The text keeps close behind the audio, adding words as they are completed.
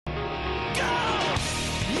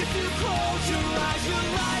to close your eyes, your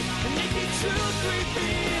life, and make your truth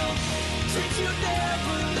reveal. Dreams you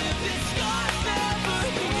never lived, and scars never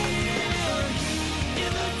healed.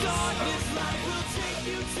 In the darkness, life will take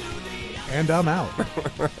you to the And I'm out.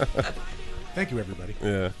 Thank you, everybody.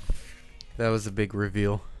 Yeah, That was a big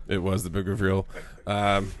reveal. it was the big reveal.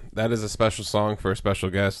 That is a special song for a special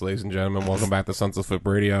guest, ladies and gentlemen. Welcome back to Sons of Flip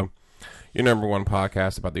Radio, your number one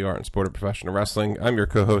podcast about the art and sport of professional wrestling. I'm your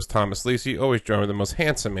co-host, Thomas Lacey, always joined with the most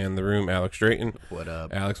handsome man in the room, Alex Drayton. What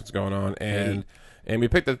up? Alex, what's going on? And we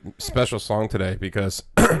picked a special song today because,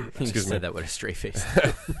 You excuse me, said that with a straight face.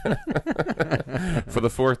 for the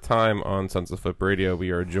fourth time on Sons of Flip Radio,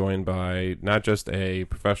 we are joined by not just a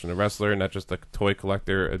professional wrestler, not just a toy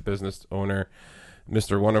collector, a business owner,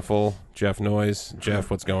 Mr. Wonderful, Jeff Noyes.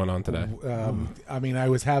 Jeff, what's going on today? I mean, I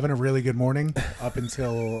was having a really good morning up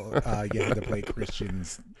until you had to play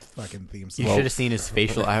Christian's fucking theme You song. should have seen his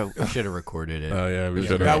facial. I should have recorded it. Oh, yeah, we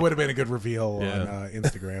should That have. would have been a good reveal Yeah. on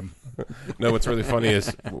Instagram. No, what's really funny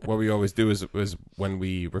is what we always do is when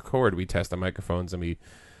we record, we test the microphones and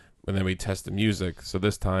then we test the music. So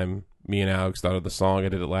this time, me and Alex thought of the song. I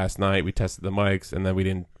did it last night. We tested the mics, and then we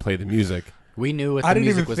didn't play the music. We knew what the I didn't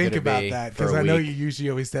music even was think gonna about be that for because a I know week. you usually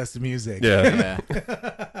always test the music. Yeah.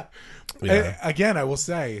 Yeah. Yeah. Again, I will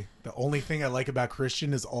say the only thing I like about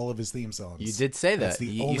Christian is all of his theme songs. You did say That's that.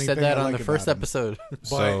 the You only said thing that I on like the first about him. episode. but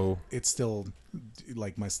So it's still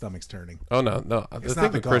like my stomach's turning. oh no. The It's thing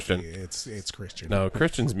not the with coffee. Christian. It's Christian. No,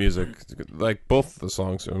 Christian's music, like both the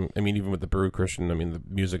songs. I mean, even with the Brew Christian, I mean, the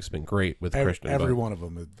music's been great with Christian. Every but- one of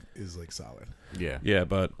them is like solid. Yeah. Yeah,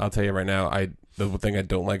 but I'll tell you right now, the thing I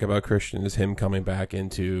don't like about Christian is him coming back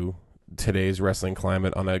into today's wrestling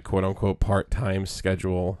climate on a quote-unquote part-time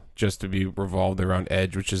schedule just to be revolved around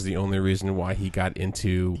Edge, which is the only reason why he got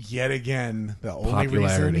into... Yet again, the only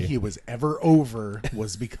Popularity. reason he was ever over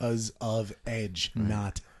was because of Edge,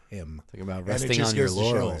 not him. Talking about And it resting just on your goes to show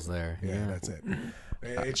laurels it. there. Yeah, that's it.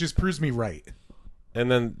 It just proves me right. And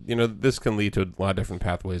then, this can lead to a lot of different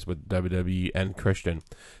pathways with WWE and Christian.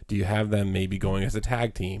 Do you have them maybe going as a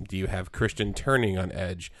tag team? Do you have Christian turning on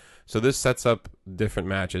Edge? So this sets up different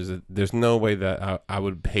matches. There's no way that I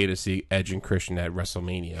would pay to see Edge and Christian at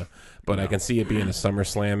WrestleMania, but I can see it being a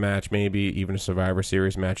SummerSlam match, maybe even a Survivor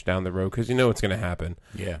Series match down the road, because it's going to happen.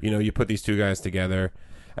 Yeah. You put these two guys together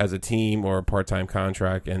as a team or a part-time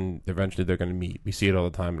contract, and eventually they're going to meet. We see it all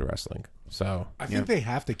the time in wrestling. So I think they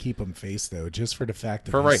have to keep him face, though, just for the fact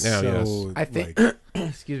that For he's right now, so, yes. I think, like,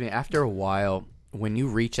 excuse me, after a while, when you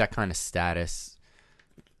reach that kind of status,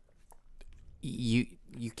 you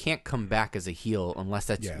can't come back as a heel unless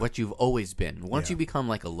that's Yeah. what you've always been. Once Yeah. you become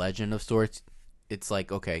like a legend of sorts, it's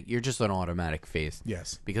like, okay, you're just an automatic face.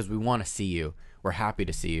 yes. Because we want to see you. We're happy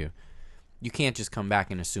to see you. You can't just come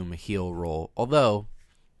back and assume a heel role. Although,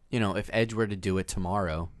 if Edge were to do it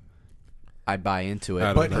tomorrow, I'd buy into it. I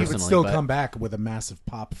don't But know. he would personally, still but- come back with a massive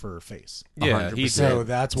pop for a face. yeah, he 100%. did. So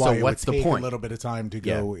that's So why it what's would the take point? a little bit of time to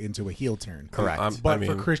go into a heel turn. Correct. But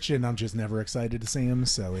for Christian, I'm just never excited to see him,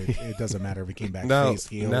 so it doesn't matter if he came back face,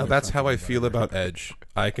 heel. Now or that's how I fucking feel whatever. about Edge.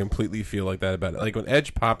 I completely feel like that about it. Like when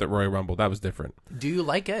Edge popped at Royal Rumble, that was different. Do you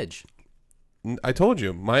like Edge? I told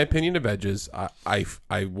you my opinion of Edge is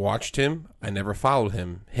I watched him. I never followed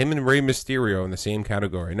him. Him and Rey Mysterio in the same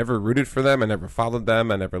category. I never rooted for them. I never followed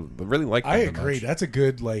them. I never really liked them. I that agree. much. That's a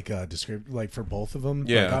good description, like for both of them.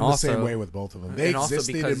 Yeah. Like, I'm Also- the same way with both of them. They and also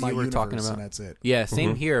existed because in my you were universe, talking about- and that's it. Yeah, Mm-hmm.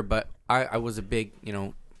 same here. But I was a big,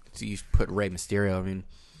 so you put Rey Mysterio. I mean,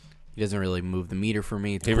 he doesn't really move the meter for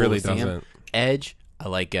me. It's He cool really to see him. doesn't. Edge, I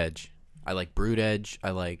like Edge. I like Brood Edge.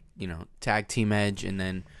 I like, Tag Team Edge. And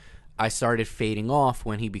then I started fading off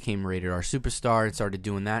when he became Rated R Superstar and started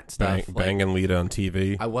doing that stuff. Like, Banging Lita on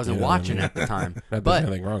TV. I wasn't You know what I watching mean? at the time. Not there's But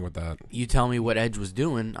anything wrong with that. you tell me what Edge was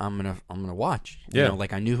doing, I'm gonna watch. Yeah.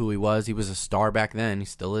 Like I knew who he was. He was a star back then. He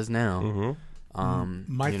still is now. Mm-hmm.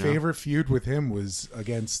 My favorite feud with him was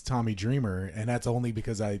against Tommy Dreamer, and that's only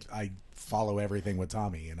because I follow everything with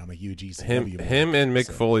Tommy, and I'm a huge ECW. Him and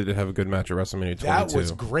Mick Foley did have a good match at WrestleMania 22. That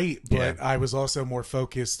was great, but Yeah. I was also more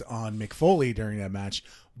focused on Mick Foley during that match.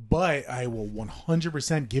 But I will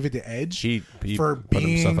 100% give it to Edge He for put being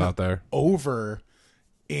himself out there. over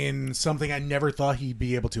in something I never thought he'd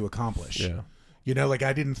be able to accomplish. Yeah. Like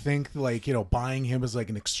I didn't think buying him as like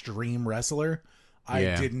an extreme wrestler. I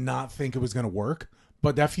Yeah. did not think it was going to work.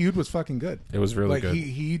 But that feud was fucking good. It was really like good.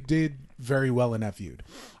 he did very well in that feud.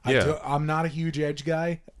 Yeah. I'm not a huge Edge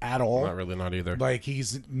guy at all. Not really, not either. Like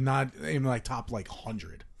he's not in like top like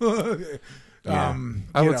 100.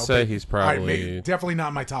 I would say he's probably- definitely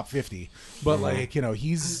not my top 50. But like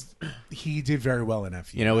he did very well in that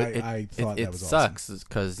feud. I thought it that was sucks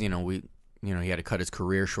because he had to cut his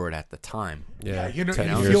career short at the time. Yeah, you 10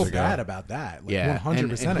 you years feel ago. bad about that. Like, Yeah,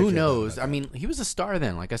 100%. and I who feel knows? bad I about mean, he was a star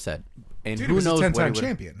then, like I said, and that. Dude, who he was knows a what 10-time he would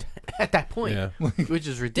champion. at that point, Yeah. which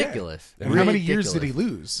is ridiculous. And how many years did he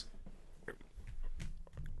lose?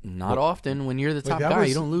 Not often. When you're the top that guy, was,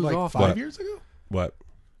 you don't lose like off. 5 What? years ago? What?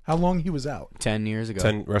 How long he was out? 10 years ago.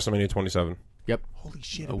 10 WrestleMania 27. Yep. Holy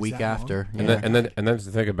shit! A it was week that long? after. And Yeah. then to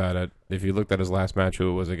think about it, if you looked at his last match, who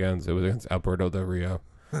it was against Alberto Del Rio.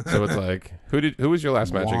 So it's like, who was your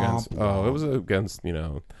last match against? Womp Oh, it womp. was against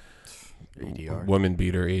ADR. women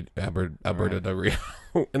beater Alberto Del Rio.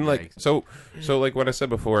 And like so like what I said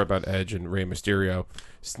before about Edge and Rey Mysterio.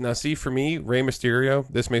 Now see, for me, Rey Mysterio,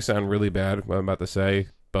 this may sound really bad what I'm about to say,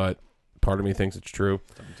 but part of me thinks it's true.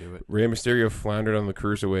 Don't do it. Rey Mysterio floundered on the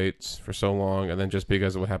cruiserweights for so long, and then just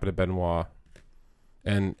because of what happened to Benoit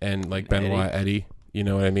and like Benoit Eddie, you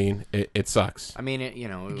know what I mean? It sucks. I mean,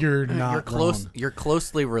 You're not you're close. wrong. You're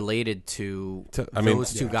closely related to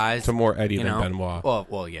those two guys. To more Eddie you than know? Benoit.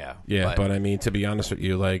 Well, yeah. Yeah, but I mean, to be honest with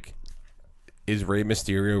you, like, is Rey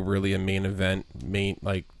Mysterio really a main event,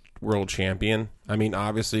 world champion? I mean,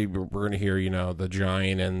 obviously, we're going to hear, the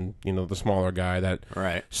giant and, the smaller guy. That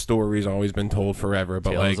right. story's always been told forever.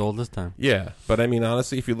 But, Tale like, as old as time. yeah. But, I mean,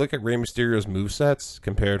 honestly, if you look at Rey Mysterio's movesets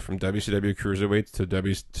compared from WCW Cruiserweights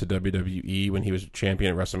to WWE when he was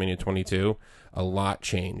champion at WrestleMania 22, a lot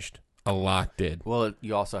changed. A lot did. Well,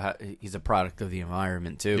 you also have he's a product of the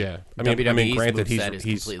environment too. Yeah, I mean, WWE's granted, moveset is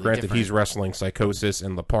he's completely granted different. he's wrestling Psychosis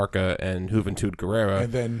and La Parca and Juventud Guerrera,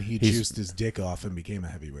 And then he He's- juiced his dick off and became a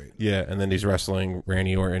heavyweight. yeah, and then he's wrestling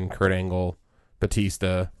Randy Orton, Kurt Angle,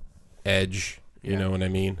 Batista, Edge. You Yeah. know what I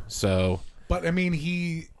mean? So But I mean,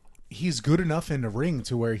 he's good enough in the ring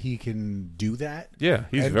to where he can do that. yeah,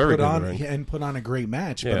 he's and very put good. on in the ring. and put on a great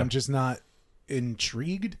match. Yeah. But I'm just not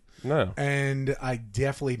intrigued. No, And I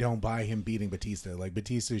definitely don't buy him beating Batista. Like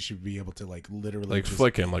Batista should be able to literally like just,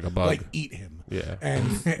 flick him like a bug. like eat him. Yeah.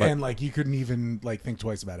 And like you couldn't even think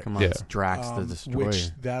twice about it. Come on, Yeah. it's Drax the Destroyer.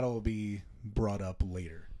 Which that'll be brought up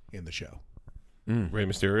later in the show. Rey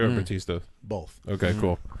Mysterio or Batista. Both. Okay,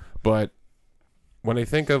 cool. But when I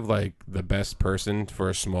think of like the best person for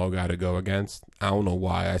a small guy to go against, I don't know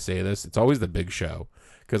why I say this. It's always the Big Show.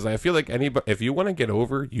 Because I feel like anybody, if you want to get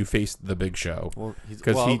over, you face the Big Show. Well,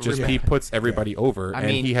 Because he puts everybody over, I and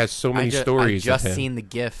mean, he has so many I stories. just of him. seen the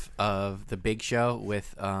GIF of the Big Show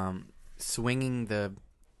with swinging the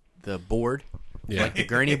board, Yeah. like the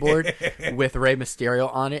gurney board, with Rey Mysterio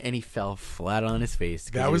on it, and he fell flat on his face.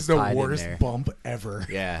 'cause That he was the tied in worst there. bump ever.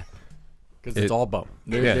 Yeah, because It- it's all bump.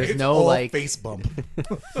 There's It's no all like face bump.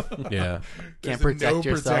 Yeah. can't There's protect no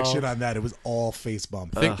yourself. protection on that. It was all face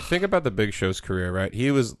bump. Think about the Big Show's career, right? He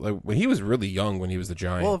was like when he was really young when he was the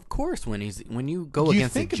Giant. Well, of course, when you go You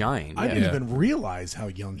against a think- giant, I yeah. didn't even realize how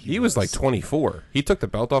young he was. he was like 24. He took the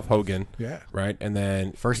belt off Hogan. Yeah. Right, and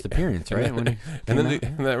then first appearance, right? When he and then,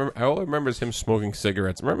 came out? I all I remember is him smoking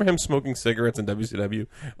cigarettes. Remember him smoking cigarettes in WCW,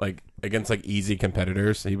 like against like easy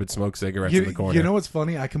competitors. He would smoke cigarettes in the corner. You know what's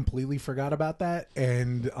funny? I completely forgot about that. And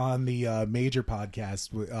on the major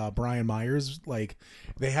podcast, Brian Myers, like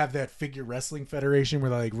they have that figure wrestling federation where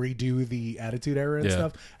they like redo the Attitude Era and Yeah.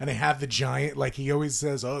 stuff, and they have the Giant. Like he always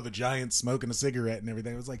says, "Oh, the Giant's smoking a cigarette and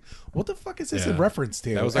everything." I was like, "What the fuck is this Yeah. in reference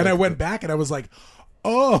to?" That was and like I a- went back and I was like,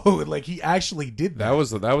 "Oh, like he actually did that."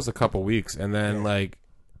 That was a couple weeks, and then like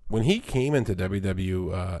when he came into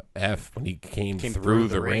WWF, when he came through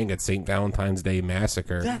the ring at St. Valentine's Day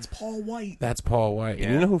Massacre. That's Paul White. That's Paul White. And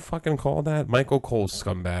Yeah. you know who fucking called that? Michael Cole,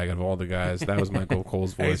 scumbag of all the guys. That was Michael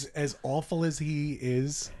Cole's voice. As awful as he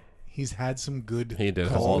is, he's had some good He did have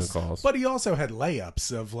some calls, good calls. but he also had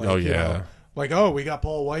layups of like, Oh, you yeah. know, like, oh, we got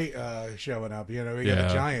Paul White showing up. You know, we got Yeah.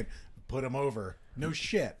 a Giant, put him over. No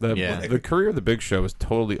shit. The career of the Big Show was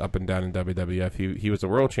totally up and down in WWF. He was a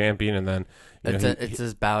world champion, and then you know, it's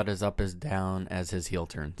about as up as down as his heel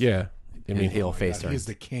turns. yeah. I mean, heel face God, turn. he's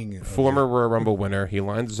the king. Of former Royal Rumble winner. He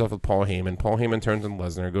lines himself with Paul Heyman. Paul Heyman turns on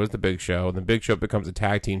Lesnar, goes to Big Show, and the Big Show becomes a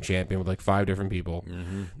tag team champion with like 5 different people.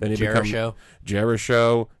 Mm-hmm. Then he Jericho.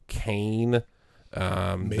 Jericho, Kane,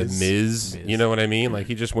 the Miz. You know what I mean? Like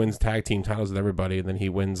he just wins tag team titles with everybody, and then he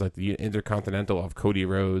wins like the Intercontinental of Cody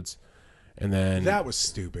Rhodes, and then that was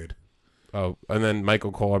stupid. and then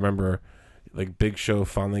Michael Cole. I remember like Big Show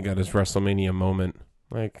finally got his WrestleMania moment,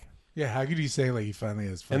 like. Yeah, how could you say like he finally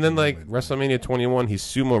has? And then, fucking like, moment? WrestleMania 21, he's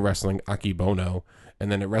sumo wrestling Akibono. And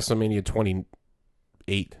then at WrestleMania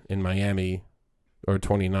 28 in Miami, or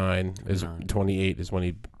 29, is 28 is when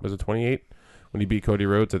he... Was it 28? When he beat Cody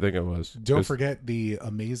Rhodes? I think it was. Don't forget the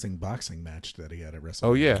amazing boxing match that he had at WrestleMania.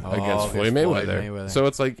 Oh, yeah, Oh, against Floyd against Floyd Mayweather. Mayweather. So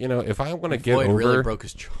it's like, you know, if I want to get Floyd over... really broke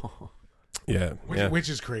his jaw. Yeah, yeah. Which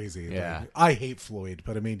is crazy. Yeah. Like, I hate Floyd,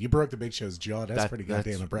 but I mean, you broke the Big Show's jaw. That's pretty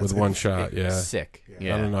goddamn impressive. With one shot, yeah. Sick.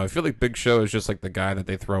 Yeah. I don't know. I feel like Big Show is just like the guy that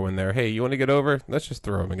they throw in there. Hey, you want to get over? Let's just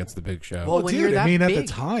throw him against the Big Show. Well, when you're Dude, that I mean, at the big,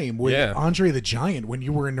 time with Yeah. Andre the Giant, when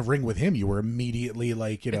you were in the ring with him, you were immediately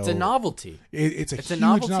like, you know, it's a novelty. It's a It's a huge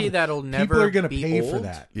novelty that'll never People are gonna be pay for old.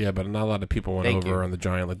 that. Yeah, but not a lot of people went Thank over you. on the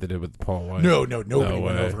Giant like they did with Paul White. No, nobody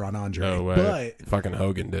went way. over on Andre. No way. But Fucking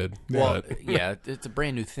Hogan did. Well, But yeah, it's a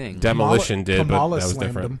brand new thing. Demolition did, but Kamala that was slammed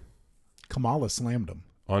different. him. Kamala slammed him.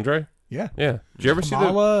 Andre? Yeah. Yeah. Did you ever see the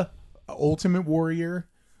Kamala, Ultimate Warrior,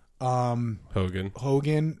 Hogan?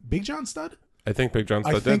 Hogan, Big John Studd? I think Big John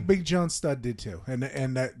I Studd think did. Big John Studd did too. And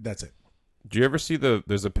that's it. Did you ever see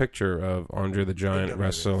there's a picture of Andre the Giant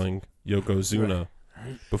wrestling Yokozuna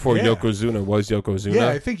before Yeah. Yokozuna was Yokozuna? Yeah,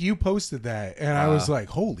 I think you posted that, and I was like,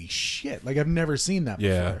 "Holy shit!" Like I've never seen that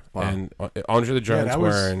Yeah, before. and Andre the Giant's that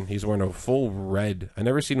was- he's wearing a full red. I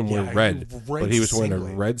never seen him wear Yeah, red, red but he was wearing a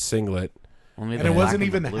singlet. red singlet. Only And the it black wasn't and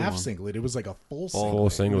even the the blue half one. singlet; it was like a full Full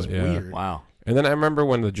singlet. singlet, It was yeah. weird. Wow. And then I remember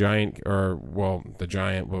when the Giant,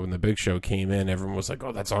 when the Big Show came in, everyone was like,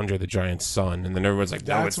 "Oh, that's Andre the Giant's son," and then everyone's like,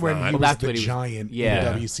 "No, That's it's when not." he Well, was that's the what he was- giant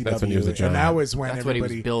yeah. in WCW, That's when he was the and giant. that was when That's what he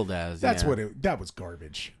everybody. was billed as. That's yeah. what that was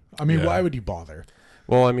garbage. I mean, Yeah. why would you bother?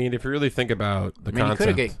 Well, I mean, if you really think about the I mean, he could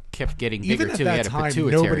concept, have kept getting bigger Even at too. He that had a time,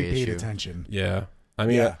 pituitary nobody paid issue. attention. yeah, I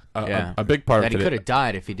mean, Yeah. a big part That of he could it. have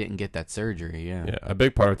died if he didn't get that surgery. Yeah. Yeah, a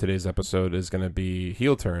big part of today's episode is going to be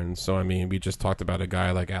heel turns. So, I mean, we just talked about a guy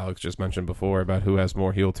like Alex just mentioned before about who has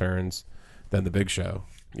more heel turns than the Big Show.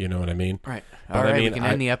 You know what I mean? Right. But All I right, mean, we can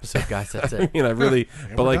end the episode, guys. That's I it. mean, I really,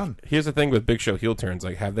 but we're like, done. here's the thing with Big Show heel turns.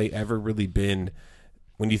 Like, have they ever really been?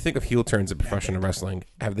 When you think of heel turns in professional wrestling,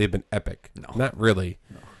 have they been epic? No. Not really.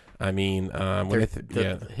 I mean, when His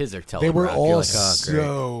are They telegraphed. were You're all like, oh, great.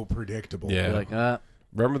 so predictable. Yeah. You're like,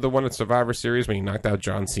 remember the one at Survivor Series when he knocked out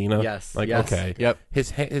John Cena? yes. Like, yes. okay, Yep.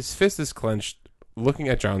 his fist is clenched, looking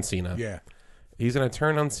at John Cena. Yeah. He's gonna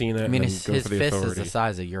turn on Cena. I mean, and his then go for the fist authority. is the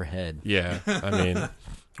size of your head Yeah, I mean,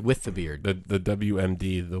 with the beard. the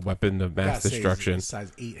WMD, the weapon of mass Gotta say, destruction. it's a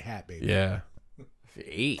size 8 hat, baby. Yeah,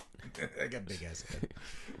 8. I got big ass head.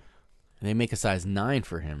 They make a size 9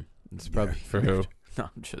 for him. It's probably for who? No,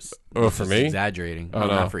 I'm just. Oh, just for me? Exaggerating. Oh No,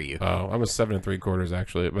 no, not for you. Oh, I'm a 7 3/4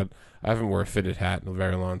 actually, but I haven't worn a fitted hat in a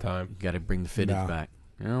very long time. You got to bring the fitted No. back.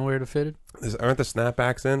 You know where to fitted? Aren't the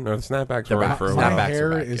snapbacks in? Or the snapbacks They're were in back. for a My while? Snapbacks are hair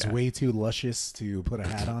back, is yeah. way too luscious to put a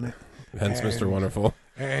hat on it. Hence, And- Mr. Wonderful.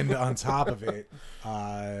 And on top of it,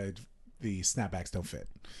 the snapbacks don't fit.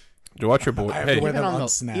 Did you watch your boy? I have to Hey, wear them Even on,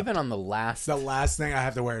 unsnapped. even on the last. The last thing, I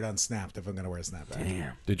have to wear it unsnapped if I'm going to wear a snapback.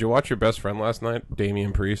 Damn. did you watch your best friend last night,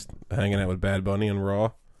 Damian Priest, hanging out with Bad Bunny on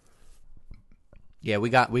Raw? Yeah, we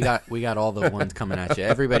got all the ones coming at you.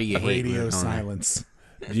 Everybody you hate. Radio we're going there. silence.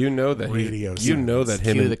 Do you know that Radio you know silence. that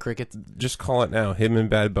him Cue and the crickets. just call it now. Him and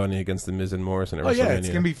Bad Bunny against the Miz and Morrison at Oh WrestleMania. yeah, it's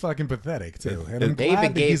gonna be fucking pathetic too. And I'm They even glad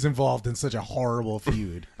that gave- he's involved in such a horrible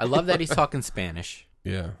feud. I love that he's talking Spanish.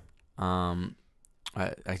 Yeah.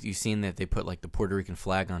 You seen that they put like the Puerto Rican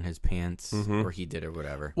flag on his pants, Mm-hmm. or he did or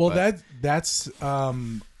whatever. Well, But- that's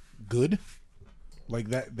good. Like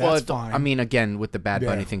that's well, fine. I mean, again, with the Bad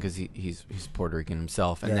Bunny Yeah. thing, because he's Puerto Rican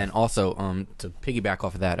himself, and Yeah. then also to piggyback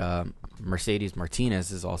off of that, Mercedes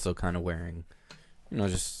Martinez is also kind of wearing,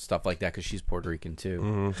 just stuff like that because she's Puerto Rican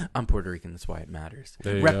too. I'm Puerto Rican, that's why it matters.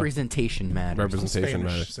 There you Representation matters. Representation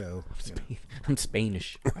Spanish, matters. so you know, I'm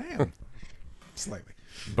Spanish. I am slightly.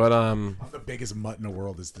 But I'm the biggest mutt in the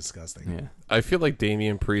world. Is disgusting. Yeah. I feel like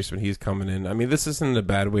Damian Priest when he's coming in. I mean, this isn't a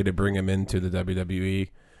bad way to bring him into the WWE.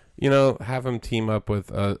 Have him team up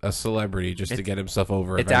with a celebrity just to get himself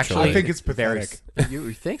over. It's eventually. actually I think it's very. pathetic.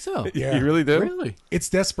 You think so? Yeah. You really do? Really? It's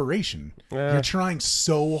desperation. Yeah. You're trying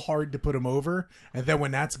so hard to put him over, and then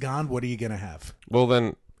when that's gone, what are you gonna have? Well,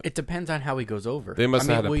 then It depends on how he goes over. They must I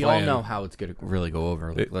mean, have had a we plan. all know how it's going to really go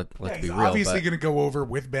over. Let's Yeah, be he's real. obviously but going to go over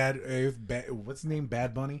with what's his name?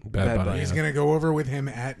 Bad Bunny. Bad Bunny. He's yeah. going to go over with him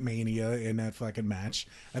at Mania in that fucking match.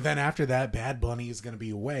 And then after that, Bad Bunny is going to be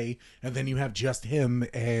away. And then you have just him.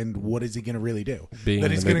 And what is he going to really do? Being That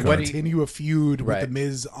in he's the going to mid-card. continue a feud with Right. The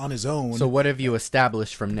Miz on his own. So what have you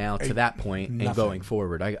established from now to that point and nothing. going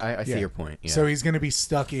forward? I see Yeah. your point. Yeah. So he's going to be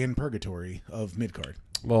stuck in purgatory of mid-card.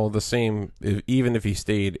 Well, the same. Even if he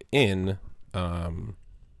stayed in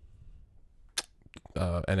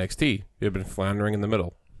NXT, he'd have been floundering in the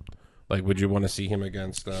middle. Like, would you want to see him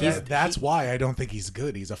against? That's why I don't think he's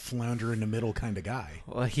good. He's a flounder in the middle kind of guy.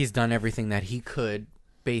 well, he's done everything that he could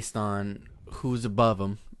based on who's above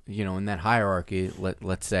him, in that hierarchy,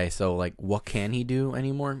 let's say. So, like, what can he do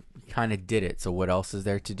anymore? Kind of did it. So what else is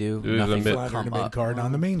there to do? He was a Nothing mid- to Flounder in come the up. mid-card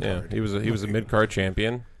on the main yeah, card. he was a mid card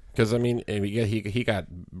champion. Because I mean, he got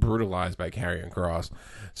brutalized by Karrion Kross,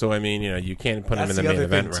 so I mean, you can't put him in the main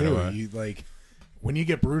event right away. You, like, when you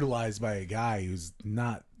get brutalized by a guy who's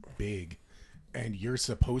not big, and you're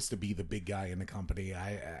supposed to be the big guy in the company,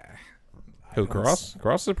 Who, Kross?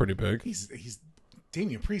 Kross is pretty big. He's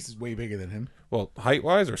Damian Priest is way bigger than him. Well, height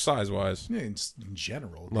wise or size wise? Yeah, in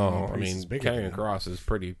general. No, Damian I Priest mean, is bigger than Karrion him. Kross is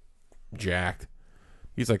pretty jacked.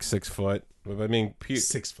 He's like 6 foot. But I mean,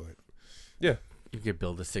 6 foot. yeah. You could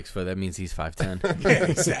build a 6 foot. That means he's 5'10". Yeah,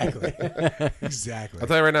 exactly. Exactly. I'll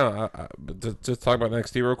tell you right now, just talk about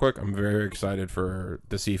NXT real quick. I'm very excited to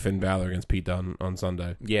see Finn Balor against Pete Dunne on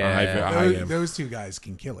Sunday. Yeah. I am. Those two guys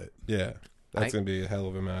can kill it. Yeah. That's going to be a hell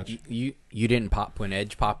of a match. You didn't pop when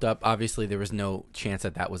Edge popped up. Obviously, there was no chance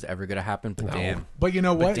that was ever going to happen. But No. damn, But you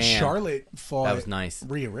know what? damn. Charlotte fought That was nice.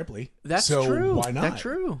 Rhea Ripley. that's so true. Why not? That's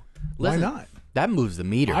true. Why Listen, not? That moves the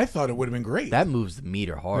meter. I thought it would have been great. That moves the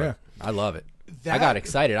meter hard. Yeah. I love it. I That- got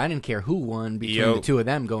excited. I didn't care who won between the two of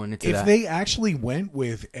them going into if that. they actually went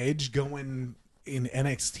with Edge going in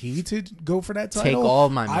NXT to go for that title, Take all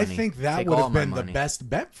my I money. think that Take would all have my been the money. best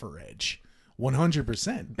bet for Edge.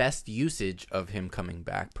 100%. Best usage of him coming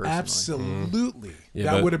back personally. Absolutely. Yeah,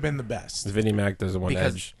 that but- would have been the best. Vinnie Mac doesn't want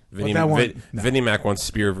Because- Edge. But that one- no. Vinnie Mac wants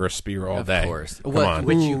spear versus spear all Of day. course. Come What- on.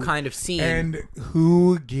 which you kind of seen. And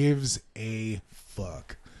who gives a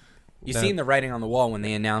fuck? You seen the writing on the wall when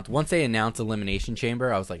they announced once they announced Elimination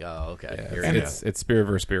Chamber. I was like, oh, okay. Here And we go. It's spear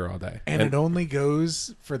versus spear all day. And it only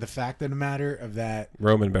goes for the fact of the matter of that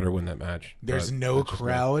Roman better win that match. there's But no that's just me.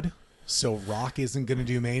 crowd, so Rock isn't going to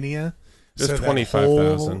do Mania. There's So that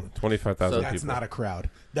 25,000. whole- 25,000 That's people. not a crowd.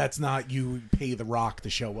 That's not you pay the Rock to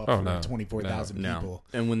show up Oh, for no. 24,000 No. people.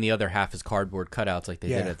 And when the other half is cardboard cutouts like they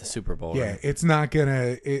did Yeah. at the Super Bowl. Yeah, it's not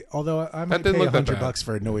gonna. Although I might didn't pay look that $100 bad.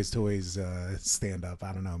 for a Noise Toys stand up.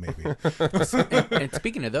 I don't know, maybe. And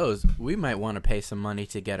speaking of those, we might want to pay some money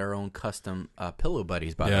to get our own custom pillow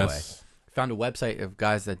buddies, by the way. Yes. Found a website of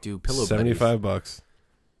guys that do pillow $75.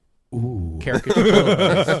 Ooh, buddies. Caricature pillow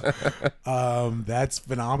buddies. that's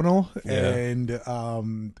phenomenal. Yeah.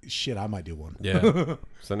 And shit, I might do one. Yeah.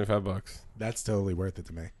 $75. That's totally worth it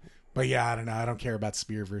to me. But yeah, I don't know. I don't care about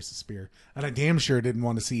spear versus spear, and I damn sure didn't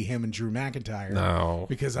want to see him and Drew McIntyre. No.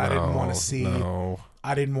 because I didn't want to see. No.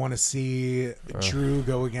 I didn't want to see Drew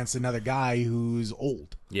go against another guy who's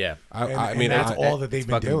old. Yeah. I And mean, that's all that they've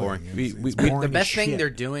been fucking doing. boring. It's We- boring The as best thing shit. they're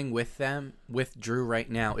doing with Drew right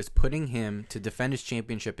now is putting him to defend his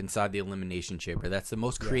championship inside the Elimination Chamber. That's the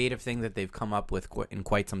most creative thing that they've come up with in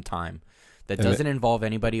quite some time. That And doesn't involve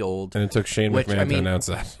anybody old. And it took Shane Which, McMahon I mean, to announce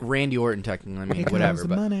that. Randy Orton, technically, I mean, Here comes whatever. the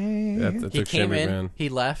But money. That he took Shane came in, McMahon. he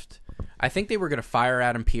left. I think they were going to fire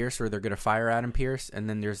Adam Pearce, or they're going to fire Adam Pearce, and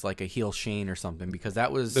then there's like a heel Shane or something, because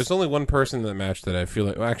that was There's only one person in that match that I feel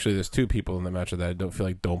like. Well, actually, there's two people in the match that I don't feel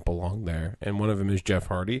like don't belong there, and one of them is Jeff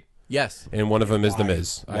Hardy, yes. and one of them is The Why?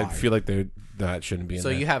 Miz. I Why? feel like that shouldn't be in So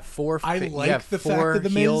there. you have four. I you like have the fact four that the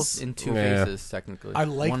heels Miz- and two Yeah. faces, technically. I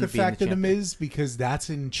like One the being fact of the champion. Miz because that's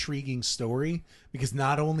an intriguing story. Because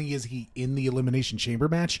not only is he in the Elimination Chamber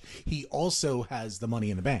match, he also has the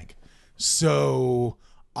Money in the Bank. So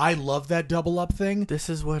I love that double up thing. This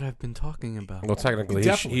is what I've been talking about. well, technically,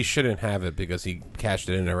 Definitely. he shouldn't have it because he cashed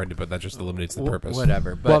it in already, but that just eliminates the purpose.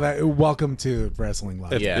 Whatever. But Welcome to Wrestling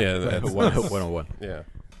Live. yeah, Yeah, that's- 101. Yeah.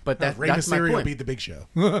 But that's Rey my Mysterio point. beat the Big Show.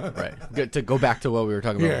 Right. Good to go back to what we were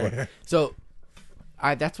talking about Yeah. before. So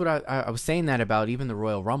that's what I was saying that about even the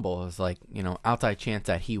Royal Rumble is like, outside chance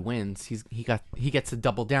that he wins, he gets to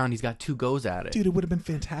double down. He's got two goes at it. Dude, it would have been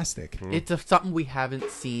fantastic. It's something we haven't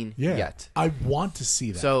seen Yeah. yet. I want to see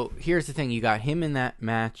that. So here's the thing: you got him in that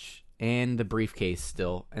match and the briefcase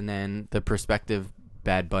still, and then the prospective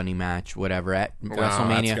Bad Bunny match, whatever at Wow,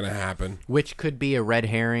 WrestleMania, that's gonna happen. which could be a red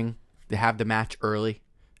herring to have the match early,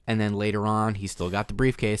 and then later on he's still got the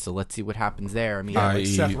briefcase. So let's see what happens there. I mean, yeah, like i.e.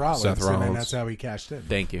 Seth Rollins, Seth and then Rollins. that's how he cashed in.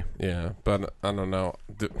 thank you. Yeah, but I don't know.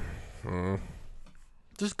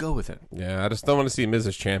 Just go with it. Yeah, I just don't want to see Miz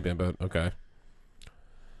as champion, but okay.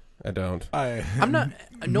 I don't. I'm not.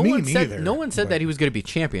 No Me one said. neither, No one said but- that he was going to be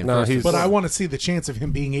champion. No, first and he's- But I foremost. want to see the chance of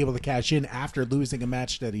him being able to cash in after losing a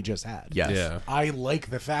match that he just had. Yes. Yeah. I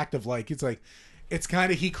like the fact of it's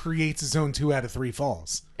kind of he creates his own 2 out of 3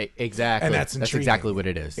 falls. Exactly. And that's intriguing. exactly what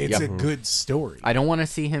it is. It's Yep. a good story. I don't want to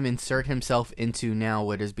see him insert himself into now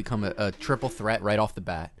what has become a triple threat right off the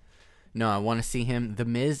bat. No, I want to see him. The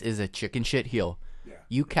Miz is a chicken shit heel.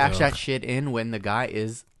 You cash that shit in when the guy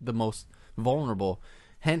is the most vulnerable.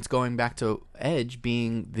 Hence, going back to Edge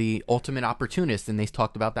being the ultimate opportunist, and they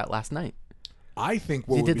talked about that last night. I think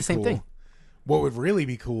what He would did be the same cool, thing. What would really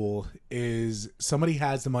be cool is somebody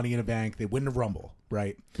has the Money in the Bank. They win the Rumble,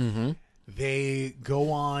 right? Mm-hmm. They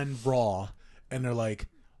go on Raw and they're like,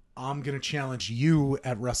 I'm going to challenge you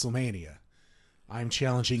at WrestleMania. I'm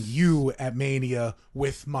challenging you at Mania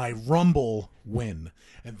with my Rumble win.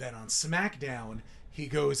 And then on SmackDown, he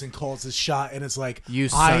goes and calls his shot, and it's like,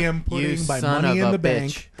 I am putting my money in the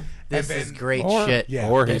bank. This and is then- great or- shit. Yeah.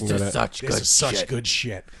 Or he This can go is to such This good is such shit. good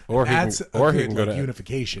shit. Or he That's can- a or he good, can go like, to-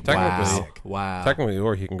 unification. Technically- Wow. Sick. Wow. Technically,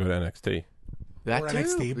 or he can go to NXT. That Or too.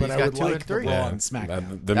 NXT, but He's I got would 2 or like the 3. Raw and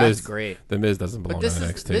SmackDown. The That's Miz, great. The Miz doesn't belong But this on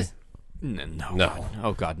is NXT. this. No.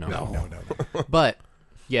 Oh God, no. No. But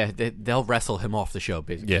yeah, they'll wrestle him off the show,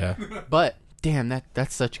 basically. Yeah. But damn,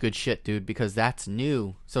 that's such good shit, dude. Because that's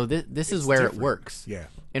new. So this is where different. it works. Yeah.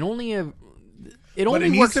 And only it But only it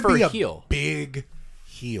needs works to for be a a heel. big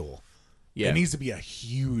heel. Yeah. It needs to be a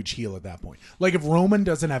huge heel at that point. Like if Roman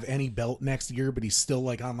doesn't have any belt next year, but he's still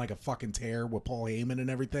like on like a fucking tear with Paul Heyman and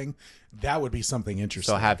everything, that would be something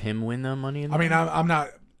interesting. So have him win the Money in the I mean, Bank? I'm not.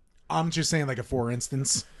 I'm just saying like a for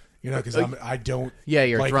instance, you know, because I don't. Yeah,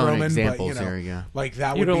 you're like throwing Roman, examples but, you know, here, yeah. Like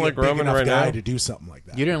that You would don't be like a big Roman enough right guy now? to do something like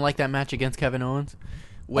that. You didn't like that match against Kevin Owens?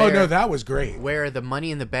 Oh no, that was great. Where the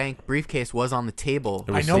Money in the Bank briefcase was on the table.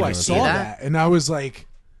 It I was know. I seamless. saw See that? and I was like,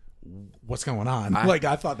 "What's going on?" I- Like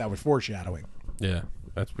I thought that was foreshadowing. Yeah.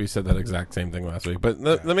 We said that exact same thing last week. But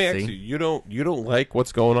let me ask See? you don't like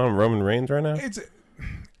what's going on with Roman Reigns right now? It's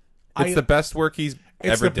The best work he's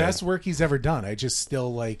It's ever the did. best work he's ever done. I just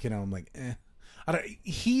still like, you know, I'm like, I don't,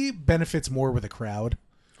 he benefits more with a crowd.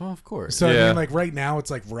 Oh, of course. So I Yeah. mean, like right now, it's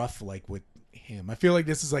like rough, like with him. I feel like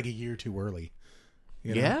this is like a year too early.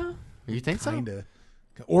 You know? Yeah? You think so? Kinda,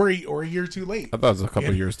 or a year too late. I thought it was a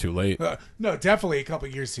couple years too late. No, definitely a couple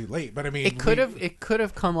years too late. But I mean, It could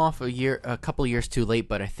have come off a couple years too late,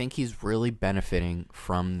 but I think he's really benefiting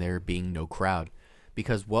from there being no crowd.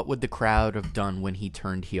 Because what would the crowd have done when he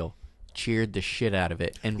turned heel? Cheered the shit out of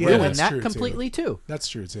it and Yeah, ruined that's that true, completely too. That's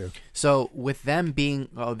true too. So with them being,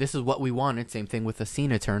 oh, this is what we wanted. Same thing with the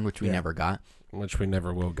Cena turn, which we Yeah. never got. Which we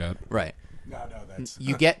never will get. Right. No, that's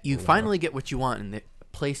You finally get what you want, and the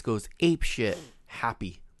place goes ape shit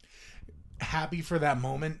happy. happy for that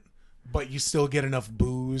moment, but you still get enough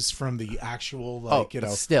booze from the actual, like, you know,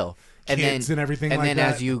 still. kids and everything and like then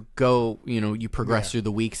that. as you go, you progress Yeah. through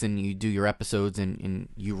the weeks and you do your episodes and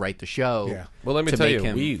you write the show. Yeah. Well, let me to tell make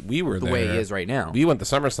you, him we were the there. way he is right now. We went to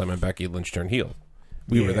SummerSlam and Becky Lynch turned heel.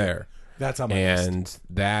 We were Yeah. there. That's on my list. And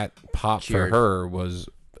that pop Cheered. for her was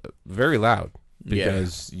very loud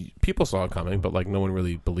because people saw it coming, but like no one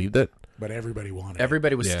really believed it. But everybody wanted it.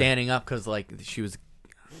 Everybody was Yeah. standing up because like she was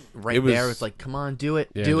right It was- there. It was like, come on, do it,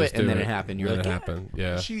 Yeah, do it, just and then it happened. You're Then like, it yeah. happened.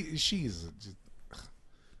 Yeah.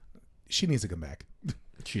 She needs to come back.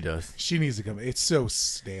 She does. She needs to come. It's so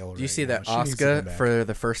stale. Do you see that Asuka for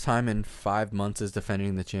the first time in 5 months is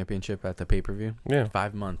defending the championship at the pay per view? Yeah.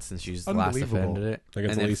 5 months since she's last Unbelievable. defended it,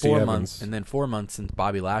 Against and then Lacey 4 Evans. months, and then 4 months since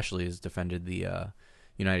Bobby Lashley has defended the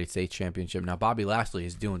United States Championship. Now Bobby Lashley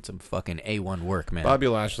is doing some fucking A1 work, man. Bobby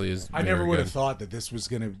Lashley is. I never very would have good. thought that this was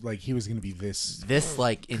gonna he was gonna be this. This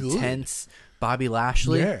like intense Bobby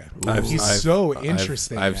Lashley. Yeah, I've- he's I've- so I've-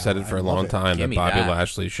 interesting. I've, now. said it for I a love long it. time Give that me Bobby that.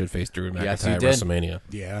 Lashley should face Drew McIntyre Yes, he at did. WrestleMania.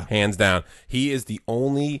 Yeah. Hands down. He is the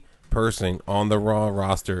only person on the Raw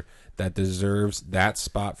roster that deserves that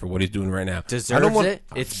spot for what he's doing right now. I don't Deserves want- it.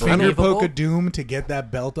 It's Finger believable. poke of doom to get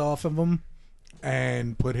that belt off of him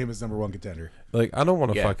and put him as #1 contender. Like, I don't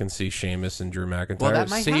want to Yeah. fucking see Sheamus and Drew McIntyre. Well, that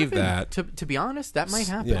might Save happen. that. To be honest, that might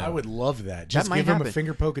happen. Yeah. I would love that. Just might give him happen. a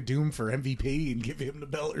finger poke of doom for MVP and give him the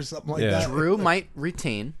belt or something like Yeah. that. Drew might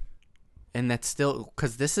retain, and that's still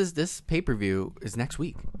because this pay per view is next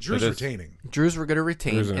week. Drew's It is. retaining. Drew's going to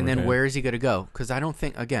retain, Drew's gonna and then retain. where is he going to go? Because I don't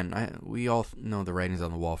think we all know the writing's on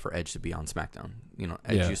the wall for Edge to be on SmackDown.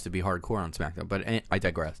 Edge Yeah. used to be hardcore on SmackDown, but I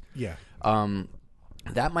digress. Yeah.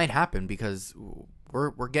 That might happen because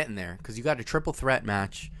we're getting there. Because you got a triple threat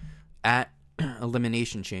match at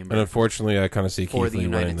Elimination Chamber And unfortunately, I kind of see for Keith the Lee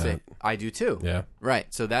winning United that. States. I do too. Yeah.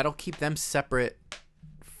 Right. So that'll keep them separate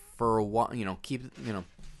for a while.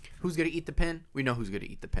 Who's going to eat the pin? We know who's going to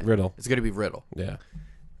eat the pin. Riddle. It's going to be Riddle. Yeah.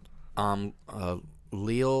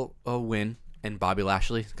 Leo win, and Bobby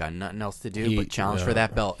Lashley's got nothing else to do He- but challenge yeah, for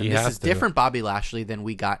that belt. And he this has is to. different Bobby Lashley than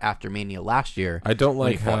we got after Mania last year. I don't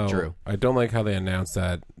when like he fought how Drew. I don't like how they announced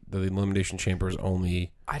that the Elimination Chamber is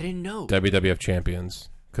only I didn't know. WWF champions,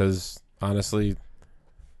 because honestly,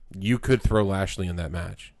 you could throw Lashley in that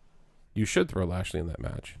match. You should throw Lashley in that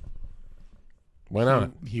match. Why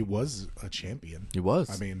not? He was a champion. He was.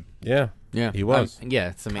 I mean, Yeah, yeah, he was. yeah,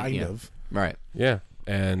 it's kind yeah. of. Right. Yeah,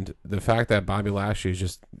 and the fact that Bobby Lashley is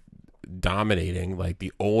just dominating, like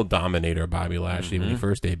the old Dominator Bobby Lashley when he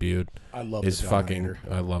first debuted, I love is the fucking.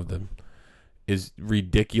 Dominator. I loved him. Is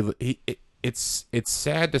ridiculous. It's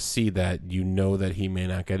sad to see that that he may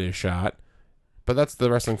not get his shot, But that's the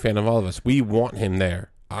wrestling fan of all of us. We want him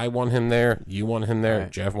there. I want him there. You want him there.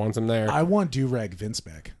 Right. Jeff wants him there. I want Do-Rag Vince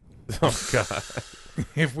back. Oh, God.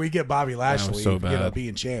 If we get Bobby Lashley, so bad.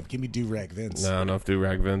 being champ, give me Do-Rag Vince. No, enough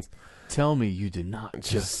do-rag Vince. Tell me you did not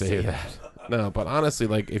Just say that. No, but honestly,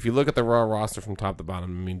 like, if you look at the Raw roster from top to bottom,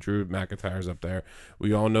 I mean, Drew McIntyre's up there.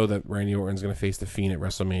 We all know that Randy Orton's going to face The Fiend at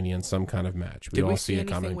WrestleMania in some kind of match. Did all we see see it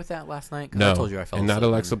anything coming. with that last night? 'Cause No, I told you I fell and not asleep.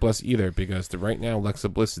 Alexa Bliss either, because right now Alexa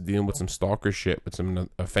Bliss is dealing with some stalker shit with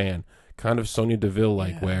a fan, kind of Sonya Deville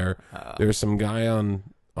like, where there's some guy on.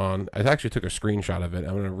 I actually took a screenshot of it.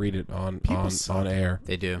 I'm going to read it on air.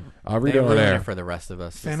 They do. I'll read They it on ruin air. it for the rest of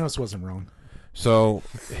us. Thanos wasn't wrong. So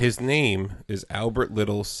his name is Albert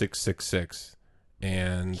Little 666,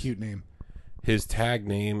 and Cute name. his tag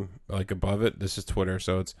name, like above it, this is Twitter,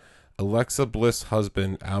 so it's Alexa Bliss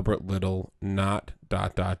husband Albert Little, not ...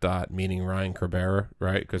 meaning Ryan Cabrera,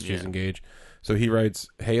 right? Because she's engaged. So he writes,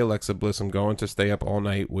 "Hey Alexa Bliss, I'm going to stay up all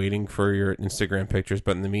night waiting for your Instagram pictures,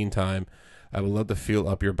 but in the meantime, I would love to feel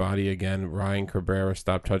up your body again. Ryan Cabrera,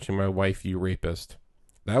 stop touching my wife, you rapist."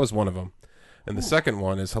 That was one of them. And the second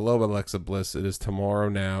one is, "Hello Alexa Bliss, it is tomorrow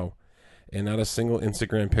now. And not a single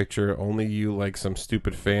Instagram picture, only you like some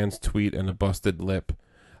stupid fans tweet and a busted lip.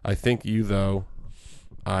 I think you, though.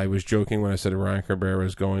 I was joking when I said Ryan Cabrera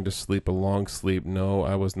is going to sleep a long sleep. No,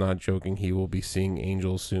 I was not joking. He will be seeing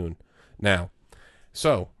angels soon." Now,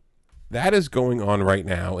 so that is going on right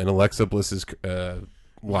now in Alexa Bliss's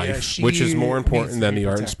life, she which is more needs important to than be the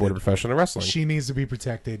art and sport of protected. professional wrestling. She needs to be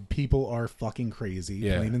protected. People are fucking crazy,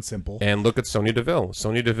 Yeah. plain and simple. And look at Sonya Deville.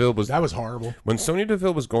 Sonya Deville was That was horrible. when Sonya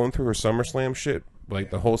Deville was going through her SummerSlam shit,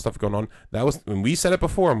 like the whole stuff going on. That was when we said it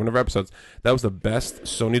before on one of our episodes. That was the best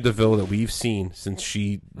Sonya Deville that we've seen since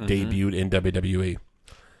she debuted in WWE.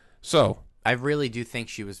 So I really do think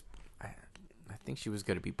she was. I think she was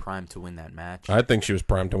going to be primed to win that match I think she was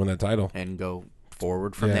primed to win that title. and go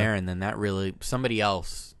forward from Yeah. there. And then that really somebody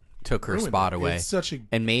else took her Ruined spot it. away It's such a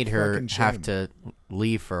and made her fucking have shame. to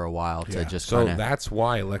leave for a while to Yeah. just So kind of. that's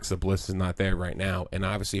why Alexa Bliss is not there right now, and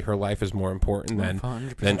obviously her life is more important than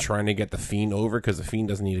 100%. trying to get the Fiend over, because the Fiend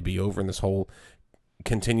doesn't need to be over in this whole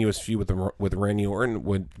continuous feud with Randy Orton.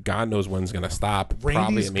 With God knows when's going to stop. Probably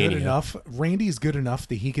Randy's at good Mania. enough. Randy's good enough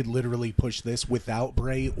that he could literally push this without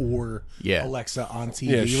Bray or Yeah. Alexa on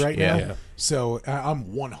TV Yeah, right yeah. now. Yeah. So I'm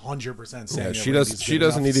 100% saying Yeah, that she Randy's does. She good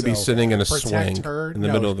doesn't enough. need to be So sitting in a protect swing her. in the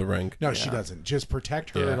No, middle of the ring. No, she doesn't. Just protect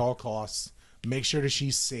her Yeah. at all costs. Make sure that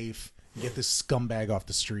she's safe. Get this scumbag off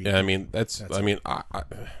the street. Yeah, I mean that's. I mean,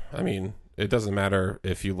 I mean, it doesn't matter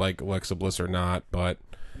if you like Alexa Bliss or not, but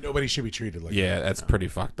Nobody should be treated like yeah, that. that's pretty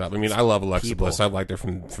fucked up. I mean, I love Alexa People. Bliss. I've liked her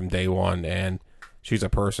from day one, and she's a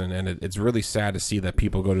person, and it's really sad to see that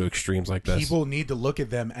people go to extremes like this. People need to look at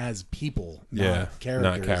them as people, not Yeah, characters.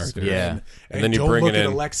 not characters. Yeah. And then you don't bring look it at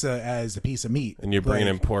in- Alexa as a piece of meat. And you're bringing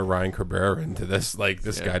Like- in poor Ryan Cabrera into this. Like,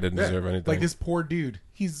 this guy didn't deserve anything. Like this poor dude.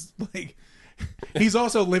 He's like, he's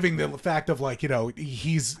also living the fact of like,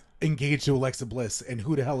 he's engaged to Alexa Bliss, and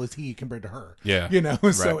who the hell is he compared to her? Yeah.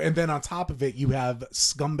 So, and then on top of it, you have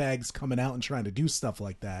scumbags coming out and trying to do stuff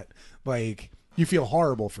like that. Like, you feel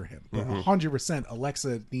horrible for him. But 100%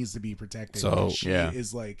 Alexa needs to be protected. Mm-hmm. So, she yeah.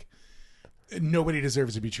 is like, nobody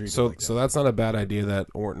deserves to be treated So, like that. so that's not a bad idea that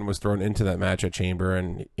Orton was thrown into that match at Chamber,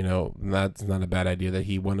 and that's not a bad idea that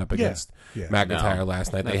he went up against Yeah. McIntyre No,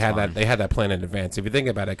 last night. They that's had fine. that plan in advance. If you think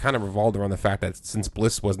about it, it kind of revolved around the fact that since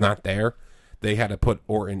Bliss was not there, they had to put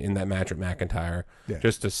Orton in that match with McIntyre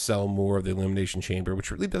just to sell more of the Elimination Chamber,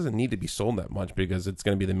 which really doesn't need to be sold that much because it's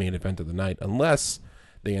going to be the main event of the night, unless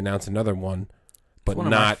they announce another one, but one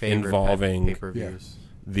of my not favorite involving pay-per-views.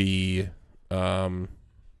 the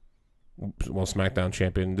SmackDown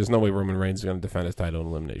champion. There's no way Roman Reigns is going to defend his title in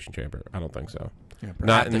Elimination Chamber. I don't think so. Yeah,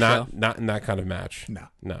 Not At the not in that kind of match.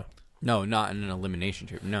 No. No, not in an elimination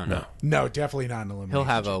chamber. No. No, definitely not an elimination. He'll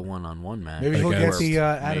have a one-on-one match. Maybe he'll get against- the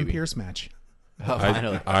Adam maybe. Pearce match. Oh,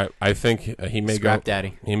 finally. I think he may Scrap go.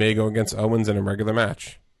 Daddy. He may go against Owens in a regular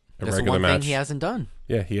match. That's the one thing he hasn't done.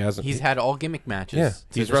 Yeah, he hasn't. He's had all gimmick matches. Yeah, to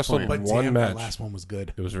he's this wrestled point. But one damn, match. that last one was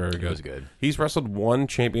good. It was very good. was good. He's wrestled one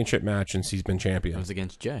championship match since he's been champion. It was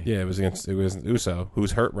against Jay. Yeah, it was Uso,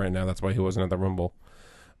 who's hurt right now. That's why he wasn't at the Rumble.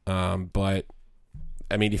 But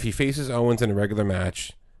I mean, if he faces Owens in a regular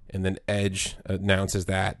match and then Edge announces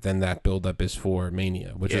that, then that build-up is for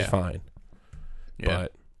Mania, which is fine. Yeah.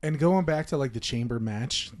 But And going back to like the chamber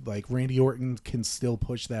match, like Randy Orton can still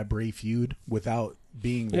push that Bray feud without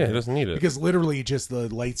being there. yeah, he doesn't need it. Because literally just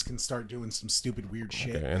the lights can start doing some stupid weird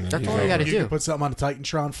shit. Okay, and then That's he's all you over. gotta You do. can put something on a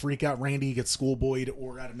Titantron, freak out Randy, he gets schoolboyed,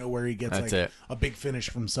 or out of nowhere he gets That's like it. a big finish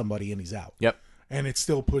from somebody and he's out. Yep. and it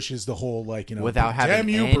still pushes the whole like without damn having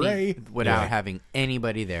you, Bray. without having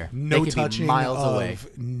anybody there. No they could touching be miles away.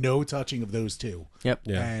 no touching of those two. Yep.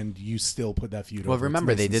 Yeah. And you still put that feud. Well, over.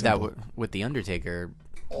 remember It's they nice did and that simple. with the Undertaker.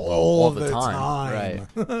 all the the time.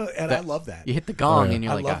 time. And I love that. You hit the gong yeah. and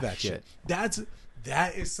you're I like, love "Ah, that shit.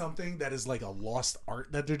 That is something that is like a lost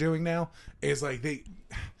art that they're doing now. Is like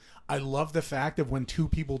I love the fact of when two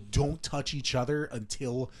people don't touch each other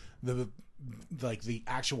until the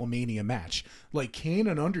actual Mania match. Like Kane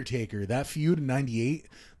and Undertaker, that feud in '98.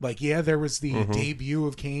 Like, yeah, there was the debut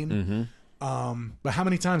of Kane. But how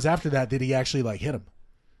many times after that did he actually like hit him?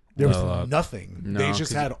 There was nothing. No, they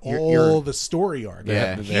just 'cause had you're- all the story arc.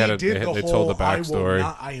 Yeah. He They did the they whole told the backstory.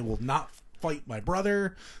 I will not fight my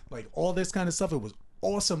brother. Like all this kind of stuff. It was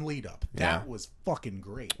awesome lead up. That was fucking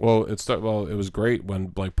great. Well, it was great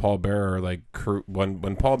when like Paul Bearer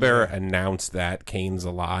when Paul Bearer announced that Kane's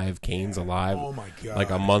alive. Oh my god! Like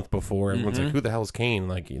a month before, everyone's like, "Who the hell is Kane?"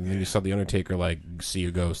 Like, and then you saw the Undertaker like see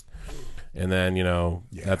a ghost, and then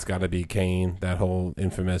that's got to be Kane. That whole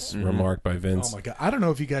infamous remark by Vince. Oh my god! I don't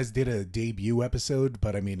know if you guys did a debut episode,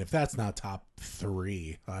 but I mean, if that's not top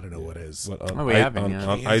 3, I don't know what is. What, Oh, we haven't, yeah.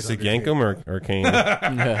 on Kane's Isaac Undertaker. Yankem or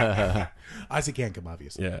Kane? Isaac Yankem,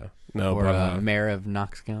 obviously. Yeah, no, or but mayor of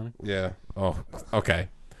Knox County. yeah. Oh, okay.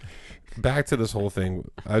 Back to this whole thing.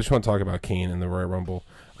 I just want to talk about Kane in the Royal Rumble.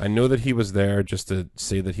 I know that he was there just to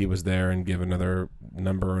say that he was there and give another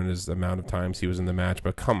number on his amount of times he was in the match,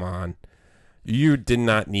 but come on. You did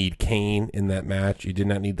not need Kane in that match. You did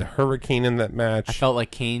not need the Hurricane in that match. I felt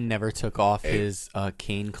like Kane never took off his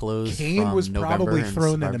Kane clothes. Kane from was November probably and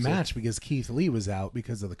thrown in the Survivor Series. match because Keith Lee was out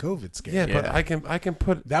because of the COVID scare. yeah, but Yeah. I can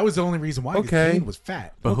put That was the only reason why. because Okay. Kane was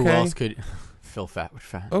fat. But who Okay. else could fill fat with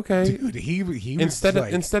fat? okay. Dude, he was Instead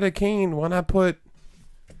like, of Kane, why not put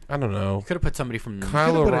I don't know, Could have put somebody from.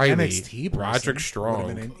 Kyle could've put an O'Reilly, NXT person. Roderick Would've Strong.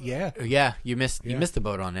 been in- yeah. Yeah, you missed the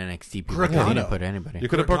boat on NXT. People. Gargano. You didn't put anybody. You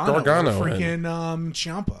could have put Gargano or in. freaking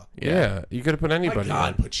Ciampa. Yeah, you could have put My anybody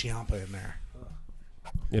God, in. put Ciampa in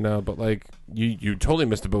there. But like you totally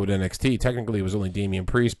missed the boat with NXT. Technically, it was only Damian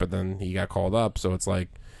Priest, but then he got called up, so it's like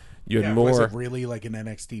you had Was more. it really like an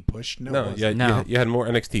NXT push? No, it No, wasn't. No. you had more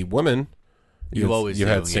NXT women. You always you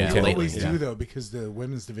do, had yeah. Santana. You lately, always yeah. do though, because the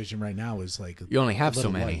women's division right now is like You only have a so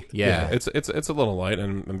little many. light. Yeah. It's a little light,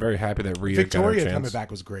 and I'm very happy that Rhea Victoria got her coming chance.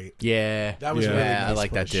 back was great. Yeah. That was Yeah. really I nice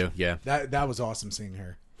like that push. too. Yeah. That was awesome seeing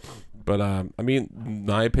her. But I mean,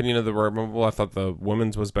 my opinion of the Royal Rumble, I thought the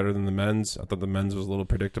women's was better than the men's. I thought the men's was a little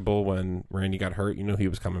predictable. When Randy got hurt, he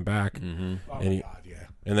was coming back. Oh And my he- God, yeah.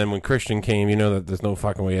 And then when Christian came, you know that there's no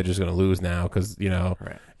fucking way Edge is going to lose now because Right.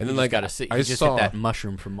 And then You like got to sit. I You just saw, hit that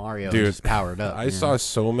mushroom from Mario. Dude, and just powered up. I saw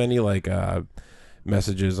so many like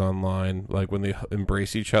messages online, like when they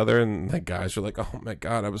embrace each other, and like guys are like, "Oh my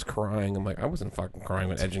God, I was crying." I'm like, I wasn't fucking crying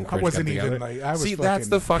when Edge and Christian wasn't got even, together. like, I was See, that's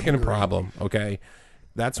the fucking angry. problem. Okay,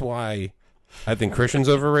 that's why I think Christian's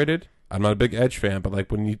overrated. I'm not a big Edge fan, but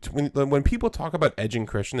like when people talk about Edge and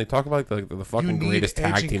Christian, they talk about like the fucking You need greatest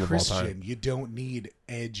Edge tag and team of all Christian. time. You don't need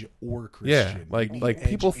Edge or Yeah, Christian. You like need like Edge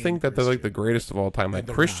people and think that they're like the Christian. greatest of all time. Like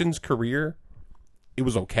they're Christian's career, it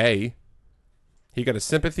was okay. He got a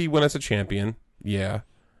sympathy win as a champion, yeah,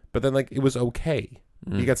 but then like it was okay.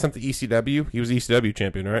 He got sent to ECW. He was ECW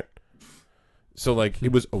champion, right? So like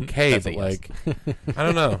it was okay, That's but a yes. like I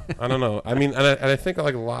don't know. I mean, and I think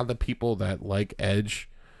like a lot of the people that like Edge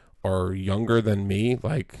are younger than me,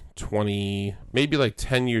 like 20, maybe like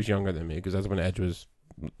 10 years younger than me, because that's when Edge was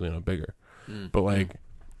bigger. But like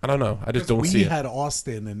I don't know. I just don't we see it. had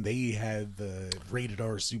Austin and they had the rated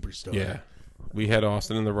R superstar. Yeah. We had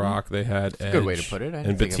Austin and The Rock. They had Edge. good way to put it. I didn't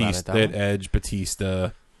And think about it Batista. that They had way. Edge, Batista,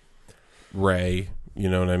 Ray. You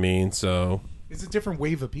know what I mean? So It's a different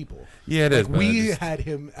wave of people. yeah, it is. Like, but I we just- had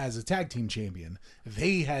him as a tag team champion.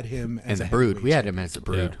 They had him And as the a Brood. heavyweight We had him as a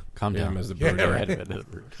Brood. Yeah. Calm Yeah, down. him as the Yeah, Brood. right. We had him as a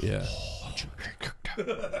Brood. Yeah.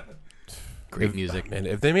 Great music. Man,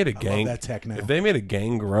 if they made a gang, that tech now. if they made a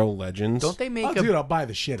Gangrel Legends, Don't they make Oh, a? dude, I'll buy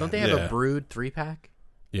the shit. Don't out they of have Yeah. a Brood 3-pack?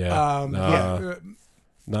 yeah, it. Yeah,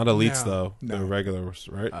 not elites no, though. no. They're regulars,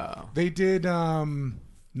 right? they did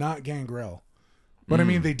not Gangrel, but I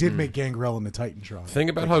mean they did make Gangrel in the Titantron.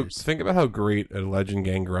 Think about how great a Legend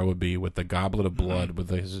Gangrel would be with the Goblet of Blood, with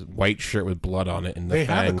his white shirt with blood on it, and the they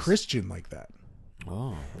have a fangs. Christian like that.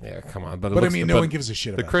 Oh, Yeah, come on. But, it But I looks- mean, no one gives a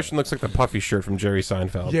shit The about Christian looks like the puffy shirt from Jerry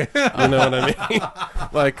Seinfeld. Yeah. You know what I mean?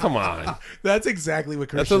 Like, come on. That's exactly what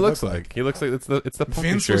Christian That's what it looks looked like. He looks like it's the puffy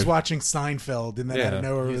Vince shirt. was watching Seinfeld, and then out Yeah. of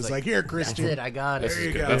nowhere He was was like, "Here, Christian." that's it. I got it. There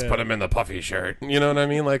you go. Let's put him in the puffy shirt. You know what I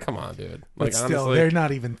mean? Like, come on, dude. Like, But still, honestly, they're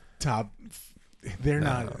not even top. They're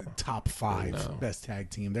not top 5 No. best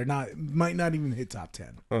tag team. They're not. Might not even hit top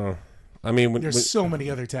 10. I mean, There's so many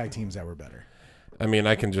other tag teams that were better. I mean,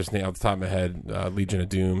 I can just name off the top of my head: Legion of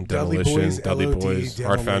Doom, Dudley Demolition, Boys, Dudley LOD, Boys,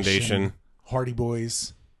 Hard Demolition, Foundation. Hardy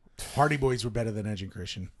Boys. Hardy Boys were better than Edge and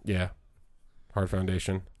Christian. Yeah, Hard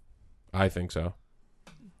Foundation. I think so.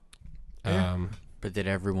 Yeah. But did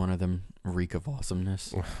every one of them reek of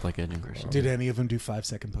awesomeness like Edge and Christian? Did any of them do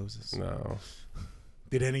 5-second poses? No.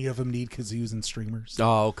 Did any of them need kazoos and streamers?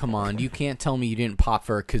 Oh, come on. You can't tell me you didn't pop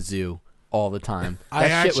for a kazoo all the time. I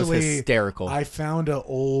That shit was actually- hysterical. I found an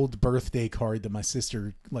old birthday card that my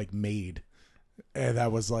sister made, and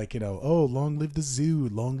that was like, oh, long live the zoo,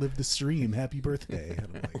 long live the stream, happy birthday. And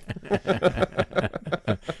I'm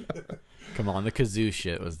like, Come on, the kazoo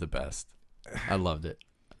shit was the best. I loved it.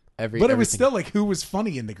 but it was everything- still like, who was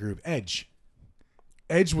funny in the group? Edge.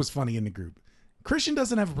 Edge was funny in the group. Christian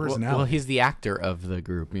doesn't have a personality. Well, he's the actor of the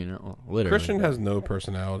group, literally. Christian has no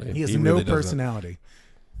personality. he has really no doesn't. personality.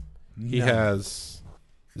 He None. has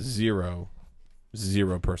zero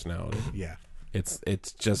personality. Yeah. It's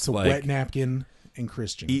just It's a like wet napkin and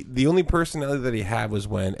Christian. the only personality that he had was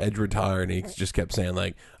when Edge retired, and he just kept saying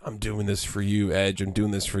like, "I'm doing this for you, Edge. I'm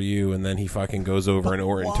doing this for you," and then he fucking goes over and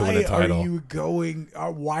Orton to win a title. Why are you going?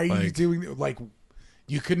 Why are you Like- doing? Like,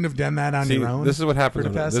 you couldn't have done that on See, your own. this is what happens. for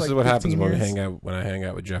the past, This is like, what happens 15 when years? I hang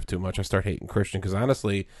out with Jeff too much. I start hating Christian because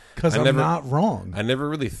honestly, Because I I'm never- not wrong. I never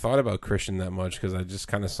really thought about Christian that much because I just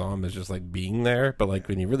kind of saw him as just like being there. But like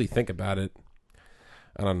when you really think about it,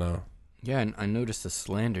 I don't know. Yeah, and I noticed the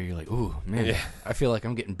slander. You're like, ooh, man, Yeah. I feel like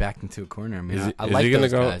I'm getting backed into a corner. I mean, Is, I is like he gonna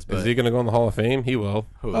those go? guys, but Is he gonna go in the Hall of Fame? He will.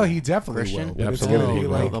 who? Oh, he definitely Christian? will. But it's Absolutely gonna be he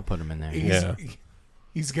will. like They'll put him in there. he's, Yeah.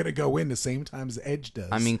 he's gonna go in the same time as Edge does.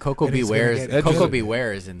 I mean, Coco And he's gonna Beware. get- Coco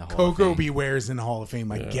Beware is in the Hall of Coco Fame. Beware's in the Hall of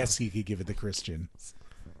Fame. I Yeah. guess he could give it to Christian.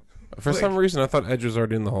 For some reason, I thought Edge was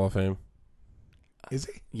already in the Hall of Fame. Is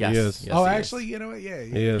he? Yes. He is. yes, oh, he is. actually, you know what? Yeah.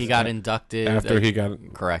 He is. he got inducted after he got.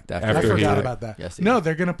 correct. I after he- forgot about that. Yes, he no, did.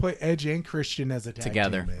 they're gonna put Edge and Christian as a tag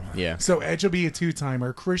Together. team, man. Yeah. So Edge will be a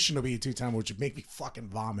 2-timer. Christian will be a 2-timer, which would make me fucking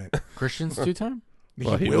vomit. Christian's 2-time.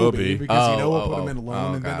 Well, he will be. because Oh, we'll oh, put him in oh. alone,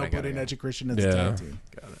 Oh, and then got they'll it, put got in it. Edge and Christian as a Yeah. tag team.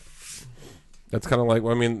 That's kind of like.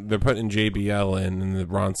 Well, I mean, they're putting JBL in, and the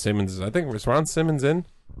Ron Simmons. I think was Ron Simmons in.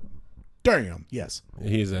 Damn. Yes.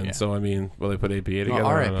 He's in. Yeah. So I mean, will they put APA together? Well,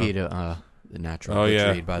 I don't R.I.P. know. to the natural Oh Butch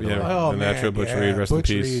yeah, Reed, by the yeah. way. Oh, the natural man, Butch yeah, Reed. Rest Butch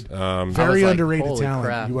in peace. Reed. I Very was like, underrated holy talent.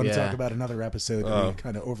 crap, You want to yeah. talk about another episode that we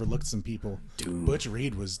kind of overlooked some people. Butch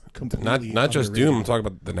Reed was completely not just underrated. Doom. I'm talking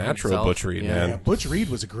about the natural Himself, Butch Reed, yeah. Yeah, man. Butch Reed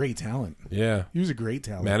was a great talent. Yeah, He was a great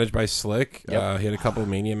talent. managed by Slick. Yep. He had a couple of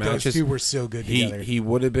Mania Those matches. two were so good together. He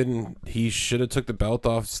would have been. He should have took the belt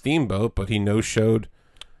off Steamboat, but he no showed.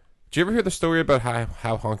 Did you ever hear the story about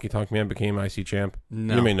how Honky Tonk Man became IC champ?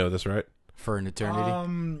 No. You may know this, right? For an eternity.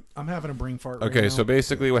 I'm having a brain fart. Okay, right so now.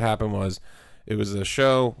 basically what happened was it was a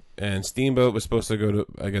show and Steamboat was supposed to go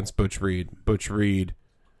against Butch Reed. Butch Reed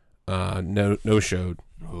no showed,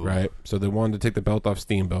 right? So they wanted to take the belt off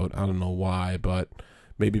Steamboat. I don't know why, but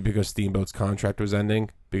maybe because Steamboat's contract was ending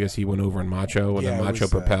because he went over in Macho and Yeah, then it Macho was,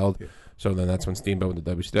 propelled. yeah. So then that's when Steamboat went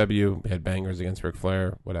to WCW. He had bangers against Ric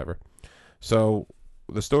Flair, whatever. So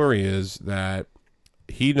the story is that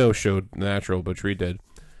he no showed natural, Butch Reed did.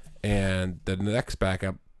 And the next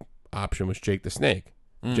backup option was Jake the Snake.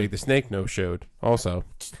 Jake the Snake no showed also.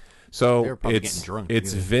 They So were probably it's getting drunk,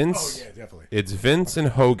 it's too. Vince. Oh yeah, definitely. It's Vince and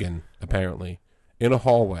Hogan apparently in a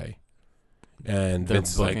hallway, and They're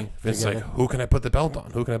Vince is like booking like, who can I put the belt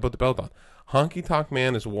on? Who can I put the belt on? Honky Tonk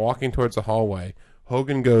Man is walking towards the hallway.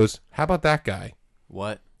 Hogan goes, "How about that guy?"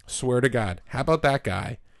 What? Swear to God, how about that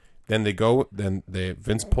guy? Then they go. Then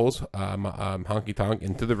Vince pulls Honky Tonk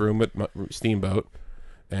into the room with Steamboat,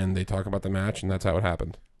 and they talk about the match, and that's how it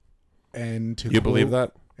happened. And to You believe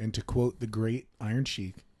quote- that? And to quote the great Iron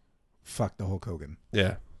Sheik, "Fuck the Hulk Hogan."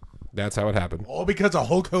 Yeah, that's how it happened. All because of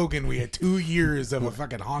Hulk Hogan, we had 2 years of a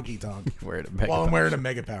fucking honky tonk. Where it While I'm wearing a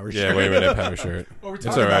Mega Power shirt. Yeah, wait a minute, power shirt. Well, we're It's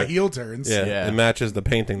talking all about right. heel turns. Yeah, Yeah. it matches the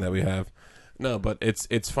painting that we have. No, but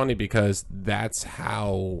it's funny because that's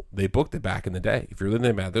how they booked it back in the day. If you're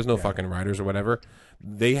thinking about it, there's no fucking writers or whatever.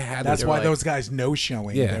 They had That's they why were those guys no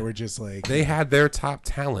showing. Yeah. They were just like, they had their top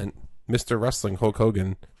talent, Mr. Wrestling Hulk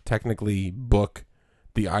Hogan, technically book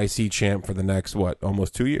the IC champ for the next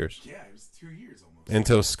almost 2 years yeah, it was 2 years almost.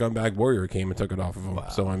 until Scumbag Warrior came and took it off of him.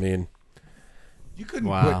 So I mean, You couldn't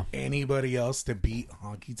Wow. put anybody else to beat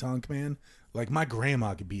Honky Tonk Man. Like my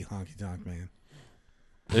grandma could beat Honky Tonk Man.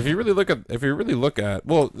 if you really look at,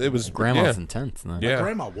 well, it was Grandma's yeah. intense. Then. Yeah.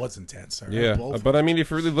 Grandma was intense. Sir. Yeah, Both. but I mean, if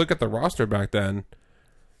you really look at the roster back then,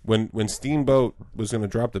 when Steamboat was going to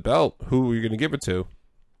drop the belt, who were you going to give it to?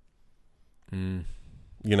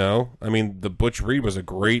 You know, I mean, the Butch Reed was a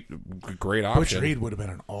great option. Butch Reed would have been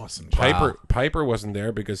an awesome. champ. Piper wasn't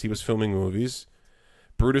there because he was filming movies.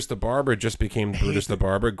 Brutus the Barber just became Brutus the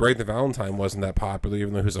Barber. Greg the Valentine wasn't that popular,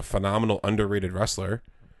 even though he was a phenomenal, underrated wrestler.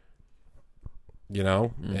 You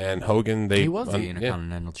know, and Hogan, He was the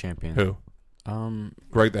Intercontinental Champion. Who?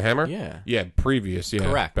 Greg the Hammer? Yeah. Previous,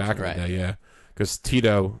 Correct, back right. in the day, yeah. Because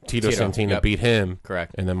Tito Santana yep. beat him.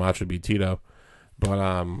 Correct. And then Macho beat Tito.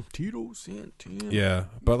 But, Tito Santana. yeah.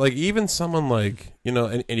 But, like, even someone like, you know,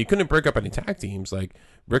 and you couldn't break up any tag teams. Like,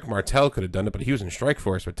 Rick Martel could have done it, but he was in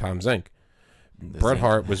Strikeforce with Tom Zink. Bret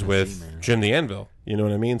Hart was with Jim the Anvil. You know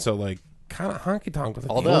what I mean? So, like, kind of honky-tonk with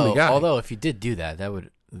the only guy. Although, if you did do that,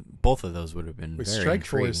 both of those would have been very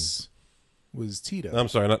intriguing. Strikeforce was Tito. I'm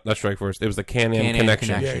sorry, not Strikeforce. It was the Can-Am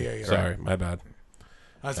Connection. Yeah. Sorry, my bad.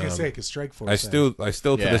 I was gonna say because Strikeforce. I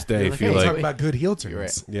still to this day You're feel talk like about good heel turns.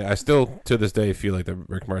 right. yeah, I still to this day feel like that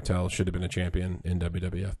Rick Martel should have been a champion in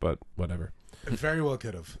WWF, but whatever. Very well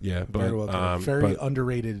could have. Yeah, but Very well could have. Very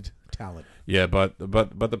underrated talent. yeah, but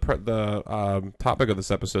the topic of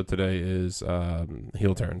this episode today is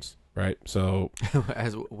heel turns, right? So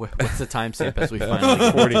What's the timestamp as we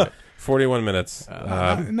finally 41 minutes.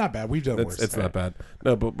 Not bad. We've done worse. It's not bad.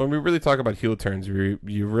 No, but when we really talk about heel turns, you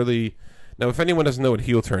really now. If anyone doesn't know what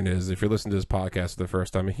heel turn is, if you're listening to this podcast for the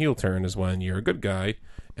first time, a heel turn is when you're a good guy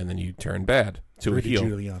and then you turn bad to Rudy a heel.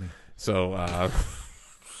 Giuliani. So.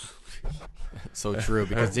 So true,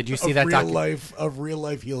 because did you see A that real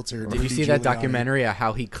life heel turn? Did you see that documentary of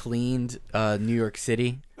how he cleaned New York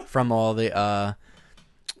City from all the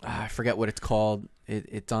I forget what it's called.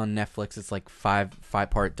 It's on Netflix. It's like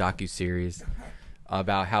five-part docuseries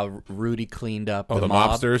about how Rudy cleaned up the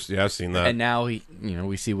mob. mobsters. Yeah, I've seen that. And now we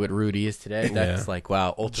see what Rudy is today. That's like,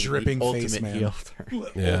 wow, Dripping face, ultimate man. heel turn.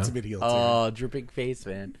 Yeah. Ultimate heel turn. Oh, dripping face,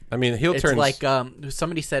 man. I mean, heel It's turns. like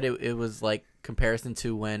somebody said it was like comparison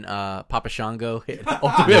to when Papa Shango hit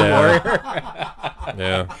Ultimate Warrior.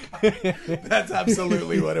 Yeah, That's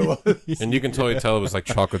absolutely what it was. and you can totally tell it was like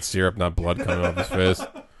chocolate syrup, not blood coming off his face.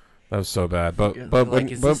 That was so bad. But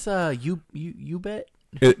like, is this you bet?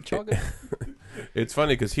 Chocolate? It's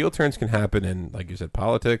funny because heel turns can happen in, like you said,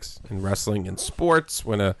 politics, in wrestling, in sports.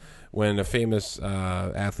 When a famous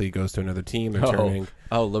athlete goes to another team, they're turning.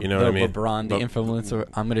 You know what I mean? LeBron, the influencer.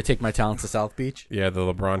 I'm going to take my talents to South Beach. Yeah, the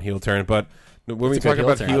LeBron heel turn. But when we It's a talk good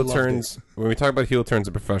about heel turn. heel I loved turns, when we talk about heel turns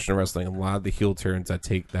in professional wrestling, a lot of the heel turns that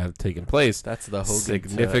have taken place That's the Hogan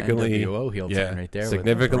significantly to NWO heel turn right there. with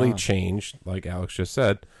significantly LeBron. changed, like Alex just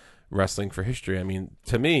said, wrestling for history. I mean,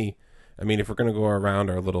 to me, if we're going to go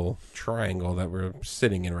around our little triangle that we're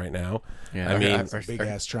sitting in right now, Yeah, I mean, Big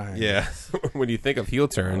ass triangle. yeah, when you think of heel I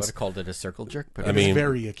would turns, have called it a circle jerk, but I It mean, was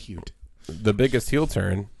very acute. the biggest heel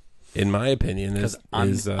turn, in my opinion, is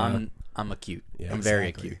I'm acute. yeah, I'm very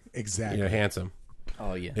Exactly. acute. Exactly. you know, handsome.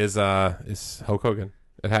 Oh yeah. Is Hulk Hogan.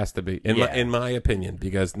 It has to be in my opinion,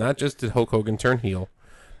 because not just did Hulk Hogan turn heel,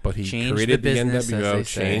 but he Changed created the the, business, as NWO, they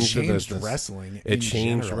say. changed the Changed business. wrestling. It in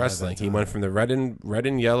changed general at wrestling. that He went time. from the red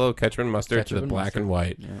and yellow ketchup and mustard to the Ketchup and black mustard. and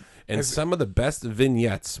white. Yeah. And some of the best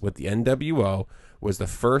vignettes with the NWO was the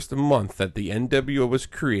first month that the NWO was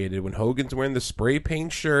created, when Hogan's wearing the spray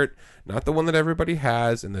paint shirt, not the one that everybody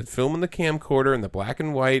has, and the film in the camcorder in the black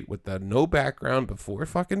and white with the no background before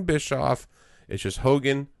fucking Bischoff. It's just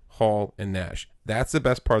Hogan, Hall, and Nash. That's the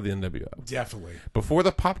best part of the NWO. Definitely. Before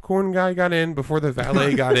the popcorn guy got in, before the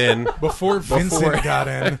valet got in, Before Vincent got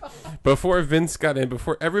in. before Vince got in,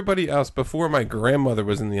 before everybody else, before my grandmother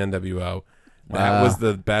was in the NWO, that was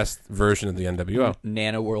the best version of the NWO.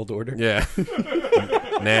 Nana World Order. Yeah.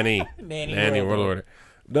 Nanny Nanny World Order.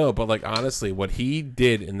 No, but like honestly, what he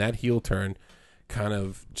did in that heel turn kind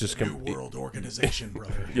of just New World Organization,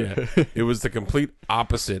 brother. yeah, it was the complete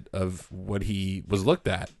opposite of what he was looked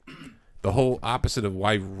at. The whole opposite of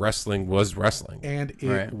why wrestling was wrestling. And it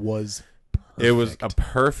Right. was It was a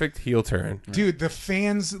perfect heel turn. Dude, the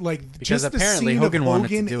fans, like, Because just the apparently scene Hogan of wanted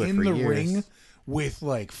to Hogan do it in for the years. ring with,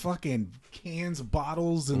 like, fucking cans,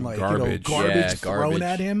 bottles, and, like, Garbage. garbage Yeah, thrown garbage.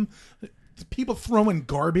 at him. People throwing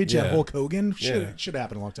garbage Yeah. at Hulk Hogan Yeah. should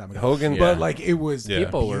happen a long time ago. Hogan- but Yeah. like it was Yeah.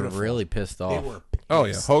 People were beautiful. really pissed They off. were Oh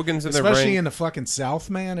yeah, pissed. Hogan's in the Especially ring. in the fucking South,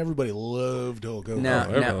 man. Everybody loved Hulk Hogan. Now,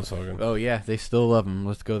 everyone now- loves Hogan. oh yeah, they still love him.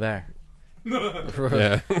 Let's go there.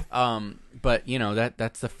 Yeah. But you know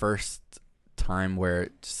that's the first time where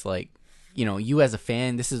it's like, you know, you as a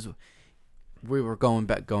fan, we were going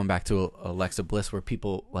back to Alexa Bliss, where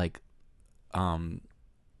people like, They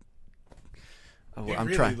I'm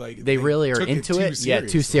really, trying. like, they they really are took it into too it. Yeah, too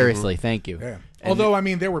seriously. seriously. Thank you. Yeah. Although, I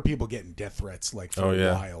mean, there were people getting death threats like for Oh,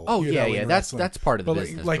 yeah. a while. Oh, you yeah, know, yeah. in That's wrestling. part of the But,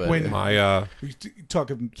 business. Like but- when My we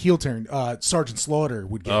talking heel turn, Sergeant Slaughter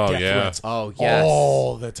would get Oh, death yeah. threats Oh, yes.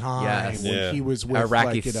 all the time Yes. when Yeah. he was with Iraqi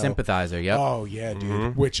like, you know, sympathizer. Yep. Oh yeah, dude.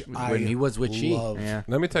 Mm-hmm. Which I when he was with Chi. love. Yeah.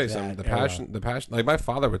 Let me tell you That something. era. The passion. Like my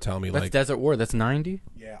father would tell me, That's like, Desert War. That's 90.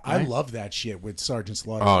 Yeah, I love that shit with Sergeant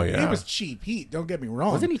Slaughter. Oh, yeah. It was cheap heat. Don't get me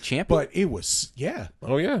wrong. Wasn't he champion? But it was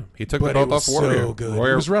oh yeah, he took the But it belt was off Warrior. so good.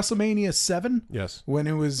 Warrior. It was WrestleMania 7 Yes, when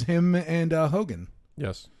it was him and Hogan.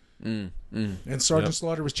 yes. And Sergeant Yep.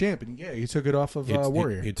 Slaughter was champion. Yeah, he took it off of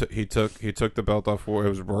Warrior. He took the belt off Warrior. It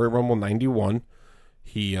was Royal Rumble '91.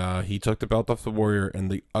 He took the belt off the Warrior, and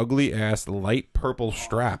the ugly ass light purple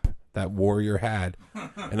strap that Warrior had,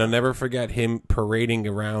 and I'll never forget him parading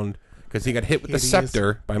around because he got hit with the Hideous.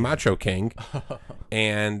 scepter by Macho King,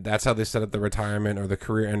 and that's how they set up the retirement or the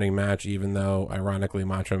career-ending match. Even though, ironically,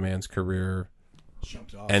 Macho Man's career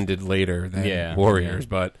Jumped off. ended later than Yeah, Warriors,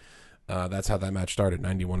 but that's how that match started.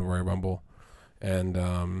 '91 Royal Rumble. And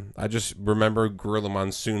I just remember Gorilla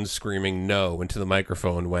Monsoon screaming no into the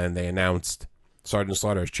microphone when they announced Sergeant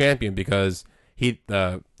Slaughter as champion because he,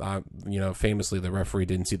 famously the referee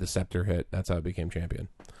didn't see the scepter hit. That's how he became champion.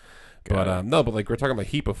 But no, but like we are talking about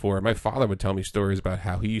heat before. My father would tell me stories about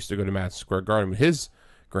how he used to go to Madison Square Garden with his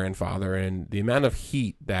grandfather, and the amount of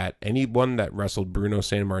heat that anyone that wrestled Bruno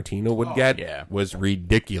Sammartino would get yeah. was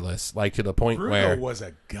ridiculous. Like to the point Bruno where was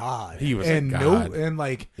a god. He was and a god. and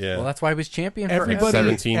like yeah, Well, that's why he was champion for everybody,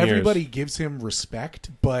 17 years. everybody gives him respect,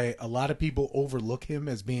 but a lot of people overlook him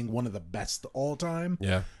as being one of the best all time.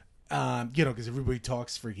 yeah. Because everybody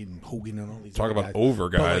talks freaking Hogan and all these. Talk other about guys. over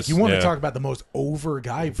But, like, guys. you want Yeah. to talk about the most over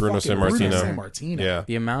guy, Bruno fucking Sammartino. Sammartino. Yeah.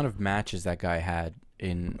 The amount of matches that guy had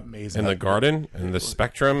in Amazing. In the Garden, in the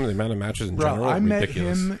Spectrum, the amount of matches in Bro, general, I met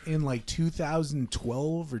ridiculous. him in like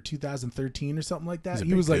 2012 or 2013 or something like that. He's a He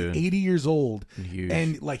big was like dude. 80 years old, Huge.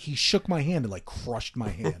 and like he shook my hand and like crushed my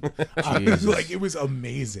hand. I was Jesus. like, it was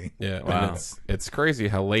amazing. Yeah, Wow. and it's crazy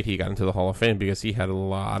how late he got into the Hall of Fame because he had a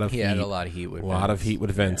lot of he heat. had a lot of heat with a lot of Vince. heat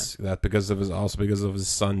with Vince. That because of his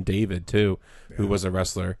son David too, who was a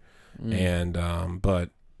wrestler, and but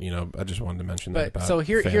I just wanted to mention that. But About so fans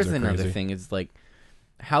here's are another crazy. thing: is like,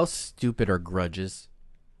 how stupid are grudges?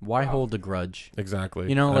 Why hold a grudge?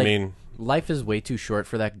 Exactly. Like, I mean, life is way too short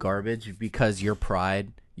for that garbage because your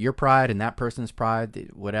pride, and that person's pride,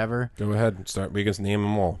 whatever. go ahead and start. We can name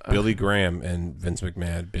them all: Billy Graham and Vince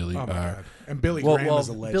McMahon. Billy. Oh my God. And Billy Graham is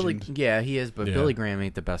a legend. He is, but Yeah. Billy Graham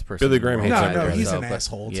ain't the best person. Billy in the Graham world hates either, that guy. he's so, an but-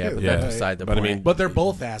 asshole, Yeah, too. but Yeah. that's beside the But I point. mean, But they're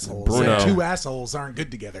both assholes. Bruno. And two assholes aren't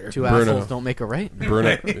good together. two Bruno. assholes don't make a right.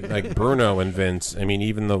 Bruno and Vince. I mean,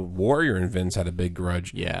 even the Warrior and Vince had a big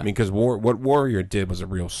grudge. Yeah. I mean, because what Warrior did was a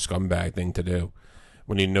real scumbag thing to do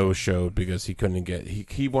when he no-showed because he couldn't get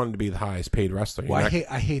he wanted to be the highest paid wrestler. Well, You're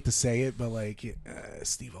not- I hate to say it, but like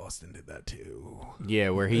Steve Austin did that too. Yeah,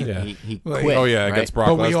 where he Yeah. he Like- quit. oh yeah, right? against Brock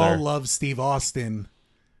But we all Lesnar. love Steve Austin,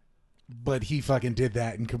 but he fucking did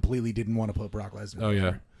that and completely didn't want to put Brock Lesnar. Oh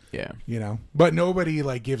yeah. Yeah. But nobody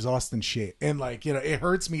like gives Austin shit, and like it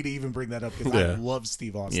hurts me to even bring that up because I Yeah. love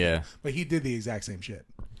Steve Austin. Yeah. But he did the exact same shit.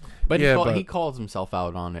 But, Yeah, he, but- he calls himself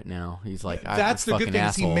out on it now. He's like, That's the I'm a good fucking thing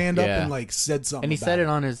is he asshole. manned up Yeah. and like said something. And he said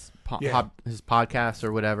about it on his Yeah. his podcast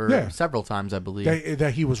or whatever Yeah. several times, I believe.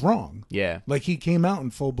 that he was wrong. Yeah. Like he came out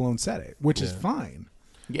and full blown said it, which is fine.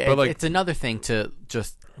 Yeah, But, like- it's another thing to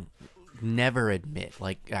just never admit,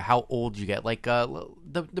 like how old you get, like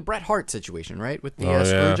the Bret Hart situation, right, with the Oh,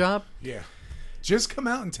 screw yeah. job. Yeah. Just come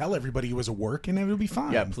out and tell everybody it was a work and it'll be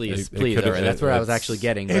fine. Yeah, please, It please. could've- All right, that's where I was it's- actually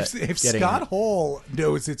getting. If but if getting Scott Hall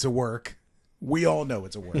knows it's a work, we all know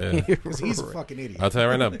it's a work Yeah. because he's a fucking idiot. I'll tell you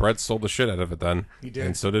right now, Brett sold the shit out of it then. He did.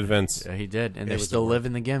 And so did Vince. Yeah, he did, and they're was a still work.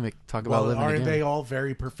 living the gimmick. Talk about Well, living the aren't gimmick. they all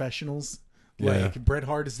very professionals? Yeah. Like Bret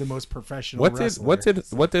Hart is the most professional. What did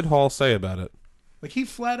wrestler. what did Hall say about it? Like he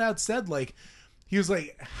flat out said, like he was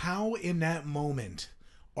like, "How in that moment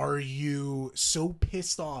are you so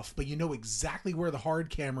pissed off, but you know exactly where the hard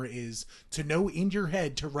camera is to know in your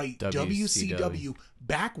head to write WCW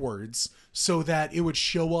backwards so that it would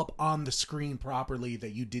show up on the screen properly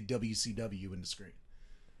that you did WCW in the screen."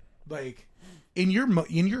 Like in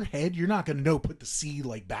your head, you're not gonna know put the C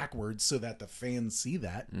like backwards so that the fans see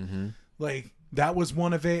that. Mm-hmm. Like that was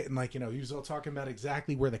one of it, and like he was all talking about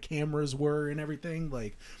exactly where the cameras were and everything,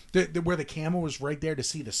 like where the camera was right there to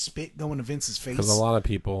see the spit going to Vince's face. Because a lot of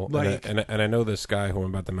people, Like- and I know this guy who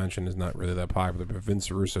I'm about to mention is not really that popular, but Vince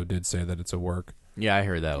Russo did say that it's a work. Yeah, I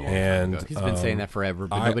heard that. A long time And, ago. He's been saying that forever,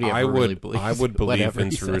 but I nobody ever would really believes. I would believe whatever he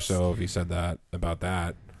Vince says. Russo if he said that about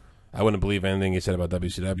that. I wouldn't believe anything he said about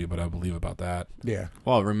WCW, but I believe about that. Yeah.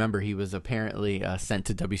 Well, remember, he was apparently sent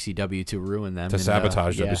to WCW to ruin them. To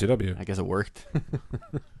sabotage yeah, WCW. I guess it worked.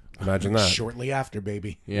 Imagine that. Shortly after,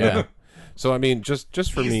 baby. Yeah. So I mean, just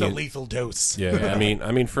for He's me, the lethal dose. yeah.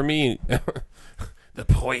 I mean, for me, the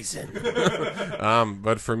poison.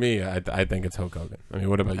 But for me, I think it's Hulk Hogan. I mean,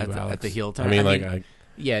 what about you, Alex? At the heel turn? I mean,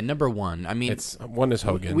 yeah, number one. I mean, it's one is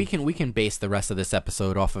Hogan. we can base the rest of this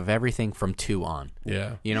episode off of everything from 2 on.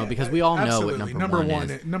 Yeah. You know, because we all know what Absolutely. number one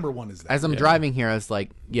is. Number one is that. As I'm driving here, I was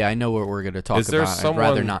like, yeah, I know what we're going to talk Is there about. I'd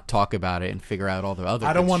rather someone- not talk about it and figure out all the other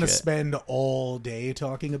I don't want to spend all day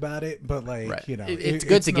talking about it, but Right. you know, It's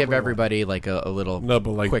good to give number one. everybody like a little No,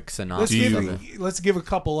 but, like, quick Let's synopsis give, of it. let's give a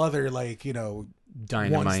couple other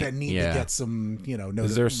Dynamite. ones that need yeah. to get some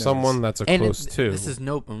Is there someone that's a And close to? this is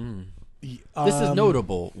this is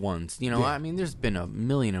notable ones. You know, yeah. I mean, there's been a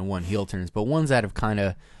million and one heel turns, but ones that have kind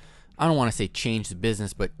of, I don't want to say changed the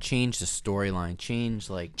business, but changed the storyline,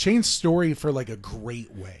 change story for like a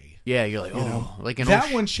great way. yeah, you're like, like an That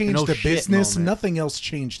oh, one an changed oh the shit business. moment. Nothing else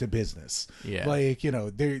changed the business. Yeah.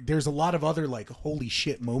 There's a lot of other like holy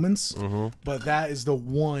shit moments, but that is the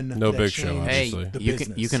one. No that Big Show, changed Hey, obviously. the you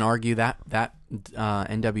business. can argue that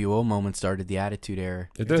NWO moment started the Attitude Era.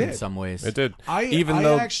 It did. in some ways. It did. I Even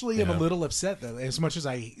though actually am yeah. a little upset though. As much as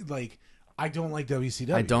I don't like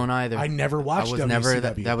WCW. I don't either. I never watched I was WCW. never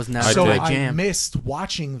that was never so my I jam. missed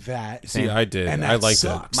watching that. See, I did. And I that liked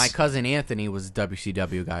sucks. it. My cousin Anthony was a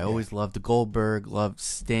WCW guy. Always loved Goldberg, loved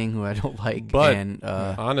Sting, who I don't like. But and,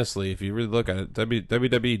 honestly, if you really look at it,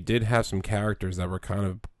 WWE did have some characters that were kind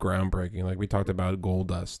of groundbreaking. Like we talked about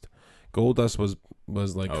Goldust. Goldust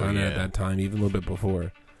was like kind of at that time, even a little bit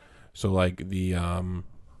before. So like the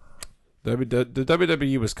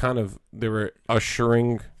WWE was kind of, they were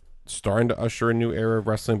starting to usher a new era of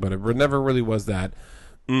wrestling, but it never really was that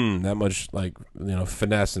much like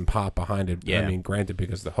finesse and pop behind it. Yeah. I mean, granted,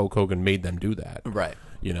 because the Hulk Hogan made them do that. right.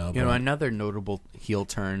 You know, Another notable heel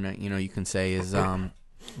turn, you can say is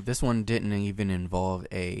this one didn't even involve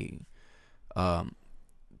a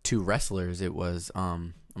 2 wrestlers. It was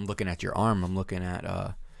I'm looking at your arm. I'm looking at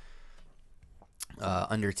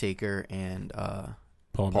Undertaker and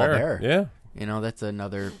Paul Bearer. Yeah, that's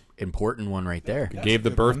another important one right there. gave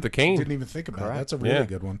the birth to Kane. Didn't even think about it. Correct. That's a really Yeah.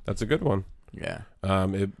 good one. That's a good one. Yeah.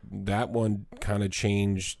 That one kind of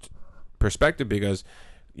changed perspective because,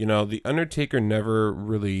 the Undertaker never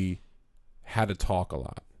really had to talk a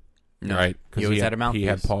lot, No, right? he always had a mouthpiece. He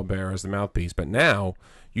had Paul Bearer as the mouthpiece, but now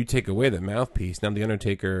you take away the mouthpiece. Now the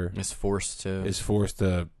Undertaker Is forced to is forced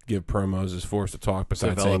to give promos, is forced to talk.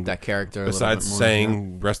 Besides develop saying, that character. A besides little bit more,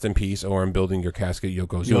 saying "rest in peace" or "I'm building your casket,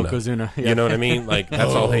 Yokozuna." Yokozuna. Yeah. You know what I mean? Like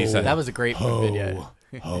that's all he said. That was a great video.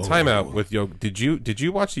 Timeout with Yoko. Did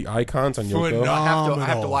you watch the icons on Yoko? Phenomenal. I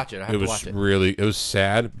have to watch it. I have It to was watch it. it was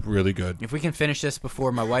sad, really good. If we can finish this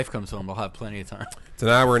before my wife comes home, I'll have plenty of time. It's an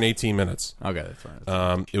hour and 18 minutes. Okay, that's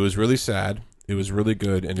fine. It was really sad. It was really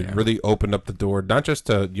good, and it really opened up the door, not just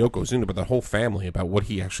to Yokozuna, but the whole family, about what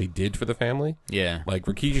he actually did for the family. Yeah. Like,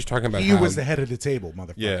 Rikishi's talking about He how... was the head of the table,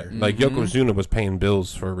 motherfucker. Yeah, like Yokozuna was paying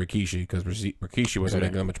bills for Rikishi, because Rikishi wasn't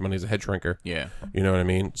making that much money as a head shrinker. Yeah. You know what I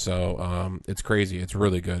mean? So, it's crazy. It's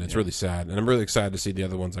really good. It's really sad. And I'm really excited to see the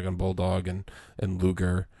other ones, like on Bulldog and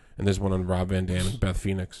Luger, and there's one on Rob Van Dam and Beth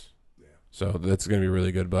Phoenix. So that's going to be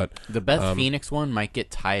really good, but... The Beth Phoenix one might get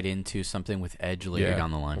tied into something with Edge later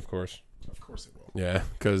down the line. Of course. Of course it will. Yeah,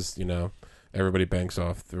 because, everybody banks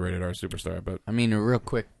off the Rated R Superstar, but... I mean, a real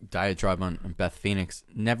quick diatribe on Beth Phoenix.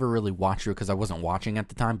 Never really watched her because I wasn't watching at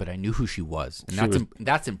the time, but I knew who she was. And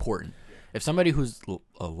that's important. If somebody who's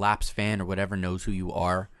a Laps fan or whatever knows who you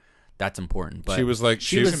are, that's important. But she was like...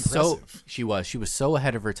 She was impressive. She was so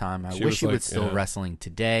ahead of her time. I She wish was she like- was still yeah. wrestling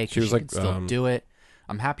today. 'Cause She was she like, could still do it.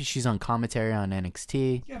 I'm happy she's on commentary on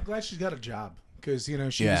NXT. Yeah, I'm glad she's got a job because she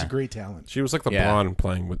was Yeah. a great talent. She was like LeBron Yeah.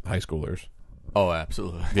 playing with high schoolers. Oh,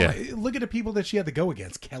 absolutely. Yeah. Look at the people that she had to go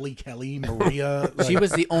against: Kelly, Maria. She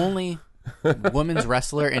was the only women's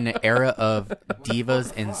wrestler in the era of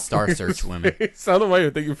divas and Star Search women. I don't know why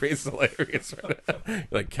you think your face is hilarious right now.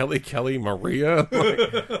 Like Kelly, Maria,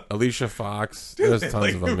 like Alicia Fox. There's tons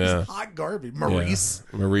like, of them, it was yeah. hot garbage. Maurice.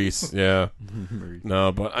 Yeah. Maurice, yeah.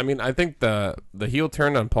 No, but I mean, I think the heel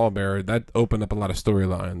turn on Paul Bearer, that opened up a lot of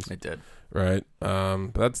storylines, It did. right?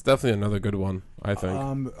 But that's definitely another good one, I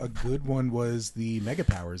think. A good one was the Mega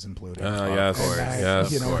Powers imploding. Yes, course.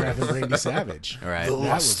 yes. Having Randy Savage. All right. That was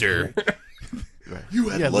Luster. great. You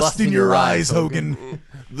had Yeah, lust in your eyes, Hogan.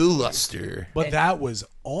 The luster. But that was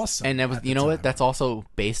awesome. And that was, at you the know what? time. That's also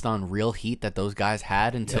based on real heat that those guys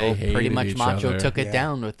had until They pretty hated much each Macho other. took it Yeah.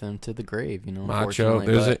 down with them to the grave. Macho.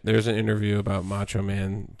 unfortunately. But There's an interview about Macho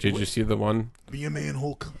Man. Did you see the one? Be a man,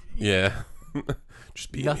 Hulk. Yeah.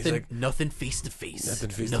 Just be Nothing, he's like, nothing face to face. Nothing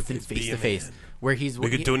face Nothing to face. face Be to a face. man. Where he's we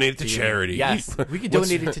could donate it to charity. Yes, we could What's-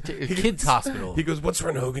 donate it to kids hospital. He goes, "What's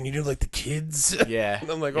wrong, Hogan? You do like the kids?" Yeah. And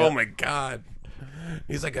I'm like, Yep. "Oh my god."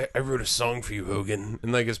 He's like, I wrote a song for you, Hogan.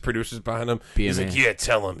 And like his producer's behind him. Be a He's like, Man. yeah,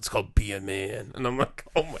 tell him. It's called Be a Man. And I'm like,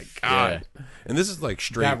 oh my God. And this is like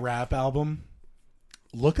straight. That rap album.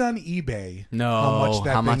 Look on eBay. No,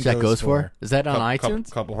 how much that goes for? Is that on iTunes?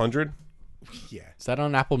 Couple hundred. Yeah, Is that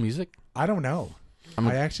on Apple Music? I don't know.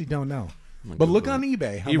 I actually don't know. gonna But look Google on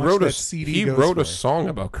eBay. How He much wrote that a CD he goes wrote for. a song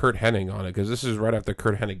about Kurt Hennig on it because this is right after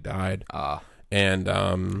Kurt Hennig died. And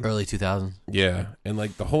Early 2000s. yeah, and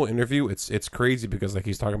like the whole interview, it's crazy because like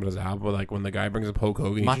he's talking about his album, like when the guy brings up Hulk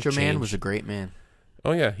Hogan, he Macho just Man changed. was a great man.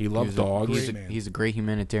 Oh yeah, he loved dogs. great man. He's a great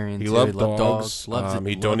humanitarian. He too. loved loved dogs. Loves it.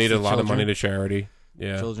 He Loves donated the a lot of money children. to charity.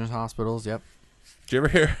 Yeah. Children's hospitals. Yep. Did you ever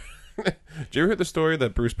hear? Did you ever hear the story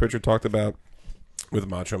that Bruce Pritchard talked about with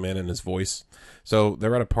Macho Man and his voice? So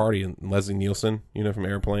they're at a party and Leslie Nielsen, you know, from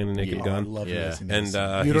Airplane and Naked Oh, I Gun. love Yeah. Leslie And,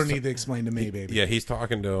 Nielsen. You don't he's- need to explain to me, baby. Yeah, he's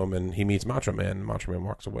talking to him and he meets Macho Man. And Macho Man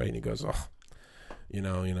walks away and he goes, "Oh, you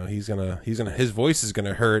know, he's gonna, his voice is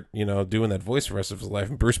gonna hurt, you know, doing that voice for the rest of his life."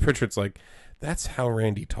 And Bruce Pritchard's like, "That's how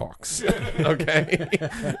Randy talks, okay?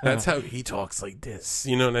 That's how he talks like this.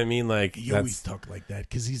 You know what I mean? Like You that's always talk like that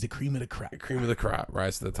because he's the cream of the crop. cream of the crop,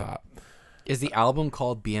 rise to the top." Is the album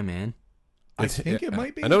called Be a Man? I think it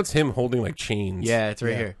might be. I know it's him holding like chains. Yeah, it's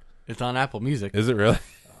right Yeah. here. It's on Apple Music. Is it really?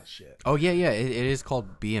 Oh shit. Oh yeah, yeah. It is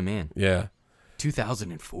called Be a Man. Yeah.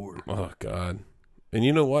 2004. Oh God. And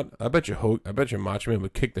you know what? I bet you Macho Man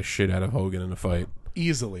would kick the shit out of Hogan in a fight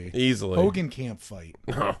Easily. easily. Hogan can't fight.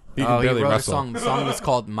 No, he Oh, can he barely wrote wrestle. a song. The song was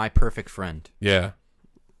called My Perfect Friend. Yeah.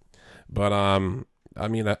 But I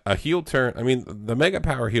mean a heel turn. I mean the Mega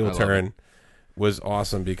Power heel love turn was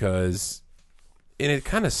awesome because, and it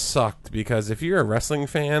kind of sucked because if you're a wrestling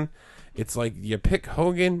fan, it's like you pick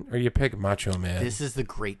Hogan or you pick Macho Man. This is the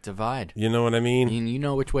great divide. You know what I mean? And you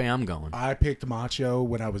know which way I'm going. I picked Macho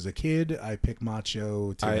when I was a kid. I picked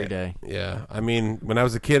Macho to Every day. Yeah. I mean, when I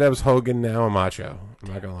was a kid, I was Hogan. Now I'm Macho.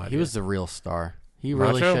 I'm not gonna lie. To He you. was the real star. He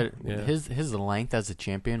really Macho? should. Yeah. His length as a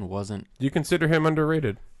champion wasn't. Do you consider him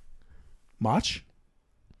underrated? Mach.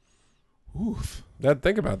 Oof.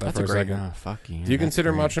 Think about that That's for a a great. second. Fuck you. Do you That's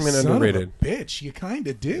consider great. Macho Man Son underrated? of a bitch. You kind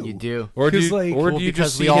of do. You do. Or do 'Cause, you, like- or Well, do you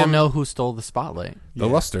because just we see all him know who stole the spotlight. the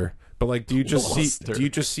luster? But like, do you just Luster. do you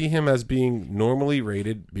just see him as being normally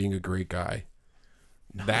rated, being a great guy?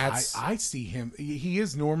 That's I see him. He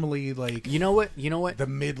is normally like You know what? You know what? the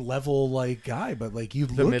mid-level like guy, but like you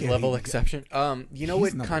The look mid-level at him, exception. You know He's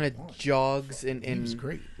what number kind of one. jogs He was in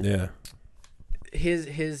great. yeah.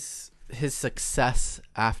 his success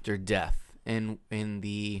after death and in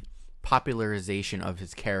the popularization of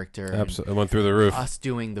his character. and Absolutely, it went through the roof. Us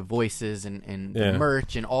doing the voices and Yeah. the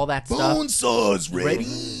merch and all that stuff. Bonesaw's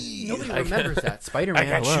ready. Nobody remembers that.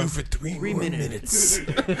 Spider-Man. hello. 3 more minutes.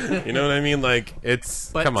 You know what I mean? Like it's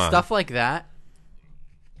But come on. stuff like that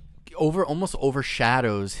almost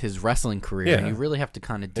overshadows his wrestling career. Yeah. And you really have to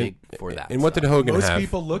kind of dig for that. And what did stuff. Hogan Most have?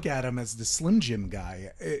 people look at him as the Slim Jim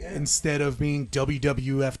guy instead of being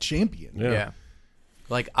WWF champion. Yeah.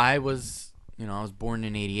 Like I was born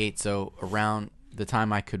in '88, so around the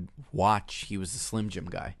time I could watch, he was the Slim Jim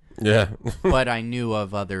guy. Yeah. But I knew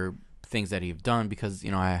of other things that he'd done because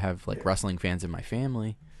I have like wrestling fans in my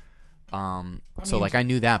family. So like I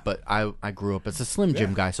knew that, but I grew up as a Slim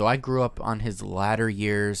Jim guy. So I grew up on his latter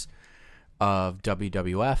years of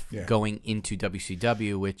WWF going into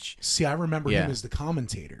WCW, which See, I remember Yeah. him as the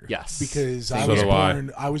commentator. Yes. because So I do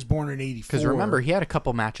I. was born in '84. because remember he had a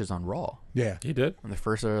couple matches on Raw, yeah, He did. on the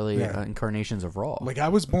first early Yeah. incarnations of Raw. like I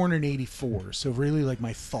was born in '84, so really like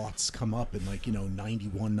my thoughts come up in like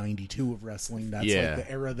 91, 92 of wrestling. That's Yeah. like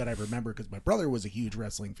the era that I remember because my brother was a huge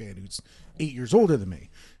wrestling fan who's 8 years older than me.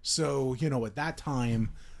 So at that time,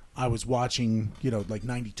 I was watching. Like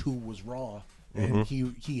 '92 was Raw. And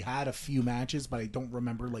he had a few matches, but I don't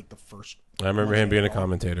remember like the first. I remember one him being a at all.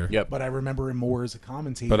 commentator. Yep. But I remember him more as a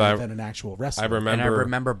commentator But I- than an actual wrestler. I remember. And I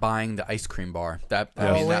remember buying the ice cream bar. That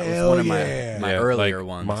Oh, was hell one of yeah. my Yeah, earlier like,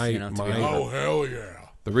 ones. my- to be my- honest. Oh hell yeah!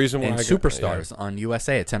 the reason why And I got- Superstars on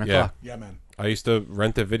USA at 10 Yeah. o'clock. Yeah, man. I used to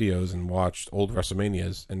rent the videos and watch old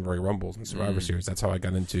WrestleManias and Royal Rumbles and Survivor Series. That's how I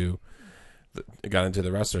got into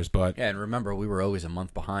the wrestlers. But Yeah, and remember, we were always a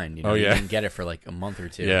month behind. You Oh, You yeah. didn't get it for like a month or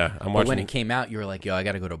two. Yeah, I'm But when watching- it came out, you were like, yo, I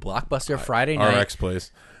got to go to Blockbuster Friday night. RX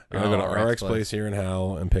plays. We're gonna go to RX RX Place here in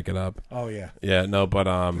Hell and pick it up. Oh yeah. Yeah, no, but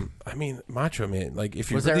I mean, Macho Man. Like,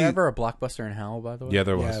 if you Was really, there ever a Blockbuster in Hell, by the way? Yeah,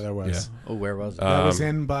 there was. Yeah, there was. Oh, where was it? That was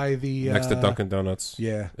in by the next to Dunkin' Donuts.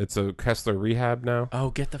 Yeah. It's a Kessler Rehab now. Oh,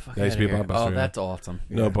 get the fuck That out used of to be a here. Blockbuster, Oh, yeah. that's awesome.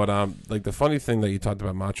 No, but like the funny thing that you talked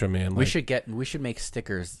about Macho Man. Like, We should make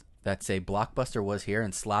stickers that say Blockbuster was here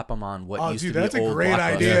and slap them on what Oh, used dude, to be that's a old great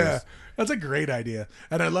Blockbusters. idea. That's a great idea.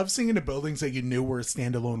 And I love seeing the buildings that you knew were a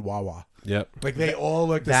standalone Wawa. Yep. Like they all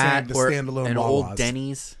look the That same, the or standalone an Wawas. old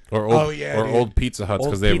Denny's. Or old, Oh, yeah, or dude. old Pizza Huts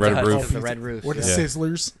because Old they have Pizza red Huts roof. with the red roofs. Or the yeah.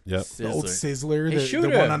 Sizzlers. Yep. The old Sizzler, Hey, the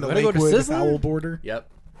shooter, one on the wanna go to Lakewood Sizzler? Foul border. Yep.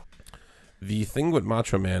 The thing with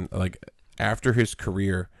Macho Man, like after his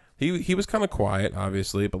career, he was kind of quiet,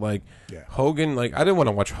 obviously, but like Yeah. Hogan, like I didn't want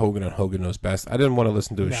to watch Hogan on Hogan Knows Best. I didn't want to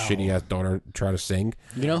listen to his No. shitty ass daughter try to sing.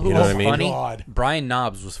 You know who You know was what I mean? funny? God. Brian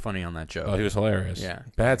Knobs was funny on that show. Oh, he was hilarious. Yeah.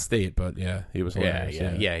 Bad state, but yeah, he was Yeah,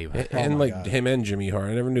 hilarious. yeah, he was. And my like God. him and Jimmy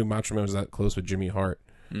Hart. I never knew Macho Man was that close with Jimmy Hart.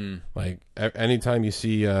 Like anytime you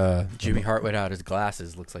see Jimmy Hart without his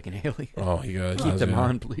glasses looks like an alien. oh, he goes Keep them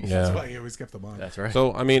on, please. Yeah. That's why he always kept them on. That's right.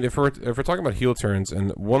 So I mean, if we're talking about heel turns,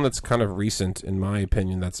 and one that's kind of recent, in my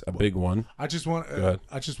opinion, that's a big one. I just want ahead.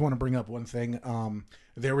 to bring up one thing.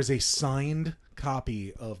 There was a signed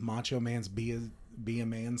copy of Macho Man's Be a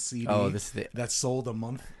Man CD Oh, this is the- that sold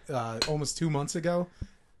almost 2 months ago,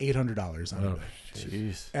 $800 on eBay.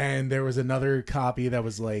 Jeez. And there was another copy that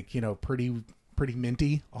was like, pretty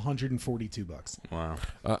minty, $142. Wow.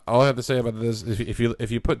 All I have to say about this is if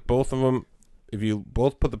you put both of them, if you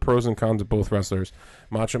both put the pros and cons of both wrestlers,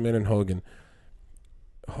 Macho Man and Hogan.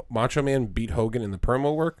 Macho Man beat Hogan in the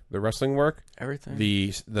promo work, the wrestling work, Everything.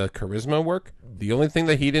 the charisma work. The only thing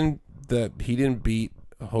that he didn't beat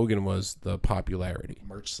Hogan was the popularity,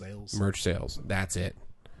 Merch sales. merch sales. That's it.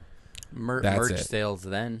 Merch That's it. sales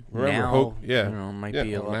then. Remember, now, yeah, you know, might yeah,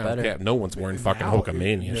 be a well, lot now, better. Yeah, no one's wearing fucking Now-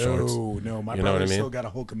 Hulkamania shorts. No, my You know what brother I mean? still got a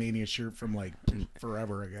Hulkamania shirt from like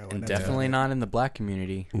forever ago. And that's definitely it. not in the black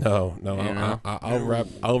community. No, You know?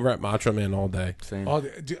 I'll rep Macho Man all day. Same. Oh,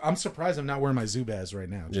 dude, I'm surprised I'm not wearing my Zubaz right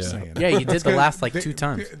now. Just Yeah. saying. Yeah, you did the last like They- 2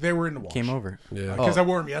 times. They were in the wash. Came over. Yeah. Because I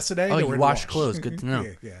wore them yesterday. Oh, they you were in the washed wash. clothes. Good to know.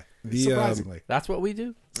 Yeah. Surprisingly. That's what we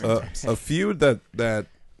do. A feud that,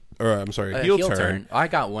 or I'm sorry, heel turn. I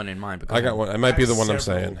got one in mind. But go I got ahead. one. It might be the I have one I'm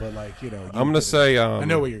several, saying. But like, I'm gonna say. I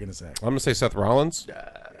know what you're gonna say. I'm gonna say Seth Rollins.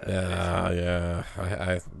 Yeah.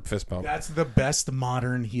 I fist bump. That's the best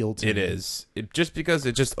modern heel team. It is. Just because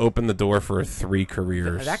it just opened the door for 3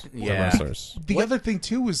 careers That- for yeah. wrestlers. The other thing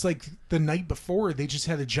too was like the night before they just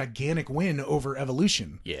had a gigantic win over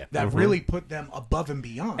Evolution. Yeah. that really put them above and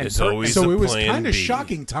beyond. It's always so a it was plan kind of B.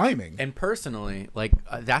 shocking timing. And personally, like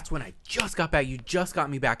that's when I just got back. You just got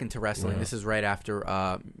me back into wrestling. This is right after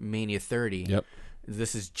Mania 30. Yep.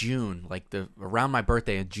 This is June, like around my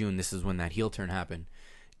birthday in June. This is when that heel turn happened,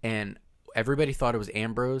 and everybody thought it was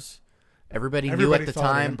Ambrose. Everybody knew Everybody at the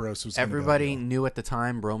thought time. Ambrose was gonna go, Everybody yeah. knew at the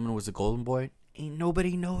time Roman was a golden boy. Ain't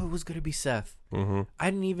nobody know it was gonna be Seth. Mm-hmm. I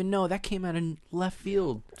didn't even know that came out in left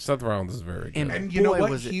field. Seth Rollins is very good. And you know boy, what?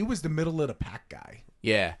 was it- He was the middle of the pack guy.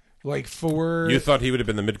 Yeah. Like for You thought he would have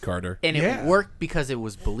been the mid Carter. And it Yeah. worked because it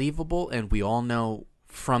was believable, and we all know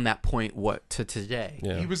from that point what to today.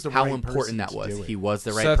 Yeah. he was the How right important person that to was. do it. He was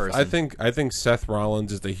the right Seth, person. I think Seth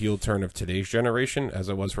Rollins is the heel turn of today's generation, as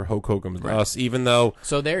it was for Hulk Hogan with us. Even though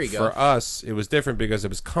So there you go. for us it was different because it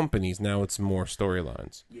was companies. Now it's more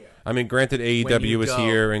storylines. Yeah. I mean, granted AEW is go-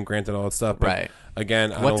 here and granted all that stuff, but Right.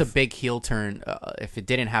 again, I What's a don't big heel turn? If it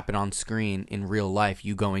didn't happen on screen in real life,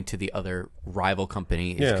 you going to the other rival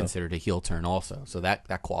company is Yeah. considered a heel turn also. So that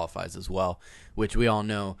qualifies as well, which we all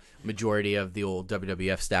know. Majority of the old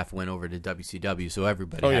WWF staff went over to WCW, so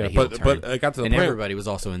everybody had yeah, a heel but- turn. but it got to the and point- everybody was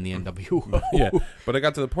also in the NWO. yeah, but I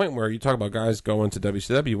got to the point where you talk about guys going to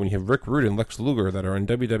WCW when you have Rick Rude and Lex Luger that are in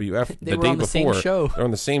WWF They the were day on the same before. show. They're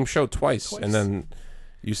on the same show twice, and then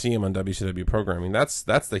you see him on WCW programming. That's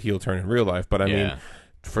the heel turn in real life. But I mean, Yeah.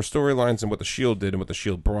 for storylines and what the Shield did and what the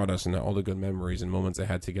Shield brought us and all the good memories and moments they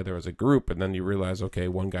had together as a group, and then you realize, okay,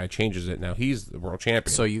 one guy changes it. Now he's the world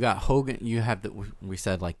champion. So you got Hogan. You have we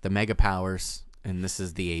said like the Mega Powers, and this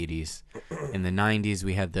is the '80s. In the '90s,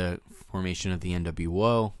 we had the formation of the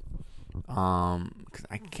NWO. 'Cause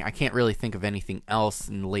I can't really think of anything else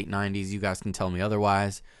in the late '90s. You guys can tell me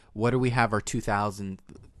otherwise. What do we have? Our 2000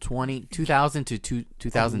 to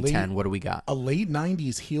 2010. What do we got? a late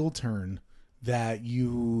 90s heel turn that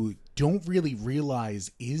you don't really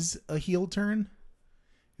realize is a heel turn.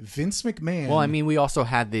 Vince McMahon. Well, I mean, we also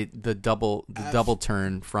had the double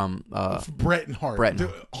turn from Bret and Hart. Brett and- The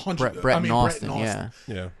 100 Brett I and mean, Austin. Bret and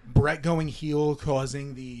Yeah. yeah, Brett going heel,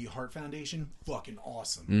 causing the Hart Foundation. Fucking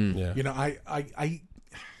awesome. yeah. You know,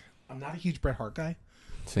 I'm not a huge Bret Hart guy,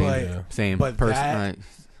 Same. But Same. But Person.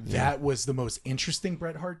 that was the most interesting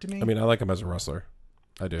Bret Hart to me. I mean, I like him as a wrestler.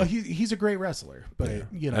 I do. He's a great wrestler, but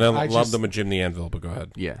you know, And I love just, them with Jim the Anvil, but go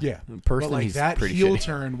ahead. yeah. Yeah, Personally, but like he's that pretty heel shitty.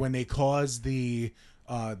 turn when they caused the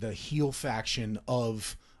heel faction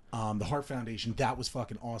of the Hart Foundation, that was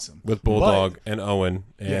fucking awesome. With Bulldog and Owen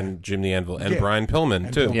and Yeah. Jim the Anvil and Yeah. Brian Pillman,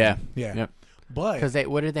 And too. Pillman. Yeah. Yeah. Yep. But Because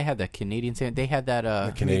what did they have? The Canadian Stampede? They had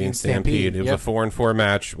that. Canadian Stampede. It was Yep. a 4-on-4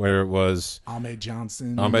 match where it was Ahmed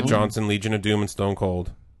Johnson, Ahmed Johnson, Legion of Doom, and Stone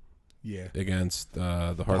Cold yeah, against the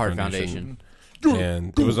Hart, Hart Foundation. Foundation.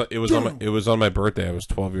 And it was on my birthday. I was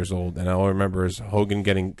 12 years old, and all I remember is Austin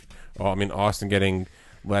getting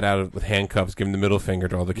let out with handcuffs, giving the middle finger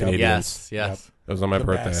to all the Canadians. Yes. It was on my The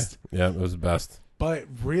birthday. best. Yeah, it was the best. But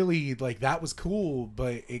really, like that was cool,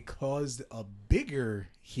 but it caused a bigger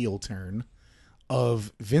heel turn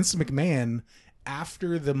of Vince McMahon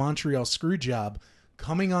after the Montreal Screwjob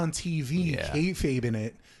coming on TV, Yeah. kayfabing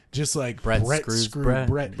it, just like Brett Brett screws screwed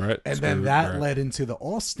Brett. Brett. And then screwed that Brett. led into the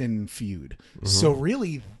Austin feud. So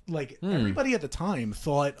really, like everybody at the time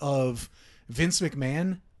thought of Vince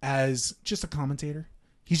McMahon as just a commentator.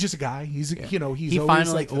 He's just a guy. He's he's He always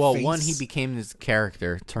finally, like the one, face. he became this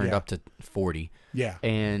character, turned Yeah. up to 40. Yeah.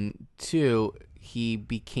 And two, he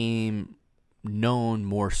became known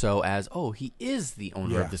more so as, he is the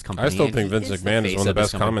owner Yeah. of this company. I still and think he Vince is McMahon is face one of the this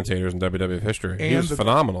best company. commentators in WWF history. He And was the-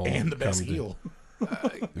 phenomenal. and the best commentator. heel.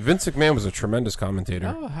 Vince McMahon was a tremendous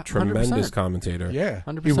commentator. Oh, 100%. Tremendous commentator. Yeah,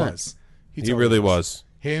 100%. he was. He totally really was.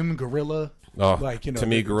 Him, Gorilla. Oh, Like to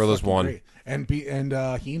me, they were Gorilla's fucking won. great. And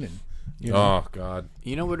Heenan. You know? Oh, God.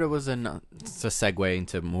 You know what it was? It's a segue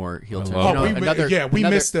into more heel turn. love You know, it. we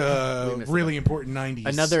missed we a missed really important '90s.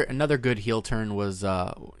 Another good heel turn was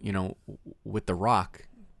with The Rock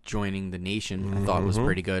joining the Nation. I thought was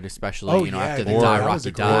pretty good, especially Oh, after yeah, the or Die that was Rocky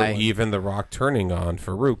a great Die. one. Even The Rock turning on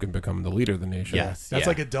Farouk and becoming the leader of the nation. Yes, That's yeah.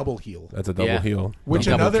 like a double heel. That's a double Yeah. heel. Which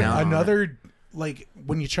double another count on another like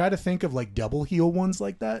when you try to think of like double heel ones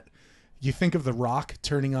like that, you think of The Rock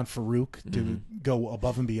turning on Farouk to go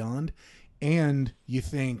above and beyond, and you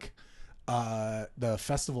think the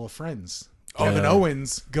Festival of Friends. Kevin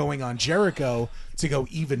Owens going on Jericho to go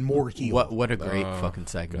even more heel. What a great fucking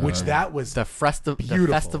segment. Which that was the beautiful.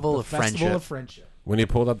 Festival The of Festival Friendship. of Friendship. When he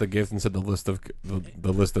pulled out the gift and said the list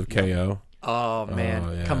of KO. Oh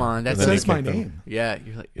man, yeah. come on, that's And then he Says my kicked him. name. yeah.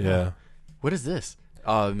 You're like, Yeah. what is this?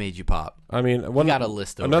 Oh, it made you pop. I mean, got a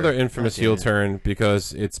list over another it. infamous God damn heel it. turn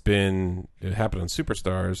because it happened on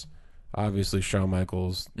Superstars. Obviously, Shawn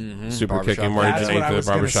Michaels super Barbershop. kicking Marty That's what Jannetty I to the was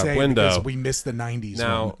going to barbershop say window. because we missed the '90s.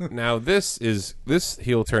 Now, one. now this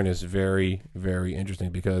heel turn is very, very interesting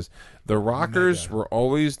because the Rockers were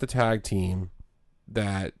always the tag team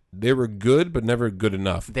that they were good but never good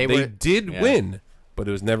enough. They were- did yeah. win, but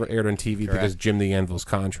it was never aired on TV because Correct. Jim the Anvil's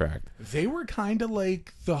contract. They were kind of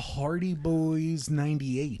like the Hardy Boys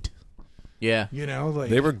 '98. Yeah, You know, like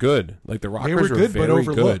They were good. Like the Rockers were good, but very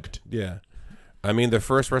overlooked. good. Yeah. I mean, the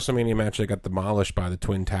first WrestleMania match they got demolished by the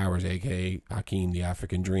Twin Towers, aka Hakeem, the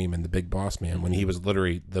African Dream, and the Big Boss Man, when he was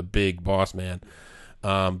literally the Big Boss Man.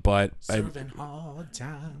 But serving hard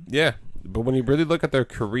time. yeah, but when you really look at their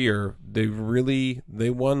career, they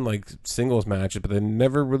won like singles matches, but they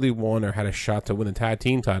never really won or had a shot to win the tag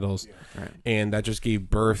team titles. Right. And that just gave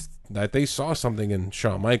birth that they saw something in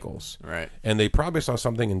Shawn Michaels, right. and they probably saw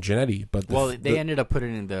something in Jannetty. But They ended up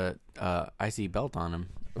putting the IC belt on him.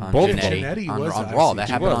 On Both of them. Jannetty on, was on IC. Raw. That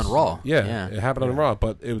She happened was. on Raw. Yeah, it happened on Raw.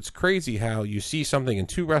 But it was crazy how you see something in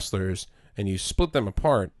two wrestlers and you split them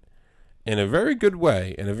apart in a very good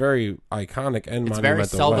way, in a very iconic and It's very monumental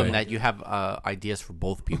seldom way. that you have ideas for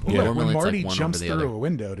both people. Yeah. Normally When it's Marty like one jumps over the through other. a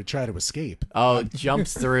window to try to escape. Oh,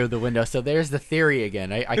 jumps through the window. So there's the theory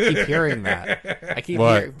again. I keep hearing that. I keep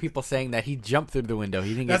What? hearing people saying that he jumped through the window.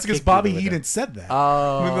 He didn't. That's get because kicked through Bobby the window. Heenan said that.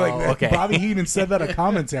 Oh, okay. Bobby Heenan said that on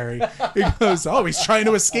commentary. He goes, "Oh, he's trying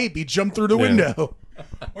to escape. He jumped through the window."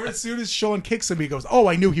 Or as soon as Sean kicks him, he goes, "Oh,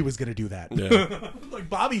 I knew he was going to do that." Yeah. Like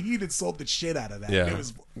Bobby Heenan sold the shit out of that. Yeah, It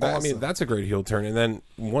was I awesome. mean that's a great heel turn. And then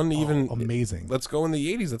one even amazing. Let's go in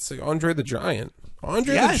the '80s. Let's say Andre the Giant.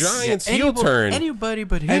 Andre Yes. the Giant's heel Anybody- turn. Anybody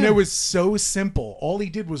but him. And it was so simple. All he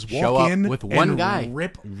did was Show walk up in with one and guy.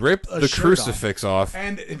 rip a the shirt crucifix off.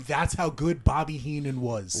 And that's how good Bobby Heenan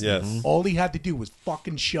was. Yes. Mhm. All he had to do was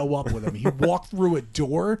fucking show up with him. He walked through a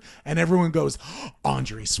door, and everyone goes,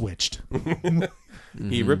 Andre switched.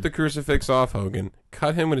 He ripped the crucifix off Hogan,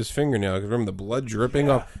 cut him with his fingernail. Remember the blood dripping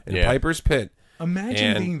off in Yeah. Piper's Pit.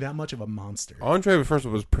 Imagine And being that much of a monster. Andre first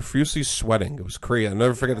was profusely sweating. It was crazy. I'll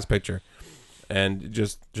never forget this picture. And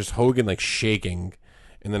just Hogan like shaking.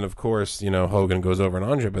 And then of course, Hogan goes over on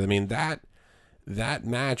Andre. But I mean that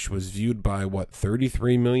match was viewed by what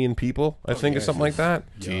 33 million people, I think, or something like that.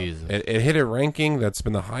 Jesus. It hit a ranking that's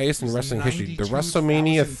been the highest in wrestling history. The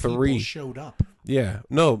WrestleMania 3 showed up. Yeah,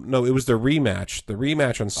 no, it was the rematch. The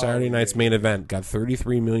rematch on Saturday night's main event got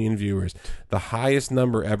 33 million viewers, the highest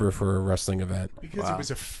number ever for a wrestling event. Because it was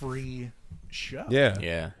a free show. Yeah,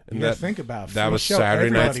 Yeah. You gotta think about that free was show. Saturday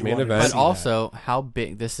Everybody night's main wanted to event. see But that. also, how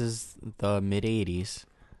big? This is the mid '80s.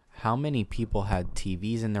 How many people had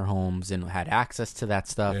TVs in their homes and had access to that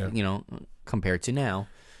stuff? Yeah. You know, compared to now,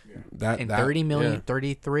 that and 30 30 million, yeah.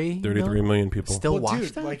 33 33 million people. still Well, watch dude,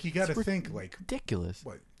 that. like you got to It's think like ridiculous.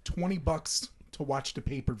 what $20 to watch the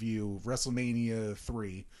pay-per-view WrestleMania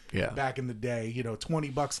 3. Yeah. Back in the day,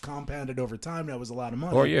 $20 compounded over time, that was a lot of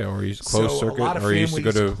money. Or you used closed so circuit, a lot of or you used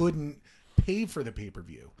families to go to. couldn't pay for the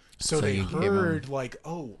pay-per-view. So they you gave heard like,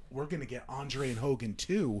 oh, we're gonna get Andre and Hogan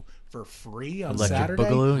 2 for free on Electric Saturday.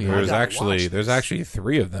 Boogaloo, yeah. I There's gotta actually watch there's this. actually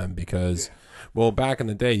 3 of them because, well, back in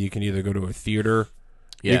the day, you can either go to a theater.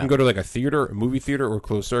 You Yeah. can go to like a theater, a movie theater, or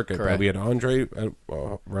closed circuit. But Correct. we had Andre at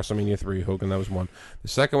WrestleMania 3, Hogan, that was one. The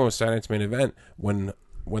second one was Saturday night's main event when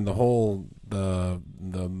the whole the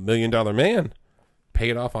 $1 Million Man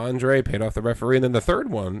paid off Andre, paid off the referee, and then the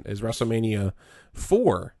third one is WrestleMania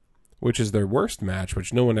 4, which is their worst match,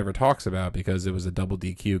 which no one ever talks about because it was a double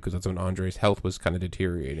DQ because that's when Andre's health was kind of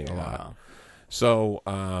deteriorating a lot. So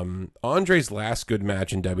Andre's last good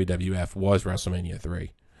match in WWF was WrestleMania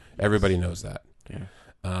 3. Everybody knows that. Yeah.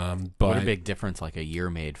 But What a big difference like a year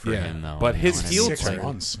made for Yeah. him, though. But you know his what I heel mean? 6 turn-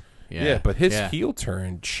 months. yeah, but his Yeah. heel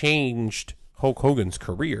turn changed Hulk Hogan's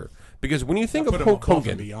career because when you think Put of him Hulk above and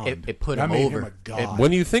Hogan, beyond. It put That him made over. Him a god.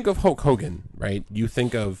 when you think of Hulk Hogan, right, you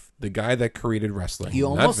think of the guy that created wrestling. You not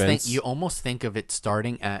almost Vince. think of it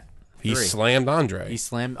starting at He 3. slammed Andre. He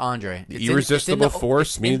slammed Andre. The irresistible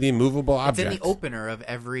force, me the immovable It's in object. the opener of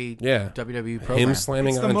every Yeah. WWE program. Him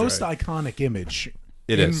slamming It's the Andre. most iconic image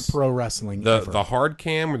It in is. pro wrestling The ever. the hard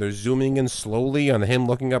cam where they're zooming in slowly on him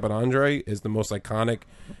looking up at Andre is the most iconic.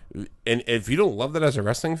 And if you don't love that as a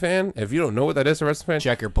wrestling fan, if you don't know what that is as a wrestling fan,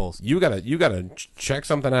 Check your pulse. you gotta check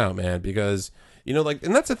something out, man, because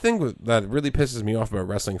and that's the thing that really pisses me off about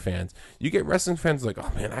wrestling fans. You get wrestling fans like,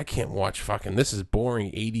 oh man, I can't watch fucking, this is boring,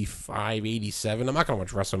 85, 87. I'm not gonna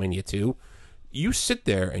watch WrestleMania 2. You sit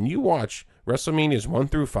there and you watch WrestleManias 1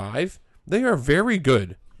 through 5. They are very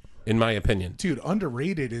good, in my opinion. Dude,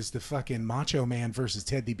 underrated is the fucking Macho Man versus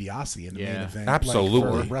Ted DiBiase in the main Yeah. event. Absolutely.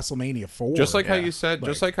 Like, for WrestleMania 4. Just like how you said,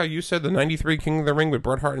 the '93 King of the Ring with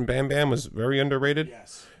Bret Hart and Bam Bam was very underrated.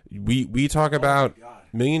 Yes. We talk about $1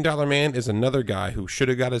 Million Man is another guy who should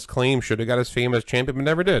have got his claim, should have got his fame as champion, but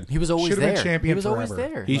never did. He was always Should've been there. champion He was always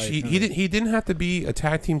forever. there. He didn't have to be a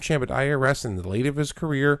tag team champ at IRS in the late of his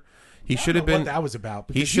career. He should have I don't know been. what that was about.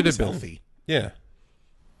 He Because should have was been healthy. Yeah.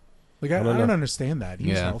 Like I don't don't know. understand that. He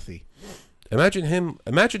was Yeah. healthy. Imagine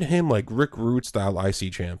him like Rick Rude style IC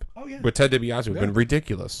champ. Oh, yeah. With Ted DiBiase would have been Yeah.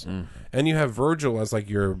 ridiculous. And you have Virgil as like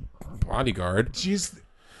your bodyguard. Jeez,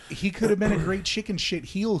 he could have been a great chicken shit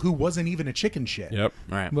heel who wasn't even a chicken shit. Yep.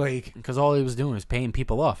 Right. Like, Because all he was doing was paying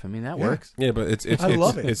people off. I mean, that Yeah. works. Yeah, but it's I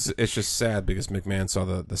love it. It's just sad because McMahon saw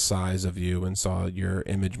the size of you and saw your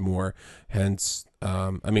image more. Hence,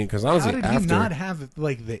 because how honestly, did he after not have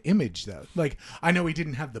like the image though? Like, I know he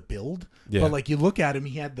didn't have the build, Yeah. but like you look at him,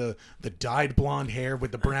 he had the dyed blonde hair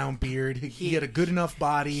with the brown beard. He had a good enough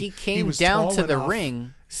body. He came was down tall to the enough.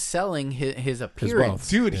 ring selling his wealth. appearance.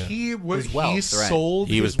 Dude, Yeah. he was His wealth, he right. sold.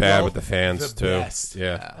 he was his bad wealth with the fans the too. best.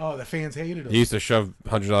 Yeah, Oh, the fans hated him. he used to shove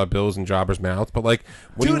 $100 bills in jobbers' mouths. But like,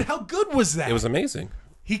 when Dude, you- how good was that? it was amazing.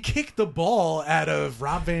 He kicked the ball out of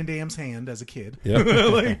Rob Van Dam's hand as a kid. Yep.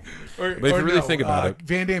 Like, or, But if or you really no, think about it-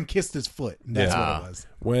 Van Dam kissed his foot. And that's Yeah. what it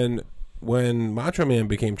was. When Macho Man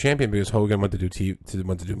became champion because Hogan went to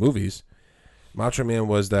do movies, Macho Man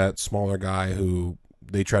was that smaller guy who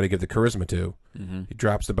they try to give the charisma to. He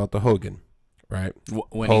drops the belt to Hogan, right?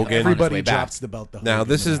 When Hogan. he, on his way Everybody back. drops the belt. To Now Hogan,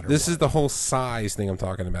 this no is matter this what. is the whole size thing I'm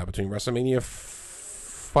talking about between WrestleMania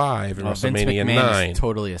 5 and Vince WrestleMania McMahon 9, is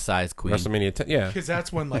totally a size queen. WrestleMania 10. Yeah, Because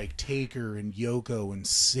that's when like Taker and Yoko and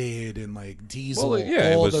Sid and like Diesel, Well,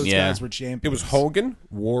 yeah, it all was- those yeah. guys were champions. it was Hogan,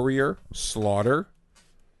 Warrior, Slaughter,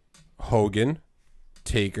 Hogan,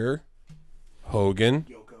 Taker, Hogan.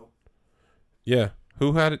 Yoko, Yeah,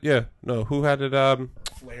 who had it? Yeah, no, who had it?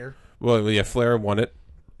 Flair. Well, yeah, Flair won it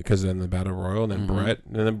because then the Battle Royal, and then Mm-hmm. Brett,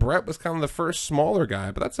 and then Brett was kind of the first smaller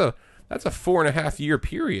guy. But that's a 4.5 year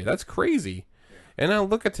period. That's crazy. And now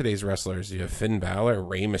look at today's wrestlers. You have Finn Balor,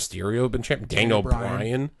 Rey Mysterio, been champ, Daniel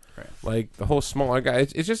Bryan. Like the whole smaller guy.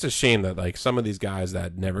 It's just a shame that like some of these guys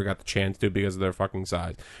that never got the chance to because of their fucking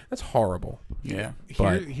size. That's horrible. Yeah.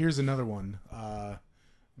 But- Here's another one.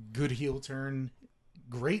 Good heel turn.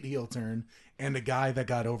 great heel turn, and a guy that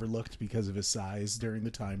got overlooked because of his size during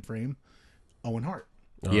the time frame, Owen Hart.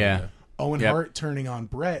 Oh, Yeah. Owen Yep. Hart turning on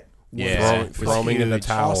Brett was, Yeah. was Throwing in the huge,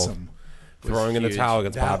 towel. awesome. Throwing in the huge. towel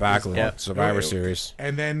against That Bob was- Backlund, Yep. Survivor Series.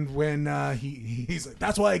 And then when he's like,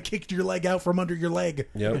 "That's why I kicked your leg out from under your leg."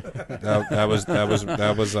 Yep, that was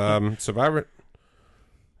Survivor.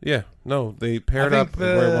 Yeah, no, they paired I up think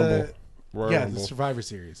at Royal Rumble. Royal Yeah, Rumble. the Survivor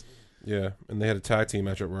Series. Yeah, and they had a tag team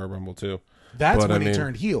match at Royal Rumble too. That's But, when I he mean-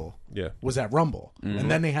 turned heel. Yeah, Was at Rumble, and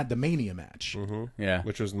then they had the Mania match. Yeah.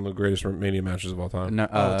 which was one of the greatest Mania matches of all time. No,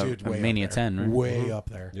 Oh, dude, way Mania up there. 10, right? Way up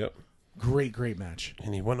there. Yep, Great match.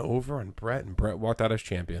 and he went over on Brett, and Brett walked out as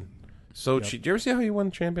champion. So, did you ever see how he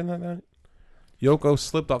won champion that night? Yoko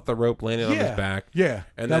slipped off the rope, landed on his back. Yeah,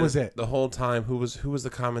 And that then was it. The whole time, who was the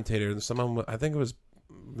commentator? Someone, I think it was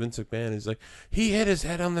Vince McMahon. He's like, he hit his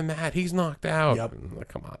head on the mat. He's knocked out. Yep. I'm like,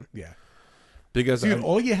 come on, Yeah, because dude,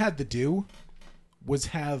 all you had to do was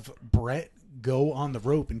have Brett go on the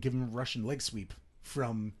rope and give him a Russian leg sweep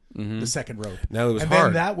from the second rope. Now it was and hard.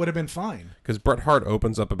 then that would have been fine. because Bret Hart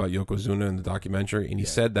opens up about Yokozuna in the documentary, and he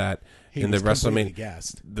said that He in the was completely WrestleMania,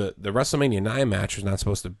 gassed. the WrestleMania 9 match was not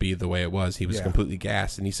supposed to be the way it was. He was Yeah. completely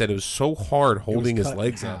gassed, and he said it was so hard holding his cut in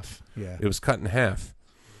legs up. half. Yeah. It was cut in half.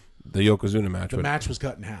 The Yokozuna match. The but- match was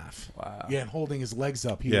cut in half. Wow. Yeah, and holding his legs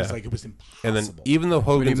up, he Yeah. was like, it was and impossible. then even though What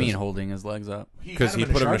do Hogan's you mean holding his legs up? because he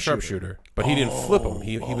had put him in a sharpshooter, but he didn't flip him.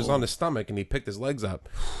 He was on his stomach and he picked his legs up.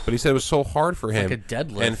 But he said it was so hard for him. like a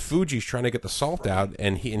deadlift. And Fuji's trying to get the salt out,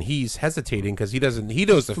 and he's hesitating because he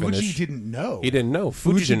knows the Fuji finish. didn't know. He didn't know.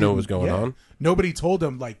 Fuji didn't know what was going yeah. on. Nobody told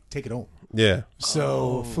him, like, take it home. Yeah.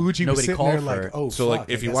 So Fuji was Nobody sitting called there for like, it. oh, So fuck, like,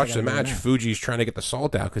 if I you guess I watch the gotta go match, now. Fuji's trying to get the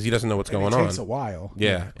salt out because he doesn't know what's And going it on. takes a while.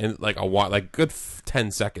 Yeah, and like a while, like good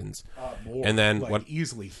 10 seconds. More, And then like, what-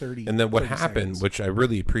 easily 30. And then what 30 happened, seconds. which I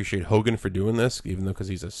really appreciate Hogan for doing this, even though because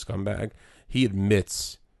he's a scumbag, he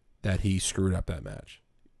admits that he screwed up that match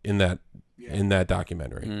in that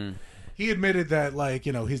documentary. He admitted that, like,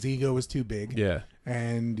 you know, his ego was too big. Yeah,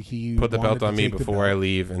 And he put the wanted belt to on me take the before I belt.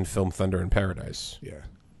 leave and film Thunder in Paradise. Yeah.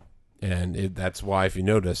 And that's why, if you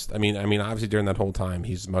noticed, I mean, obviously during that whole time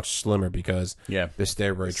he's much slimmer because Yeah. the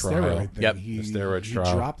steroid trial. Steroid thing, Yep. He, The steroid he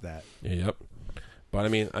trial. dropped that. Yeah, yep. But I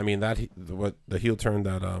mean that what the heel turn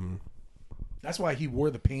that That's why he wore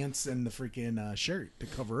the pants and the freaking shirt to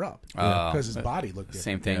cover up. Oh. Because his body looked different.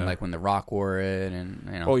 Same thing Yeah. like when The Rock wore it, and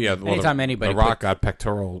you know. oh yeah, well, anytime anybody the Rock put- got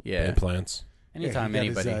pectoral Yeah. implants. anytime yeah, he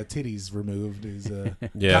got anybody. his titties removed, his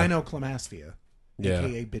Yeah. gynecomastia, Yeah.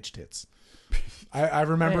 aka bitch tits. I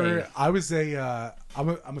remember Hey. I was I'm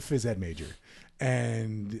a phys ed major,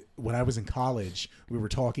 and when I was in college, we were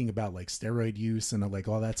talking about like steroid use and like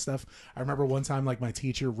all that stuff. I remember one time like my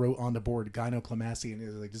teacher wrote on the board gynecomastia, and he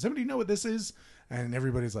was like, "Does somebody know what this is?" And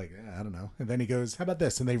everybody's like, I don't know. And then he goes, "How about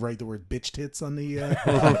this?" And they write the word "bitch tits" on the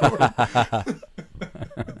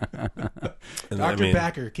And Dr.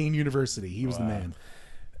 Backer, Kane University. He was the man.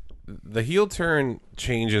 The heel turn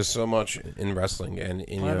changes so much in wrestling, and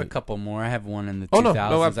in I have a couple more. I have one in the 2000s. Oh, no,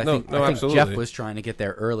 no, I no, think, no, I think absolutely. Jeff was trying to get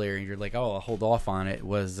there earlier, and you're like, "Oh, I'll hold off on it."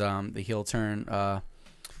 Was the heel turn?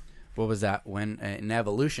 What was that? When in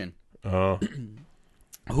Evolution,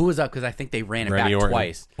 who was up? Because I think they ran it Randy back Orton.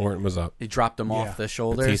 twice. Orton was up. They dropped him Yeah. off the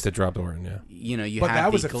shoulders. Batista dropped Orton. Yeah, You know, you But have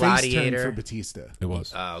that was the a face turn gladiator. for Batista. it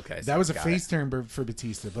was. Oh, okay. That was a got face it. turn for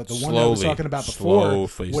Batista, but the one I was Slowly, talking about slow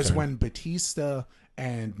before face was turn. when Batista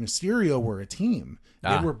and Mysterio were a team. They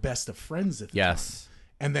Ah. were best of friends at the Yes.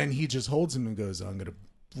 time. And then he just holds him and goes, "I'm gonna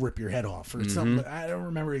rip your head off," or something. I don't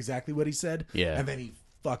remember exactly what he said. Yeah. And then he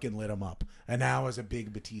fucking lit him up, and now is a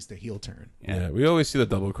big Batista heel turn. Yeah. we always see the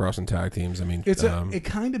double cross in tag teams. I mean, It's it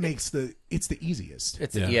kind of makes it's the easiest.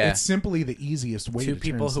 It's Yeah. yeah. It's simply the easiest way. Two to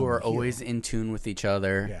people turn who are someone heel. always in tune with each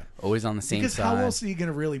other, Yeah. always on the same because side. how else are you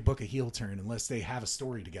gonna really book a heel turn unless they have a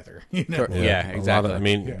story together? You know. Yeah, a lot exactly. of, I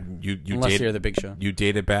mean, Yeah. you Unless date, you're the Big Show. You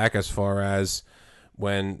date it back as far as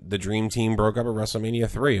when the Dream Team broke up at WrestleMania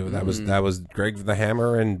 3. That was Greg the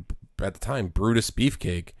Hammer and at the time Brutus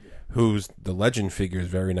Beefcake, who's the legend figure is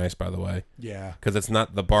very nice, by the way, Yeah. because it's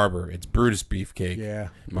not the Barber, it's Brutus Beefcake. Yeah.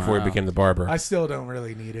 Before Wow. he became the Barber. I still don't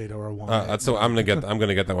really need it or want it. So I'm gonna get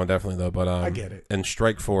that one definitely though. But I get it. And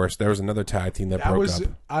Strike Force, there was another tag team that That broke was up.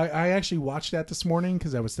 I actually watched that this morning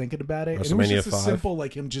because I was thinking about it. And it was WrestleMania just as 5. simple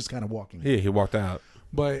like him just kind of walking. Yeah, he walked out.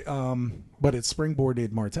 But it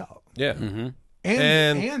springboarded Martel Yeah,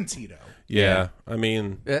 and Tito. yeah. I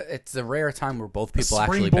mean, It's a rare time where both people A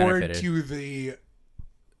actually springboard benefited. to the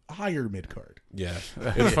higher mid card. yeah.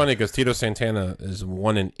 It was funny because Tito Santana is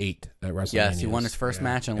 1-8 at WrestleMania. Yes, he won his first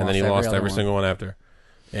match and, and then he lost lost every one. single one after.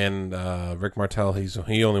 And Rick Martel,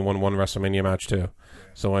 he only won one WrestleMania match too.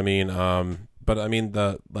 So I mean, but I mean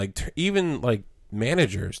even like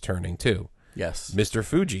managers turning too. Yes. Mr.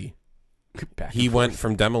 Fuji, Back he and went forth.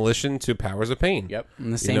 from Demolition to Powers of Pain. Yep. In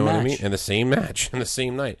the You same know match. what I mean? In the same match, in the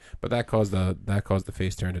same night. But that caused the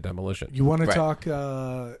face turn to Demolition. You want to Right. talk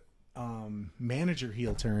manager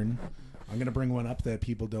heel turn? I'm gonna bring one up that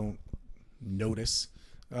people don't notice.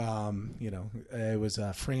 It was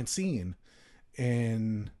Francine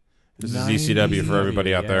in. This is ECW for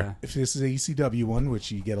everybody out Yeah. there. If this is a ECW one,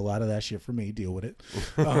 which you get a lot of that shit from me, deal with it.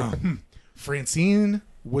 Francine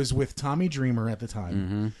was with Tommy Dreamer at the time.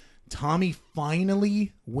 Mm-hmm. Tommy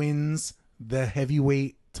finally wins the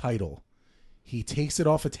heavyweight title. He takes it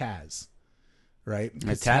off of Taz, right? And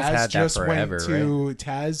Taz had that forever,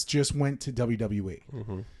 Taz just went to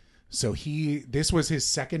WWE. So this was his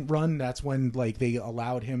second run. That's when like they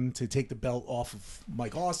allowed him to take the belt off of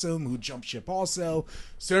Mike Awesome, who jumped ship also.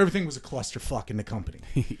 So everything was a clusterfuck in the company.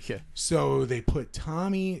 Yeah. So they put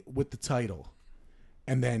Tommy with the title,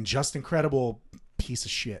 and then Just Incredible, piece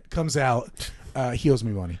of shit, comes out. He owes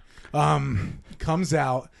me money. Comes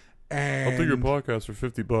out and podcast for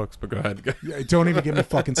 $50, but go ahead. don't even get me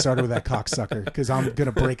fucking started with that cocksucker because I'm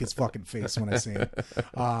gonna break his fucking face when I see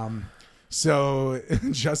him. So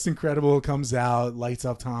Just Incredible comes out, lights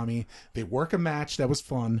up Tommy. They work a match that was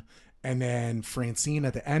fun, and then Francine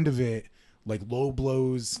at the end of it like low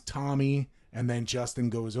blows Tommy, and then Justin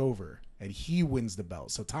goes over and he wins the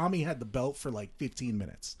belt. So Tommy had the belt for like 15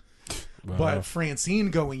 minutes. Wow. But Francine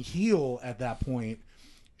going heel at that point,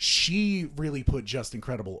 she really put Just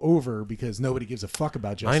Incredible over because nobody gives a fuck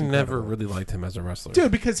about Just I Incredible. never really liked him as a wrestler.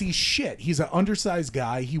 Dude, because he's shit. He's an undersized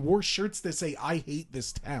guy. He wore shirts that say "I hate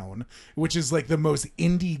this town," which is like the most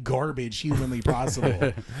indie garbage humanly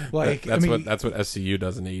possible. Like, that's I mean, what SCU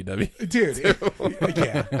does in AEW. dude.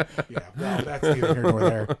 Yeah. Well, that's neither here nor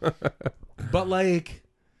there. But like,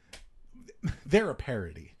 they're a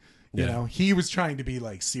parody. You Yeah. know, he was trying to be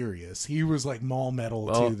like serious. He was like mall metal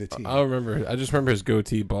to the team. I just remember his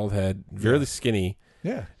goatee, bald head, really skinny,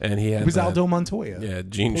 Yeah. and he had It was that- Aldo Montoya. Yeah,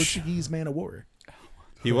 Gene. Portuguese man of war.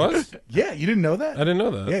 He was. Yeah, you didn't know that? I didn't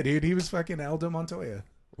know that. Yeah, dude, he was fucking Aldo Montoya.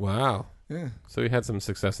 Wow. Yeah. So he had some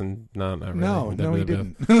success in not really. No, in he WWF.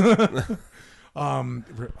 didn't. Oh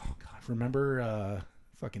god, remember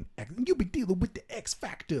fucking you be dealing with the X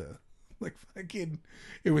Factor. Like fucking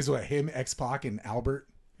it was what him, X Pac and Albert.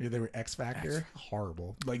 Yeah, they were X Factor.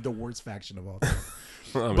 Horrible. Like the worst faction of all time.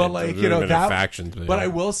 I mean, But like, there you know, have been that factions, but yeah. I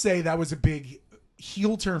will say that was a big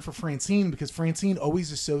heel turn for Francine because Francine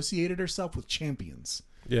always associated herself with champions.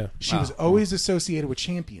 Yeah. She was always associated with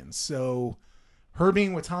champions. So her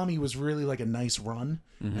being with Tommy was really like a nice run.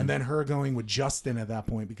 And then her going with Justin at that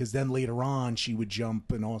point, because then later on she would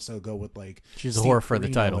jump and also go with like She's a Steve whore for the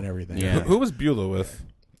Corino title. and everything. Yeah. Who was Beulah with?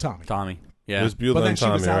 Tommy. Tommy. It Yeah. was Beulah But then and she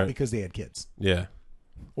was Tommy, out right? because they had kids. Yeah.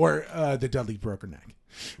 Or the Dudley broke her neck.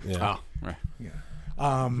 Yeah. Oh, right.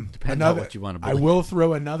 Depends on what you wanna I believe. will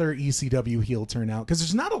throw another ECW heel turn out because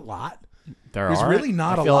there's not a lot. There's really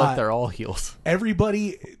not I a feel lot. like they're all heels.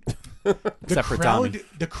 Everybody, Except for Tommy.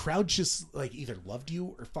 the crowd just like either loved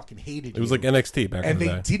you or fucking hated you. It was like NXT back in and the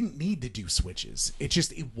they day. didn't need to do switches. It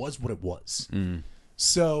was what it was. Mm.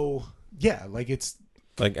 So yeah, like it's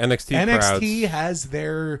Like NXT NXT crowds. has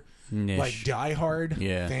their Niche. like diehard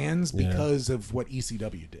Yeah. fans Yeah. because of what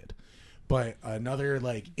ECW did. But another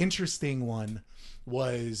like interesting one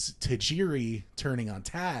was Tajiri turning on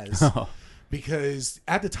Taz because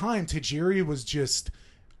at the time Tajiri was just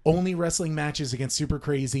only wrestling matches against Super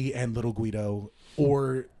Crazy and Little Guido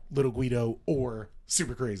or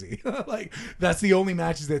Super Crazy. Like that's the only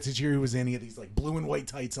matches that Tajiri was in. He had these like blue and white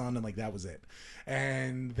tights on and like that was it.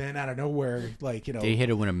 And then out of nowhere, like, you know, Did he hit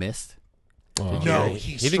it when it missed? Oh, no, yeah.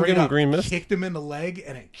 he didn't straight give him up green mist. kicked him in the leg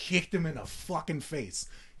and it kicked him in the fucking face.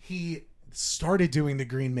 He started doing the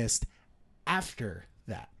green mist after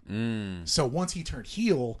that. So once he turned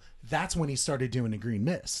heel, that's when he started doing the green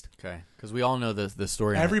mist. Okay, because we all know the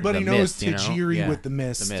story. of Everybody the knows mist, you know? Tajiri Yeah. with the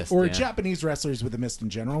mist, The mist, or yeah. Japanese wrestlers with the mist in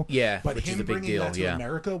general. Yeah, but which is him a big bringing deal, that to yeah.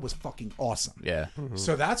 America was fucking awesome. Yeah.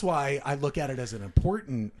 So that's why I look at it as an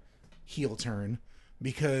important heel turn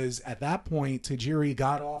because at that point Tajiri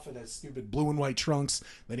got off of that stupid blue and white trunks,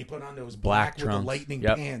 then he put on those black with trunks. the lightning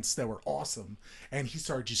Yep. pants that were awesome, and he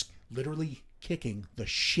started just literally kicking the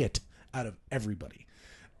shit out of everybody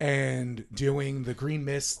and doing the green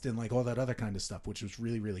mist and like all that other kind of stuff, which was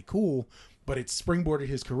really, really cool. But it springboarded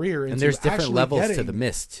his career into And there's different actually levels to getting- the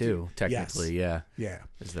mist too. Technically, yeah. Yeah.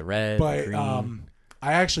 There's the red, But the green.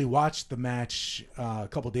 I actually watched the match a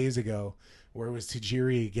couple days ago where it was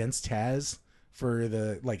Tajiri against Taz for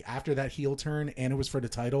the like after that heel turn, and it was for the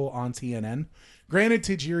title on TNN. Granted,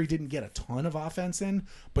 Tajiri didn't get a ton of offense in,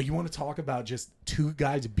 but you want to talk about just two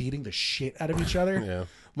guys beating the shit out of each other. Yeah.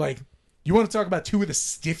 Like You want to talk about two of the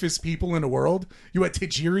stiffest people in the world? You had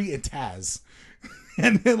Tajiri and Taz.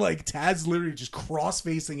 And then, like, Taz literally just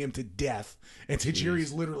cross-facing him to death. And Tajiri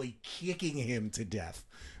is literally kicking him to death.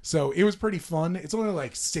 So it was pretty fun. It's only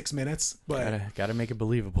like 6 minutes, but Gotta make it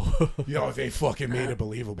believable. they fucking made it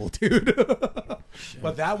believable, dude.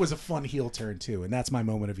 But that was a fun heel turn too, and that's my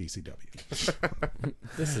moment of ECW.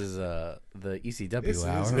 This is the ECW This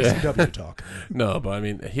hour. is ECW talk. No, but I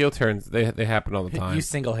mean, heel turns, they happen all the time. You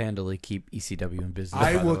single-handedly keep ECW in business.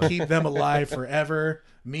 I by the will way. keep them alive forever.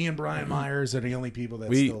 Me and Brian Myers are the only people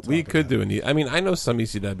that still talk we could about do an I mean, I know some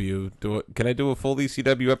ECW. Can I do a full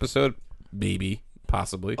ECW episode? Maybe.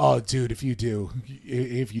 Possibly. Oh, dude, if you do,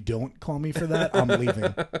 if you don't call me for that, I'm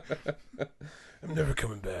leaving. I'm never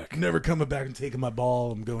coming back. I'm never coming back and taking my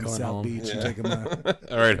ball. I'm going to South home. Beach and taking my.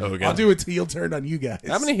 All right, Hogan. I'll do a heel turn on you guys.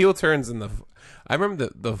 How many heel turns in the? I remember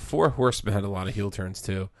the Four Horsemen had a lot of heel turns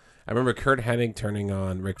too. I remember Kurt Hennig turning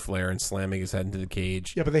on Ric Flair and slamming his head into the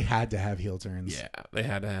cage. Yeah, but they had to have heel turns. Yeah, they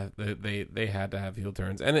had to have they had to have heel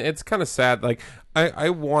turns, and it's kind of sad. Like I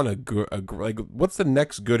want like what's the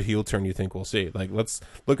next good heel turn you think we'll see? Like let's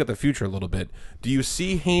look at the future a little bit. Do you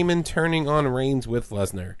see Heyman turning on Reigns with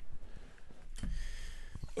Lesnar?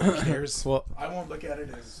 Who cares? Well- I won't look at it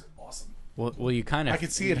as awesome. Well, you kind of I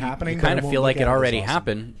could see it happening. You but kind I of won't feel look like at it as already awesome.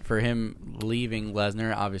 happened for him leaving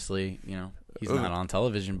Lesnar. Obviously, he's not on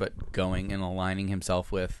television, but going and aligning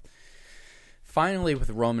himself with finally with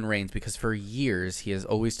Roman Reigns, because for years he has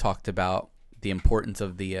always talked about the importance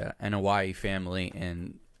of the Anoa'i family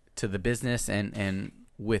and to the business and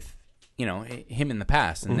with him in the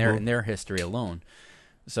past and their history alone.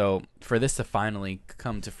 So for this to finally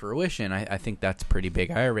come to fruition, I think that's pretty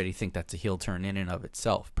big. I already think that's a heel turn in and of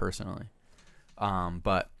itself, personally.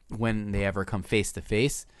 But when they ever come face to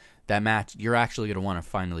face, that match, you're actually going to want to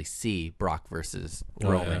finally see Brock versus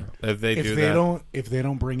Roman. If they If do they that, if they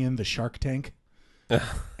don't bring in the Shark Tank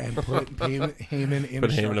and put Heyman in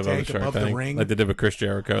put a Heyman Shark Tank above the ring, like they did with Chris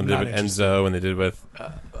Jericho and they Not did with Enzo and they did with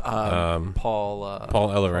Paul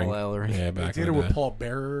Ellering. Yeah, they back did in it the with day. Paul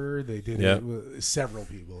Bearer. They did Yep. it with several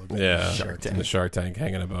people. Yeah, Shark Tank. the Shark Tank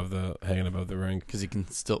hanging above the ring. Because he can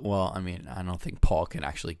still, I don't think Paul can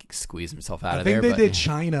actually squeeze himself out I of think there. they did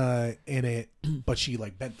China in it, but she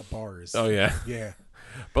like bent the bars. Oh yeah. Yeah.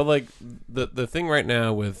 But like the thing right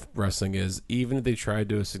now with wrestling is even if they try to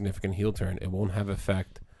do a significant heel turn, it won't have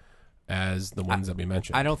effect as the ones that we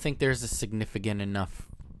mentioned. I don't think there's a significant enough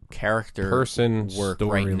character Person, work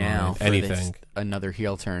right storyline, now for anything. another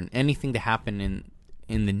heel turn. Anything to happen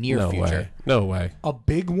in the near future. Way. No way. A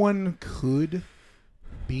big one could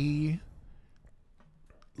be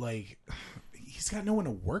like he's got no one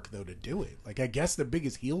to work though to do it. Like I guess the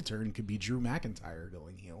biggest heel turn could be Drew McIntyre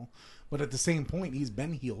going heel, but at the same point he's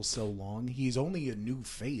been heel so long, he's only a new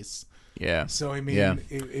face. Yeah. So I mean, Yeah.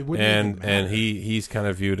 it wouldn't even matter. And he's kind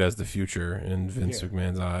of viewed as the future in Vince Yeah.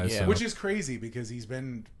 McMahon's eyes. Yeah. So. which is crazy because he's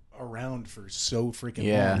been around for so freaking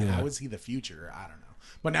Yeah. long. Yeah. How is he the future? I don't know.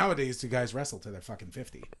 But nowadays, the guys wrestle to their fucking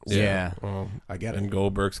 50. Yeah. Well, I get in it.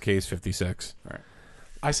 Goldberg's case, 56.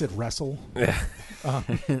 I said wrestle. Yeah.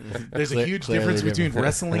 There's a huge clearly difference between different.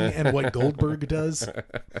 wrestling and what Goldberg does.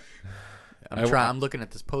 I'm looking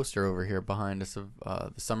at this poster over here behind us of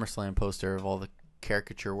the SummerSlam poster of all the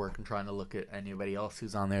caricature work. I'm trying to look at anybody else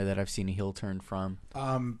who's on there that I've seen a heel turn from.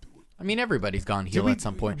 I mean, everybody's gone heel at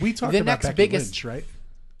some point. We talked the about next Becky biggest Lynch, right?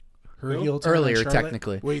 Her heel turn on earlier, Charlotte?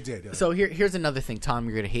 technically. We did. Yeah. So here's another thing, Tom.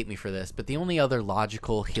 You're gonna hate me for this, but the only other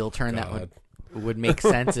logical heel turn that would make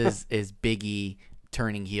sense is Big E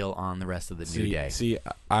turning heel on the rest of the New Day. See,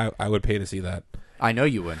 I would pay to see that, I know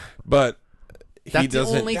you would. but he That's the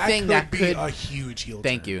doesn't. only thing that be could. a huge heel turn.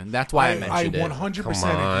 Thank you. That's why I mentioned I it. 100% Come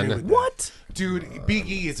on. agree with that. What? Dude, Big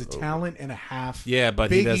E is a talent and a half. Yeah, but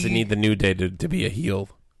Big he doesn't E- need the New Day to be a heel.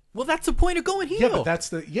 Well, that's the point of going heel. Yeah, but that's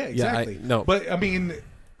the exactly. no. But I mean,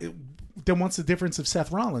 then what's the difference of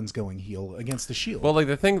Seth Rollins going heel against the Shield? Well, like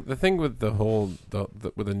the thing with the whole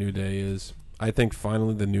with the New Day is, I think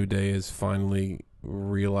finally the New Day is finally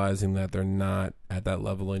realizing that they're not at that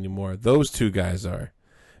level anymore. Those two guys are.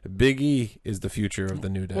 Big E is the future of the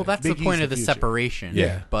New Day. Well, that's Big the point E's of the the future. separation.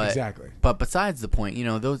 Yeah. but exactly. But besides the point,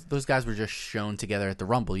 those guys were just shown together at the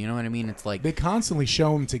Rumble. You know what I mean? It's like They constantly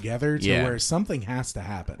show them together to Yeah. where something has to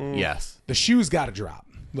happen. yes. The shoe's got to drop.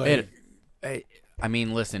 Like, I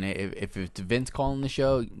mean, listen, if it's Vince calling the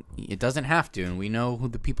show, it doesn't have to, and we know who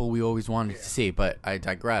the people we always wanted to see, but I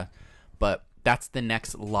digress. But that's the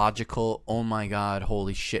next logical, oh my God,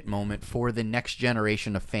 holy shit moment for the next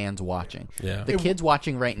generation of fans watching. Yeah. The kids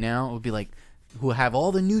watching right now would be like, who have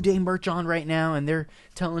all the New Day merch on right now, and they're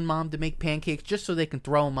telling mom to make pancakes just so they can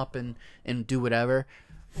throw them up and do whatever.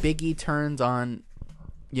 Big E turns on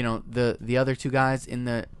the other two guys in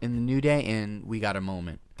the New Day, and we got a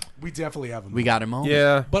moment. We definitely have him. We got a moment.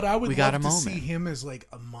 Yeah. But I would We got love a to see moment. him as like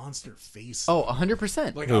a monster face. Oh,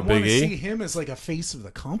 100%. Like Who, I want Big to E? see him as like a face of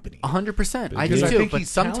the company. 100%. I Because do I too. think But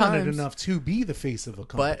he's talented sometimes, enough to be the face of a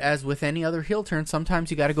company. but as with any other heel turn,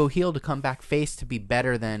 sometimes you got to go heel to come back face to be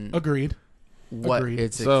better than Agreed. what agreed.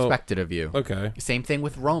 it's So- expected of you. Okay. Same thing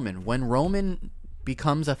with Roman. When Roman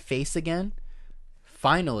becomes a face again,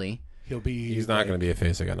 finally, He'll be. He's not going to be a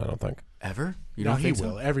face again, I don't think. ever? You No, don't he think so?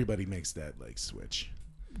 will. Everybody makes that like switch.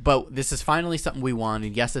 But this is finally something we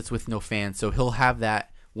wanted. Yes, it's with no fans, so he'll have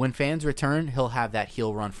that. When fans return, he'll have that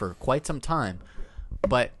heel run for quite some time.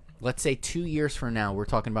 But let's say 2 years from now, we're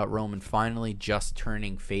talking about Roman finally just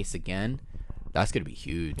turning face again. That's going to be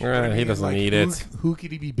huge. He I doesn't mean, like, need who, it. Who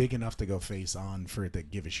could he be big enough to go face on for it to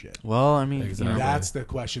give a shit? Well, I mean, Exactly. That's the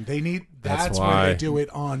question. They need. That's That's where why. they do it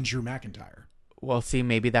on Drew McIntyre. well, see,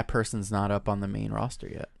 maybe that person's not up on the main roster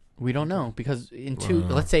yet. We don't know because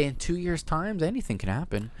let's say in 2 years' time, anything can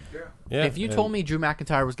happen. Yeah. If you told me Drew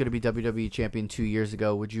McIntyre was going to be WWE champion 2 years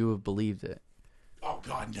ago, would you have believed it? Oh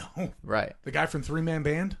God, no! Right. The guy from 3-Man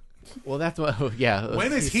Band. Well, that's what. Yeah.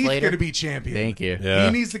 When is Heath Slater? going to be champion? Thank you. Yeah.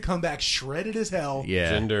 He needs to come back shredded as hell.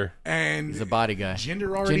 Yeah. Gender. And He's a body guy.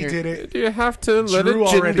 Jinder already Jinder- did it. Do you have to let Drew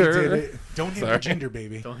it already did gender? it. Don't hit the Jinder,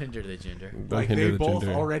 baby. Don't hinder the gender. Don't Like hinder they the both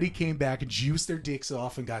gender. already came back and juiced their dicks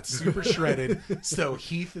off and got super shredded. So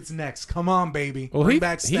Heath is next. Come on, baby. Well, Bring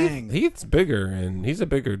back Stang. Heath's bigger, and he's a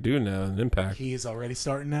bigger dude now in Impact. He is already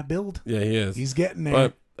starting that build. Yeah, he is. He's getting there.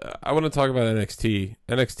 But I want to talk about NXT.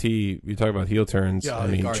 NXT, you talk about heel turns. Yeah, I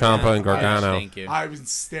mean, Gargano. Ciampa and Gargano. Thank you. I was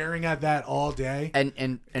staring at that all day.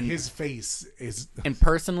 And His face is. and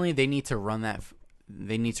personally, they need to run that.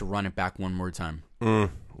 They need to run it back one more time.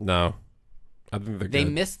 No. I think they're They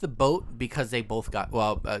good. missed the boat because they both got.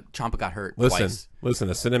 Well, Ciampa got hurt Listen, twice. listen.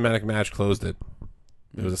 A cinematic match closed it.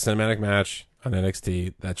 It was a cinematic match on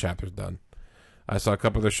NXT. That chapter's done. I saw a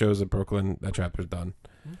couple of their shows at Brooklyn. That chapter's done.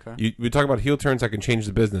 Okay. We talk about heel turns that can change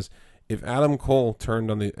the business. If Adam Cole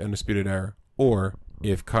turned on the Undisputed Era, or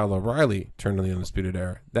if Kyle O'Reilly turned on the Undisputed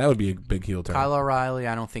Era, that would be a big heel turn. Kyle O'Reilly,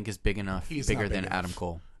 I don't think is big enough. He's bigger not big than enough. Adam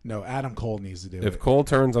Cole. No, Adam Cole needs to do If it. Cole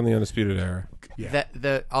turns on the Undisputed Era,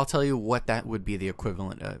 Yeah. I'll tell you what that would be the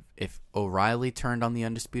equivalent of. If O'Reilly turned on the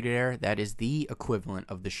Undisputed Era, that is the equivalent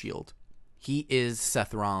of the Shield. He is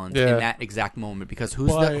Seth Rollins Yeah. in that exact moment because who's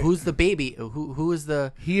But- the baby? Who is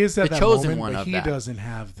the He is at the that chosen moment, one but of he that? doesn't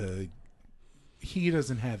have the. He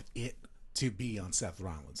doesn't have it to be on Seth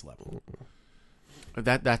Rollins' level.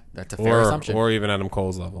 That's a fair assumption. or even Adam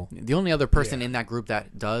Cole's level. The only other person Yeah. in that group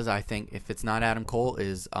that does, I think, if it's not Adam Cole,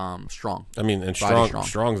 is Strong. I mean, and Roddy Strong's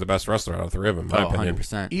Strong. the best wrestler out of the three of them, in my opinion.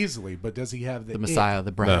 100%. Easily, but does he have the The Messiah,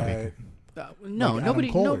 the brand. it No, Like nobody,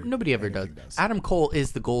 Adam Cole or nobody ever does. anything does. Adam Cole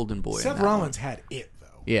is the golden boy. in Seth that Rollins one. had it though.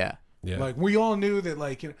 Yeah. Yeah. Like we all knew that.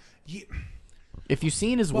 Like If you've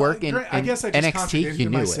seen his well, work in, I guess I just NXT, contradicted you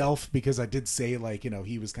knew myself because I did say like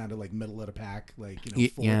he was kind of like middle of the pack, like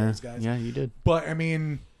it. for Yeah, those guys. yeah, you did. But I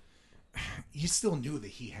mean, you still knew that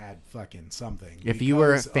he had fucking something. If you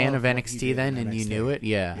were a because fan of what he NXT did then in and you NXT. knew it,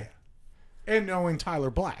 yeah. Yeah. And knowing Tyler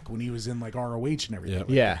Black when he was in like ROH and everything. Yeah. like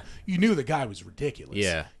Yeah. that, you knew the guy was ridiculous.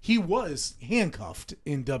 Yeah. He was handcuffed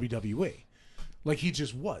in WWE. Like he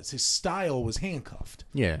just was. His style was handcuffed.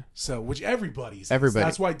 Yeah. So, which everybody's. Everybody.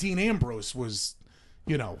 That's why Dean Ambrose was,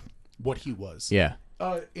 what he was. Yeah.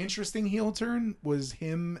 Interesting heel turn was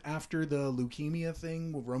him after the leukemia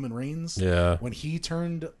thing with Roman Reigns. Yeah. When he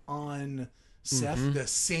turned on Seth the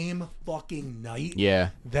same fucking night Yeah.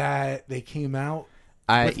 that they came out.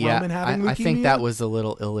 I With Roman having I think leukemia? that was a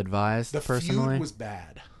little ill-advised, The personally. feud was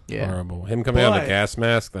bad. yeah. Horrible. Him coming out in But- a gas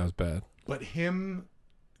mask, that was bad. But him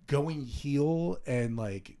going heel and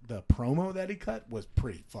like the promo that he cut was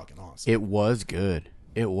pretty fucking awesome. It was good.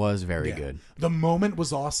 It was very Yeah. good. The moment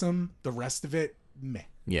was awesome. The rest of it, meh.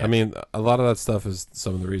 Yeah. I mean, a lot of that stuff is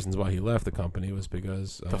some of the reasons why he left the company was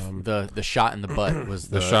because the shot in the butt was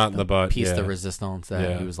The shot in the butt, piece yeah. de resistance that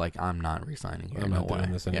Yeah. he was like, I'm not resigning here. I'm no not doing way.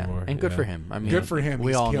 this Yeah. anymore. And good Yeah. for him. I mean, Good for him.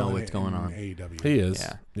 We He's all know killing what's it going in on. AEW. he is.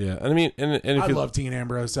 Yeah. And I mean, and if I you love Dean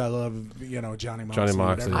Ambrose. I love Johnny Moxley. Johnny Moxley, whatever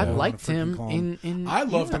yeah. you I wanna liked freaking him call him. in I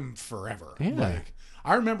loved yeah. him forever. Yeah. Like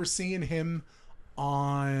I remember seeing him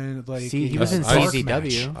on like See, he in was a in dark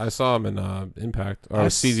CZW. match. I saw him in Impact or I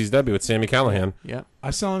CZW with Sammy Callahan. Yeah.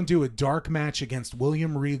 I saw him do a dark match against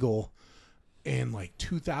William Regal in like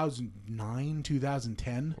 2009,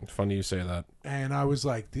 2010, Funny you say that. and I was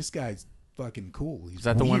like, this guy's fucking cool. He's Is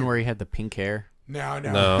that the one weird. where he had the pink hair? No.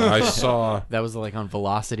 No, I saw. That was like on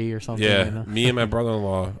Velocity or something. Yeah, you know? me and my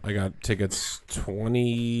brother-in-law. I got tickets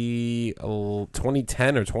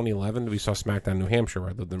 2010 or 2011. We saw SmackDown New Hampshire, where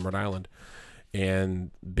I lived in Rhode Island,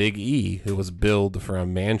 and Big E, who was billed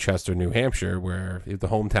from Manchester, New Hampshire, where he's the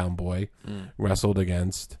hometown boy, wrestled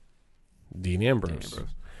against Dean Ambrose.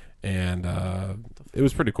 And it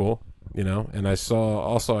was pretty cool, you know. And I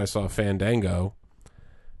saw Fandango,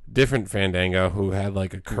 different Fandango, who had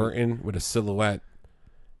like a curtain with a silhouette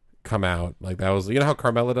come out. Like that was, you know how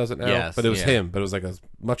Carmella does it now? Yes, but it was yeah. him, but it was like a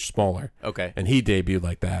much smaller. Okay. And he debuted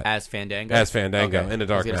like that. As Fandango? Okay. In a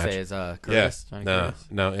dark I was match. gonna say, is Curtis? Johnny Curtis?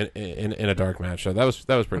 No, in a dark match. So that was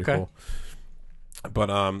pretty Okay. cool.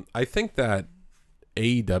 But I think that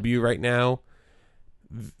AEW right now,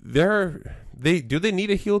 do they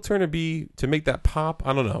need a heel turn to make that pop?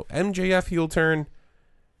 I don't know. MJF heel turn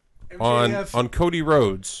on Cody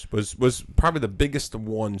Rhodes was probably the biggest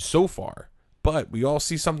one so far. But we all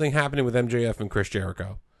see something happening with MJF and Chris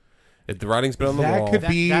Jericho. The writing's been on the wall. Could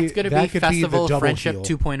be That's going to that be could be Festival the of double Friendship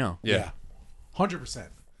heel. 2.0. Yeah. 100%.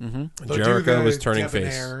 Jericho is turning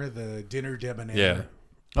face. The dinner debonair. Yeah.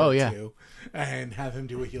 Oh, yeah. 2, and have him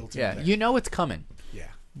do a heel turn. Yeah, there. you know it's coming. Yeah.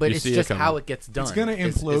 But You it's see it just coming. how it gets done. It's going to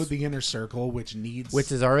Is- implode is- the inner circle, which needs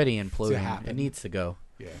Which is already to imploding. happen. It needs to go.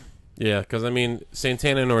 yeah. Yeah, because I mean,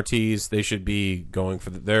 Santana and Ortiz, they should be going for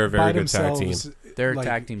they're a very By good tag team. themselves, They're like,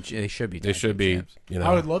 tag team. They should be. They tag should team be, champs. you know.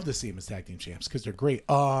 I would love to see them as tag team champs because they're great.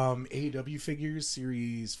 AEW figures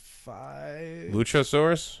series 5,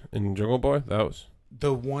 Luchasaurus and Jungle Boy. That was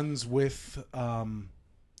the ones with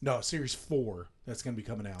no, series 4 that's going to be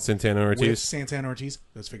coming out. Santana and With Ortiz. Santana Ortiz,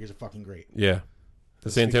 those figures are fucking great. Yeah, the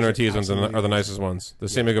Those Santana figures Ortiz ones are absolutely the nicest ones. The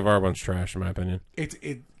Sammy Guevara one's trash, in my opinion.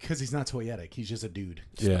 It because he's not toyetic. He's just a dude.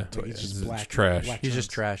 Yeah, He's just it's black, trash. black He's just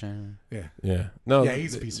trunks. trash. Yeah. Yeah, no, Yeah,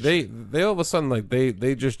 he's a piece of they shit. they all of a sudden like they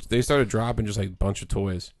started dropping just like a bunch of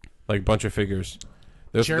toys, like bunch of figures.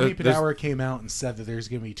 Jeremy there's- Padawer came out and said that there's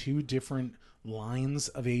going to be 2 different lines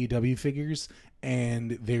of AEW figures,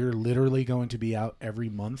 and they're literally going to be out every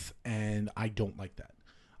month, and I don't like that.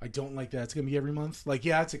 I don't like that. It's going to be every month. Like,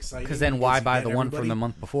 yeah, it's exciting. Because then why you buy get the one from everybody. the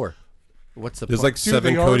month before? What's the There's point? like Dude,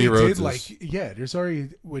 7 they Cody already Rhodes. did, like, yeah, there's already,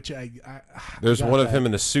 which I There's got one of that. him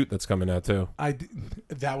in the suit that's coming out too.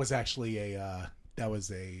 That was actually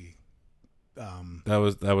that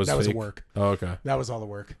was That was a fake. work. Oh, okay. That was all the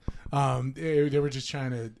work. They were just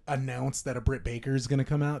trying to announce that a Britt Baker is going to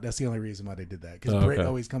come out. That's the only reason why they did that. Because Oh, Britt okay.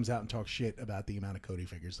 always comes out and talks shit about the amount of Cody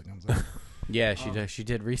figures that comes out. Yeah, she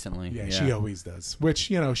did recently. Yeah, she always does. Which,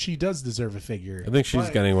 you know, she does deserve a figure. I think she's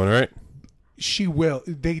but getting one, right? She will.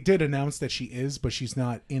 They did announce that she is, but she's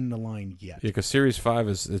not in the line yet. Yeah, because Series 5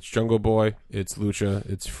 it's Jungle Boy, it's Lucha,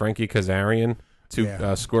 it's Frankie Kazarian,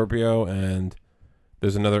 Yeah. Scorpio, and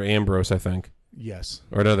there's another Ambrose, I think. Yes.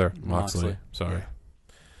 Or another Moxley. Moxley. Sorry. Yeah.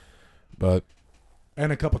 But,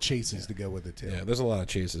 And a couple chases to go with it, too. yeah, there's a lot of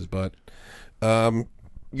chases. But,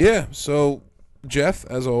 yeah, so, Jeff,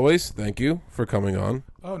 as always, thank you for coming on.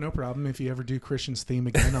 Oh, no problem. If you ever do Christian's theme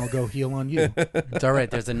again, I'll go heel on you. I It's all right.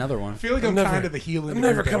 There's another one. feel like I'm never- kind of the heel in I'm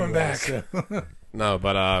never everybody coming else, back. so. No,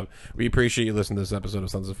 but we appreciate you listening to this episode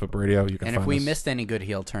of Sons of Flip Radio. You can And find if we us. missed any good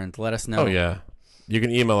heel turns, let us know. Oh, yeah. You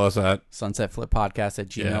can email us at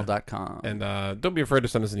sunsetflippodcast@gmail.com. And don't be afraid to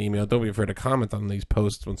send us an email. Don't be afraid to comment on these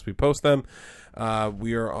posts once we post them.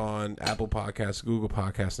 We are on Apple Podcasts, Google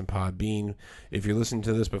Podcasts, and Podbean. If you're listening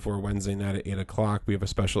to this before Wednesday night at 8 o'clock, we have a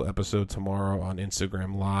special episode tomorrow on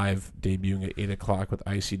Instagram Live, debuting at 8 o'clock with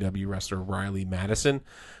ICW wrestler Riley Madison,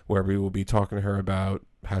 where we will be talking to her about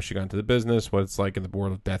how she got into the business, what it's like in the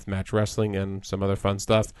world of deathmatch wrestling, and some other fun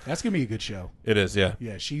stuff. That's going to be a good show. It is, yeah.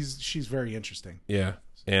 Yeah, she's very interesting. Yeah.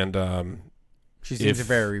 And She seems if-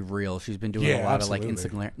 very real. She's been doing Yeah, a lot of like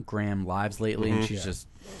absolutely. Instagram lives lately, and she's Yeah. just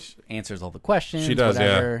she answers all the questions. She does,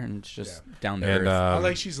 whatever, and it's just down to and earth. I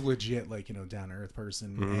like she's a legit, like, you know, down to earth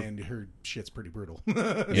person, Mm-hmm. and her shit's pretty brutal.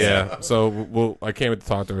 yeah, so I can't wait to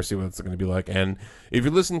talk to her, see what it's going to be like. And if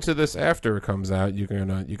you listen to this after it comes out, you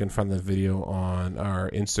can find the video on our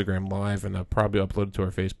Instagram Live, and I'll probably upload it to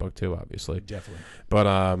our Facebook too, obviously. Definitely. But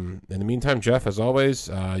in the meantime, Jeff, as always,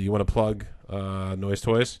 you want to plug Noise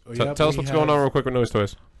Toys? Yep, Tell us we what's going on have- real quick with Noise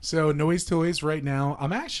Toys. So Noise Toys right now,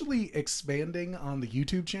 I'm actually expanding on the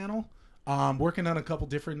YouTube channel. Working on a couple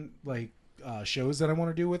different shows that I want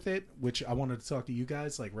to do with it, which I wanted to talk to you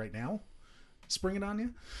guys like right now. Spring it on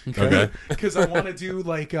you. Okay. Because I want to do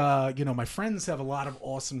my friends have a lot of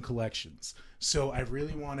awesome collections. So I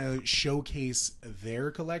really want to showcase their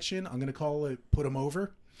collection. I'm going to call it Put 'em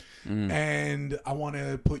Over. And I want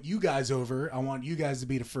to put you guys over. I want you guys to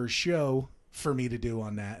be the first show for me to do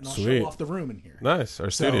on that. And I'll Sweet. show off the room in here. Nice, our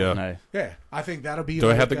So- studio. Nice. Yeah, I think that'll be Do I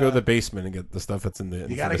like, have to go to the basement and get the stuff that's in the?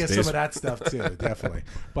 you gotta get some of that stuff too, definitely.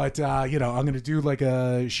 But I'm gonna do like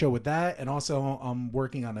a show with that, and also I'm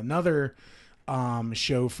working on another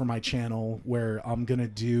show for my channel where I'm gonna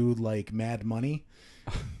do like Mad Money,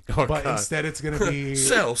 Oh, but God. instead it's gonna be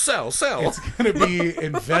sell. it's gonna be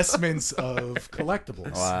investments of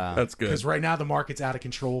collectibles. Wow. That's good. Because right now the market's out of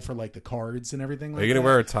control for like the cards and everything. Are you gonna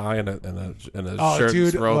wear a tie and a Oh, shirt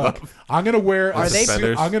dude! rolled Look, up? I'm gonna wear. Are they-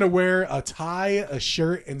 suspenders? I'm gonna wear a tie, a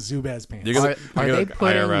shirt, and Zubaz pants. You're gonna- Are you're they like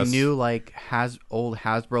putting IRS. new like old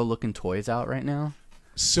Hasbro looking toys out right now?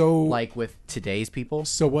 So Like with today's people?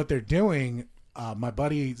 So what they're doing, my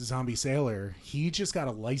buddy Zombie Sailor, he just got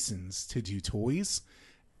a license to do toys,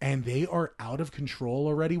 and they are out of control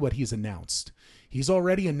already. What he's announced, he's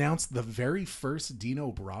already announced the very first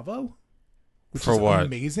Dino Bravo, which For is what?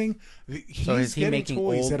 amazing. He's is he getting making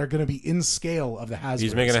toys old- that are going to be in scale of the Hasbro.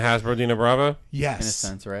 He's making a Hasbro Dino Bravo. yes, In a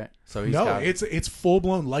sense, right? So he's no, got it's full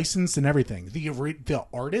blown licensed and everything. The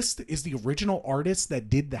artist is the original artist that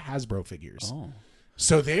did the Hasbro figures. Oh.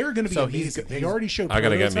 So they are going to be So he's- amazing. They already showed. I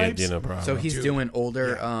gotta get me a prototypes. Dino Bravo. So he's Dude. doing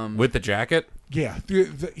older with the jacket. Yeah,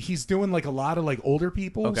 he's doing like a lot of like older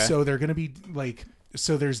people. Okay. So they're gonna be like,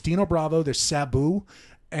 so there's Dino Bravo, there's Sabu,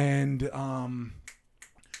 and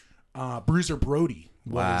Bruiser Brody.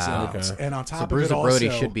 Was Wow. announced. Okay. And on top So of Bruiser it, also, Brody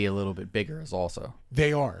should be a little bit bigger as also.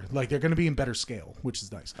 They are like they're going to be in better scale, which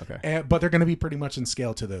is nice. Okay. But they're going to be pretty much in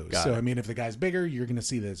scale to those. Got So it. I mean, if the guy's bigger, you're going to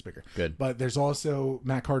see that it's bigger. Good. But there's also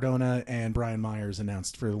Matt Cardona and Brian Myers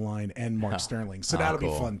announced for the line, and Mark Sterling. So that'll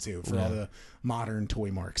cool. be fun too for all the modern toy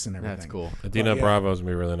marks and everything. That's cool. The Dino yeah. Bravo's gonna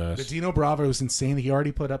be really The nice. Dino Bravo is insane. He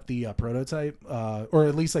already put up the prototype, or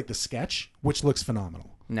at least like the sketch, which looks phenomenal.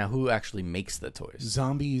 Now, who actually makes the toys?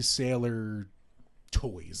 Zombie Sailor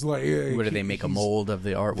toys. Like, What do they make a mold of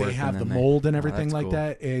the artwork? They have and the then mold and Oh, everything that's like cool.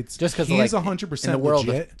 that. It's Just because he's like 100% in the world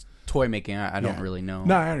legit. of toy making, I don't Yeah. really know.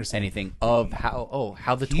 No, I understand. anything of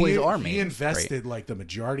how the toys are made. He Great. invested like the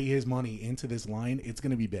majority of his money into this line. It's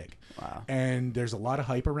going to be big. Wow. And there's a lot of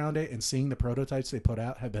hype around it. And seeing the prototypes they put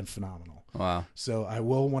out have been phenomenal. Wow. So I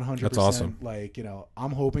will 100%. That's awesome. Like,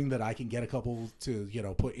 I'm hoping that I can get a couple to,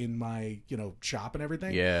 put in my, shop and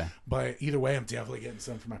everything. Yeah. But either way, I'm definitely getting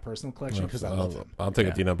some for my personal collection because I love them. I'll take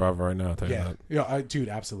Yeah. a Dino Bravo right now. I'll tell you Yeah. that. Yeah, dude,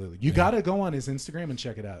 absolutely. You got to go on his Instagram and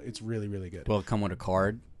check it out. It's really, really good. Will it come with a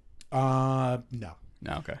card? No. No.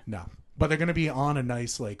 Okay. No. But they're going to be on a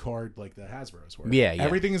nice like card like the Hasbro's were. Yeah, yeah.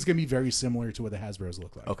 Everything is going to be very similar to what the Hasbro's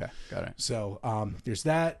look like. Okay. Got it. So there's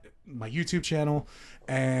that, my YouTube channel,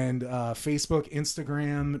 and Facebook,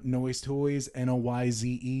 Instagram, Noise Toys,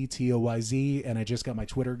 NOYZETOYZ, and I just got my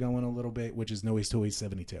Twitter going a little bit, which is Noise Toys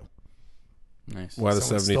 72. Why Nice. the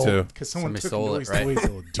 72? Because someone Somebody took stole it, Noise right? Toys,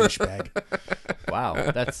 little douchebag. Wow.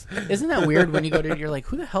 Isn't that weird when you go to you're like,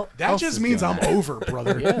 who the hell? That else just is means doing I'm that? over,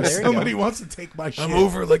 brother. Yeah, there you Somebody wants to take my shit.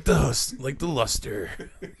 like the luster.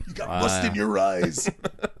 You got lust in your eyes.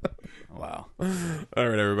 Wow. All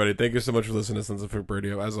right, everybody. Thank you so much for listening to Sons of Foot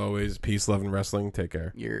Radio. As always, peace, love, and wrestling. Take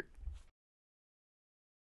care. You're